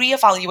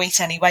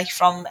reevaluate anyway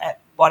from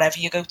whatever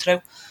you go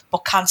through. But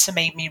cancer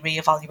made me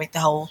reevaluate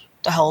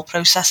the whole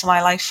process of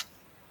my life.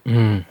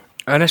 Mm.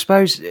 And I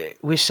suppose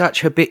we're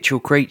such habitual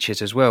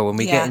creatures as well. When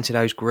we get into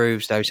those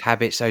grooves, those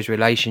habits, those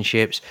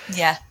relationships.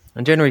 Yeah.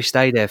 And generally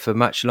stay there for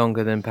much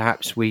longer than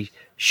perhaps we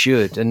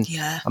should. And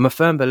I'm a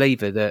firm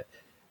believer that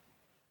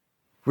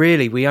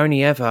really we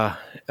only ever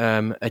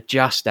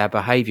adjust our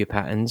behaviour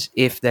patterns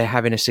if they're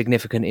having a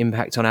significant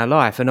impact on our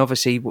life. And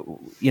obviously,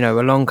 you know,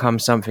 along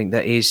comes something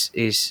that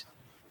is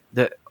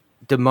that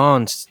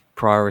demands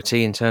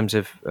priority in terms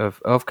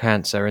of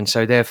cancer. And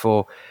so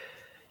therefore,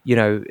 you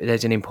know,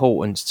 there's an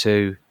importance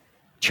to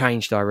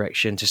change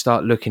direction, to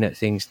start looking at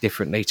things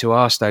differently, to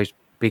ask those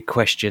big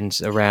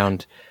questions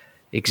around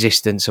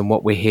existence and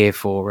what we're here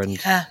for, and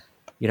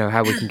you know,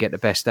 how we can get the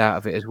best out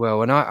of it as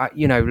well. And I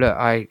you know, look,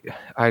 I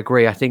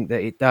agree. I think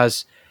that it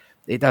does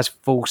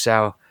force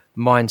our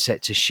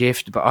mindset to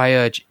shift, but I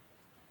urge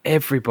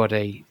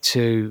everybody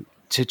to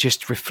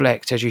just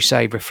reflect, as you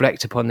say,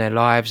 reflect upon their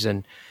lives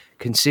and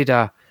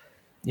consider,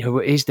 you know,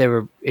 is there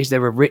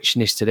a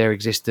richness to their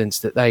existence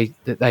that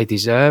they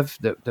deserve,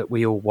 that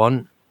we all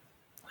want,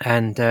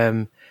 and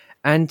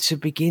to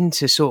begin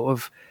to sort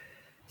of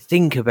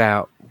think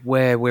about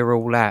where we're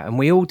all at, and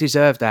we all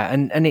deserve that.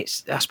 And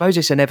it's, I suppose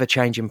it's an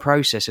ever-changing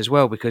process as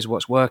well, because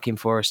what's working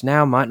for us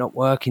now might not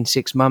work in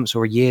 6 months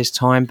or a year's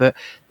time, but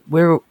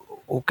we're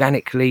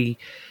organically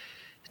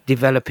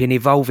developing,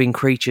 evolving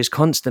creatures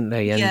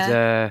constantly,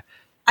 and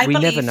we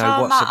never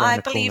know what's around the corner. I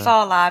believe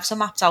our lives are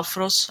mapped out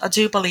for us. I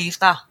do believe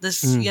that.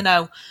 There's, you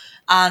know,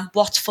 and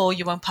what's for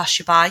you won't pass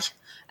you by.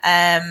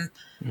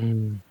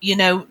 You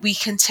know, we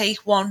can take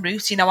one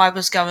route. You know, I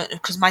was going,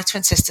 because my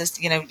twin sisters,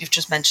 you know, you've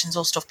just mentioned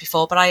all stuff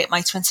before, but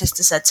my twin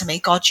sister said to me,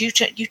 God, you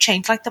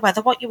change like the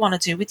weather, what you want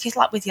to do with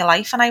your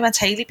life. And I went,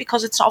 Hayley,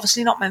 because it's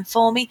obviously not meant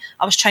for me.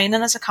 I was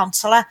training as a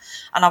counsellor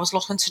and I was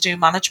looking to do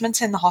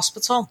management in the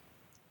hospital.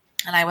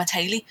 And I went,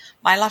 Hayley,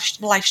 my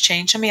life's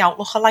changed and my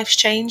outlook on life's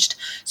changed.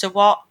 So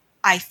what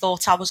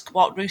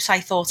route I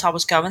thought I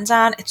was going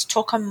down, it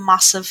took a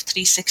massive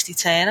 360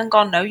 turn and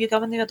gone, no, you're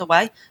going the other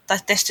way.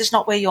 That this is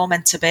not where you're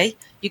meant to be.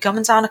 You're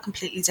going down a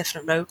completely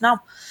different road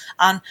now.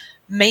 And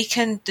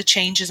making the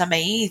changes I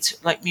made,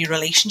 like my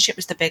relationship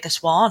was the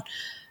biggest one.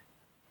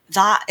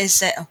 That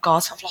is it. Oh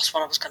God, I've lost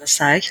what I was going to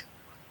say.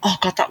 Oh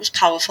God, that was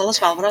powerful as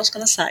well, what I was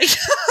going to say.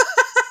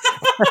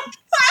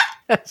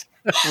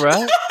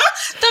 Right.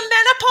 The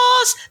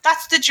menopause.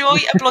 That's the joy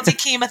of bloody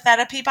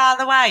chemotherapy, by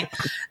the way.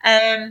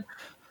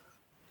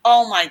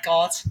 Oh my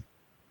God.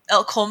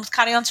 It'll come,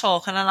 carry on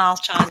talking, and I'll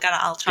try and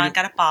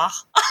get it back.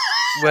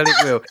 Well, it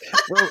will.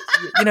 Well,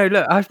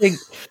 look, I think,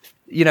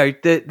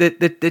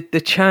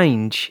 the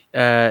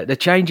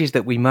changes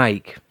that we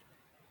make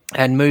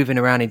and moving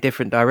around in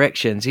different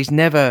directions is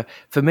never,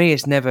 for me,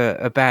 it's never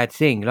a bad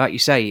thing. Like you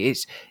say,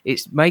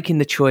 it's making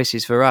the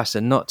choices for us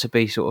and not to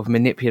be sort of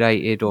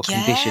manipulated or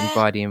conditioned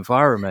by the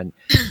environment,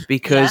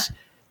 because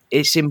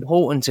it's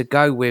important to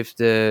go with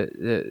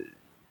the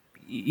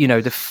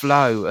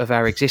flow of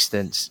our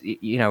existence.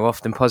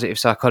 Often positive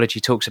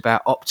psychology talks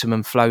about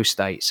optimum flow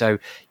state. So,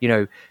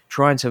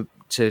 trying to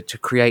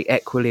create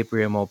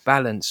equilibrium or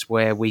balance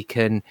where we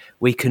can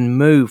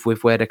move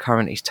with where the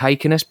current is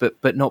taking us,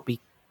 but not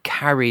be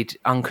carried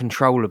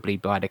uncontrollably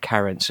by the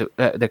current.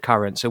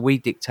 So we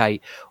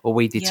dictate or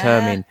we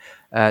determine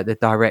the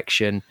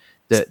direction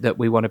that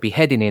we want to be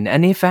heading in.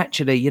 And if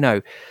actually,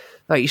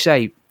 like you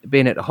say,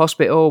 being at the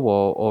hospital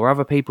or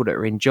other people that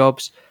are in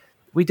jobs,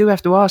 we do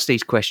have to ask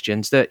these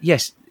questions that,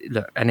 yes,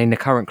 look, and in the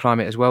current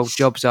climate as well,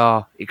 jobs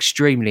are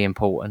extremely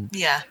important.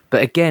 Yeah.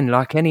 But again,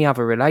 like any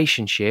other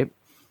relationship,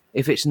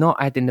 if it's not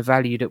adding the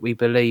value that we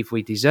believe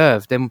we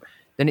deserve, then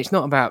it's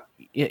not about,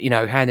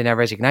 handing our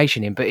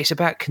resignation in, but it's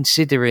about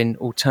considering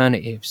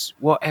alternatives.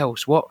 What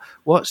else?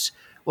 What's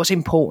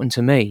important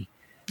to me?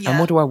 And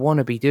what do I want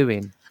to be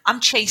doing? I'm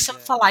chasing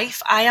for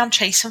life. I am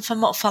chasing for a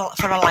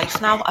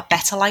life now, a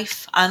better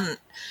life. And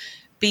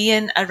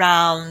being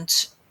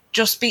around,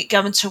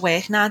 going to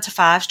work 9 to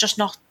 5 is just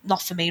not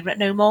for me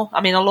no more.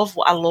 I mean, I love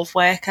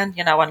working.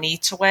 I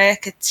need to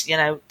work. It's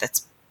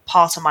that's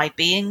part of my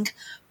being.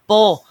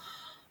 But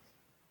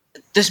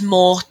there's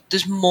more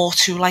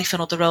to life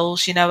and other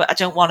roles. I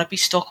don't want to be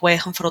stuck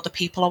working for other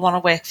people. I want to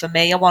work for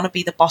me. I want to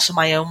be the boss of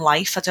my own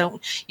life. I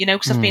don't,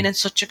 because I've been in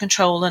such a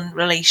controlling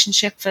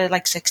relationship for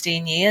like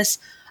 16 years.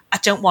 I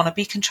don't want to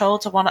be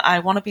controlled. I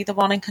want to be the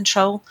one in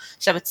control.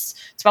 So it's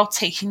about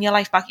taking your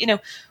life back.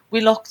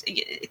 We looked,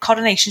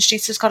 Coronation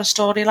Street has got a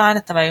storyline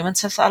at the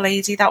moment of a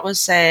lady that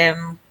was, a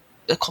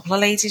couple of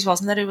ladies,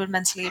 wasn't there, who were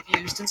mentally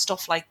abused and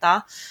stuff like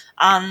that.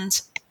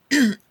 And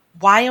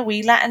why are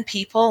we letting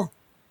people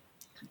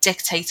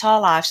dictate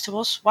our lives to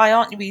us? Why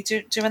aren't we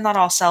doing that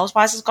ourselves?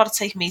 Why has it got to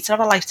take me to have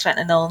a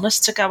life-threatening illness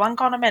to go, hang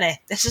on a minute,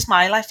 this is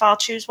my life, I'll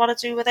choose what to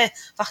do with it?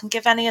 If I can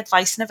give any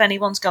advice, and if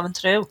anyone's going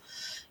through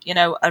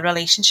a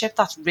relationship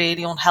that's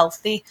really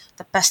unhealthy,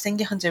 the best thing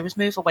you can do is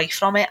move away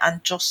from it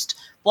and just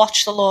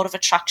watch The Law of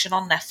Attraction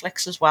on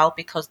Netflix as well,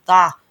 because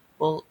that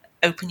will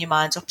open your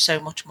mind up so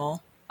much more.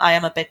 I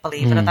am a big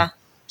believer of that.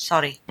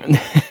 Sorry.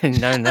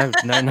 No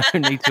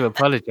need to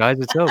apologise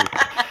at all.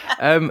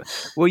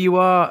 Well,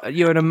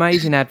 you're an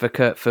amazing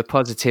advocate for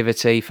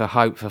positivity, for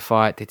hope, for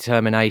fight,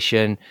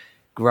 determination,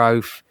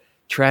 growth,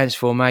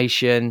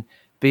 transformation,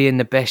 being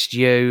the best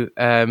you.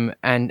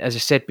 And as I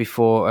said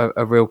before,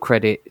 a real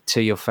credit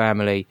to your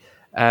family.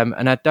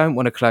 And I don't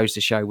want to close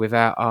the show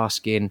without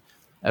asking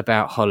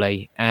about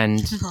Holly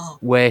and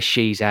where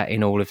she's at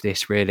in all of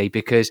this, really,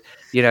 because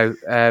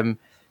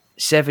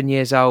 7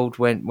 years old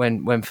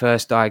when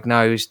first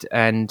diagnosed,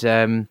 and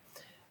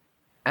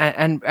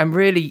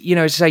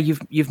really, say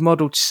you've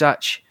modelled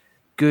such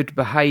good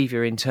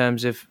behaviour in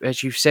terms of,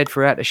 as you've said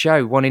throughout the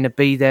show, wanting to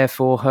be there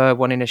for her,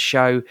 wanting to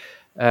show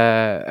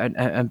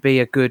and be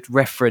a good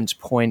reference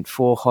point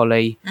for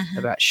Holly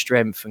about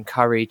strength and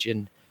courage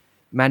and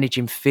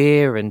managing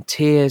fear and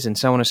tears and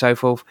so on and so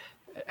forth.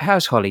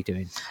 How's Holly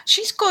doing?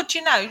 She's good,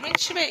 I mean,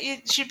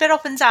 she's a bit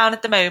up and down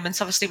at the moment,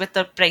 obviously with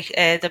the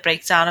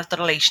breakdown of the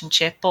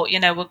relationship. But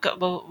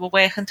we're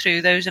working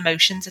through those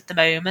emotions at the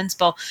moment.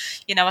 But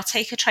I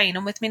take her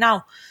training with me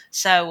now,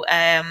 so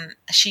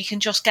she can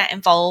just get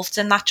involved,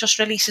 and that just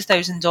releases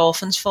those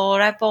endorphins for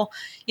her. But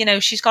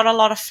she's got a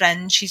lot of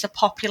friends. She's a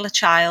popular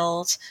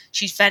child.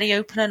 She's very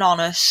open and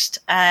honest.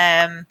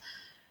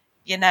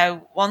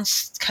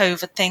 Once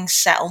COVID things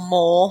settle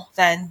more,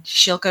 then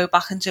she'll go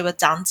back and do a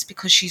dance,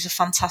 because she's a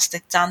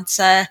fantastic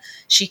dancer.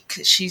 She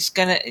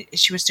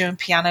was doing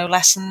piano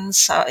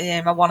lessons.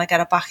 I want to get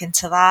her back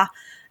into that.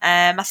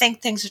 I think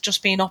things have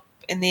just been up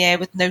in the air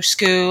with no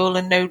school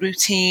and no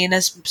routine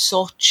as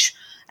such,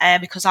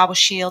 because I was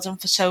shielding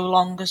for so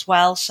long as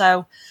well.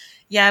 So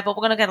yeah, but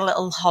we're going to get a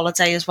little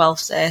holiday as well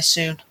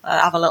soon.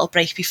 Have a little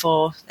break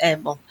before,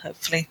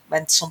 hopefully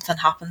when something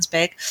happens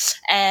big.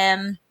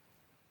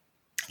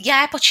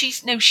 Yeah, but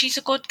she's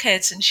a good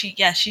kid, and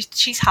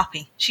she's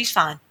happy. She's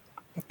fine.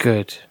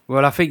 Good.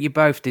 Well, I think you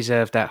both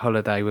deserve that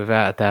holiday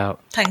without a doubt.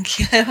 Thank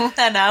you.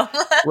 I know.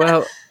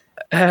 Well,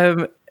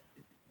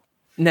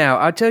 now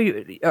I'll tell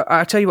you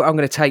what I'm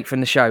going to take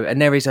from the show,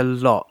 and there is a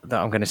lot that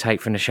I'm going to take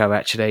from the show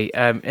actually.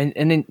 And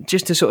then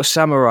just to sort of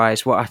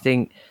summarise what I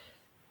think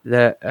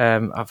that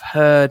I've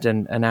heard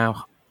and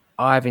how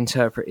I've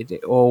interpreted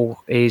it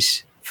all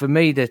is for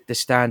me, the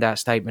standout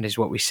statement is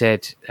what we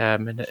said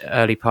in the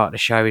early part of the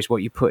show, is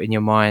what you put in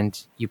your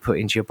mind, you put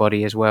into your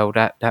body as well.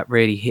 That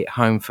really hit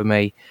home for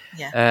me.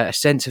 Yeah. A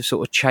sense of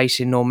sort of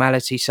chasing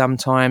normality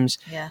sometimes,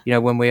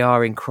 when we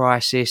are in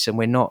crisis and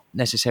we're not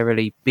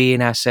necessarily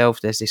being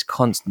ourselves, there's this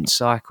constant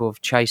cycle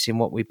of chasing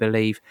what we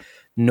believe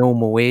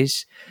normal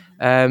is.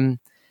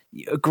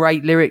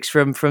 Great lyrics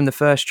from the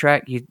first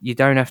track. You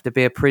don't have to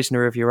be a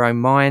prisoner of your own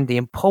mind. The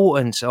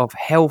importance of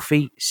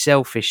healthy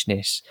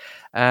selfishness.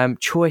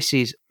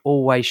 Choices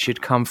always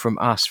should come from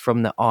us,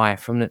 from the I,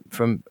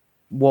 from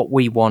what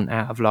we want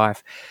out of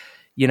life.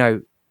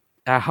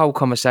 Our whole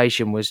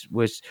conversation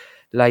was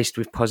laced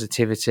with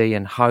positivity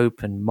and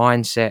hope and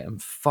mindset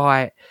and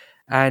fight,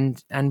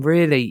 and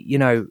really,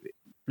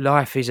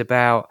 life is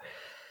about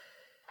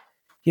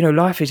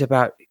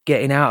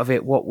getting out of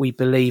it what we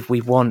believe we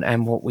want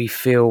and what we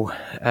feel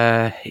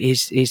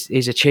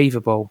is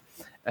achievable.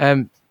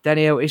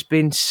 Danielle, it's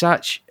been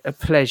such a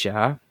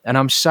pleasure, and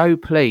I'm so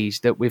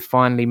pleased that we've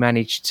finally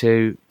managed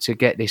to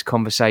get this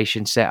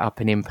conversation set up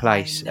and in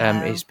place.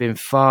 It's been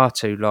far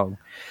too long.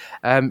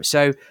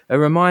 So a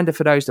reminder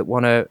for those that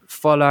want to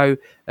follow,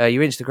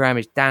 your Instagram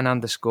is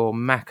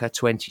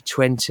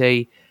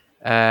Dan_Macca2020.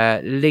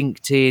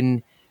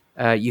 LinkedIn,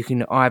 you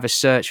can either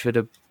search for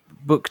the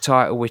book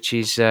title, which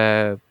is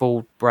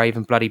Bald, Brave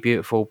and Bloody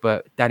Beautiful,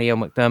 but Danielle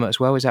McDermott as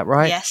well, is that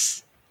right?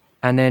 Yes.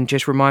 And then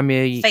just remind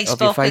me of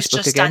your Facebook is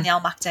just again. Danielle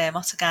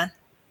McDermott again,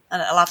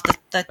 and it'll have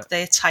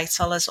the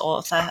title as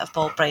author of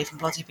Bold, Brave and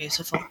Bloody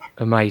Beautiful.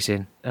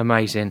 Amazing.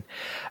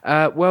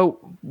 Well,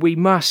 we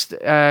must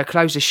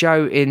close the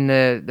show in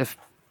the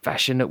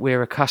fashion that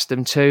we're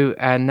accustomed to,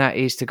 and that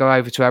is to go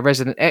over to our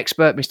resident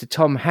expert, Mr.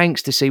 Tom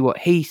Hanks, to see what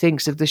he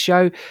thinks of the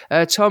show.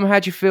 Tom, how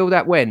do you feel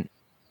that went?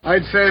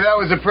 I'd say that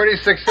was a pretty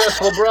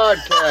successful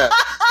broadcast.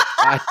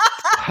 I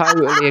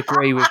totally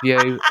agree with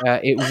you.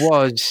 It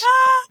was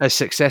a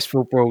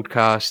successful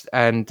broadcast,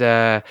 and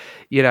thank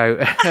you.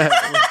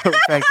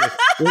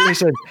 Well,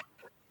 listen,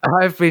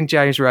 I've been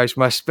James Roast.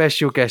 My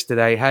special guest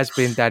today has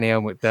been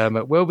Danielle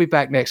McDermott. We'll be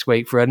back next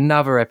week for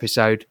another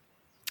episode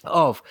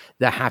of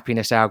The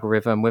Happiness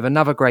Algorithm with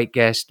another great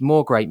guest,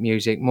 more great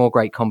music, more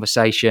great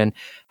conversation.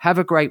 Have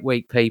a great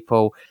week,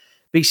 people.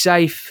 Be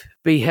safe,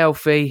 be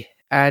healthy,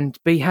 and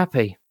be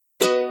happy.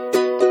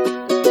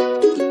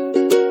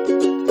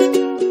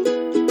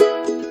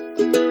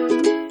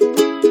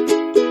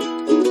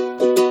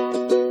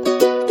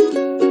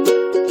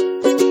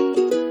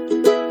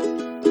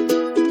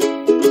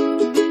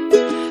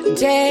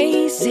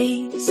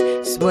 Daisies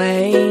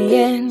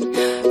swaying,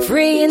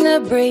 free in the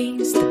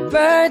breeze. The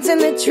birds in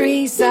the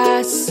trees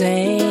are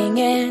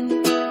singing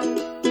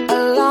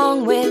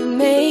along with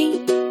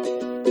me.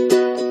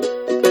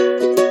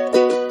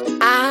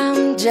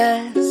 I'm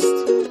just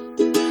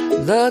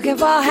looking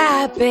for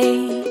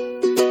happy.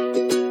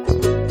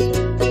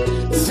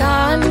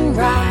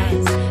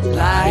 Sunrise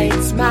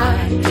lights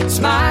my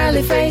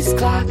smiley face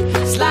clock,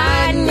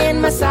 sliding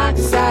in my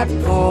socks. I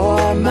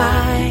pour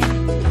my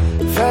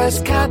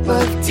first cup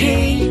of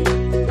tea.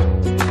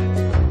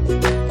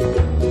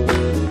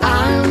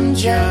 I'm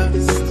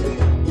just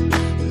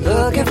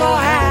looking for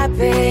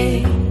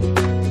happy.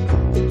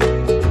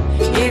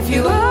 If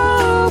you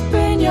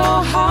open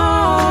your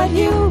heart,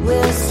 you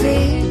will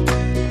see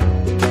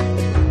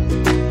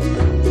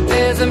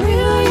there's a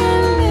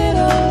million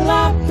little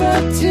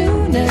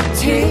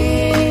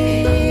opportunities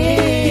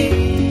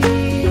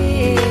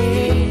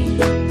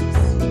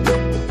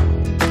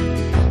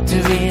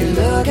to be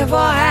looking for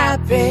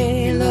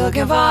happy,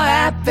 looking for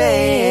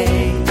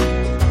happy.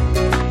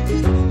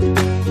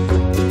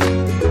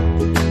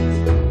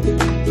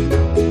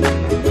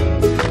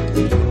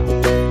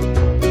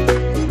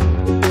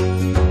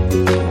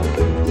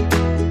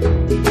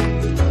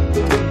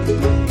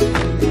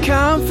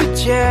 Comfy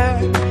chair,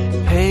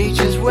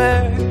 pages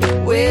where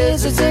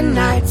wizards and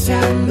knights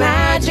have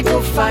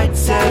magical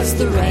fights as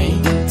the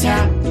rain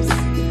taps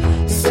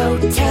so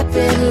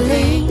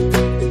tepidly.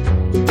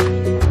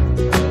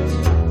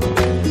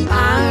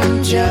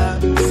 I'm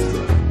just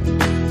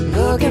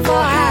looking for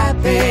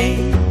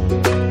happy.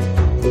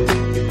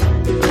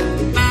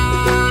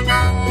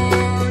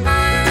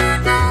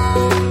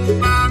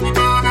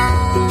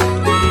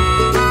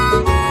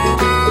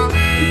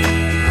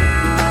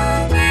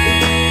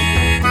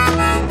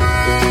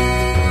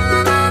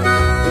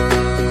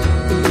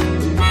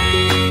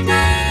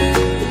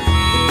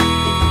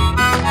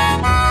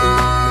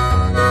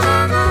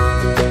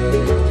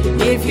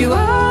 If you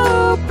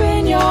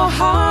open your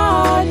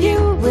heart, you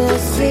will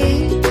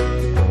see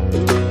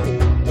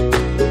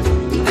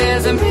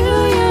there's a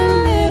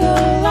million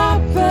little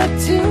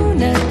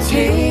opportunities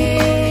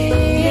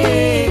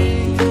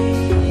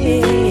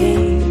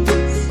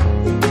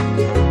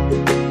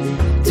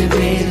to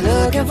be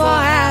looking for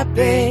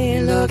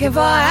happy, looking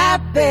for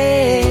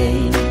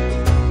happy.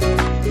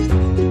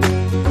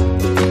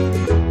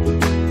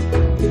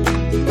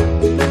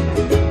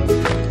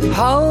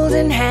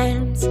 Holding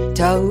hands,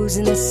 toes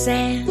in the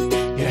sand,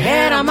 your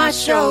head on my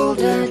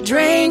shoulder,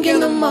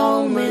 drinking the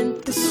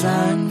moment the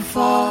sun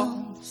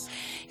falls.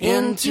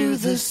 into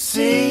the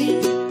sea.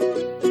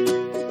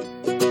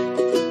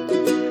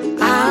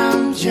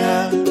 I'm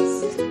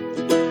just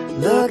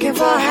looking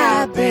for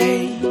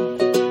happy.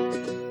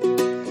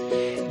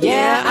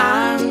 Yeah,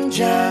 I'm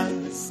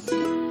just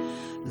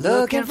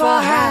looking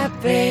for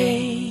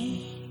happy.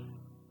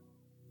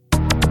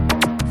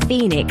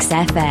 Phoenix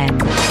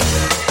FM.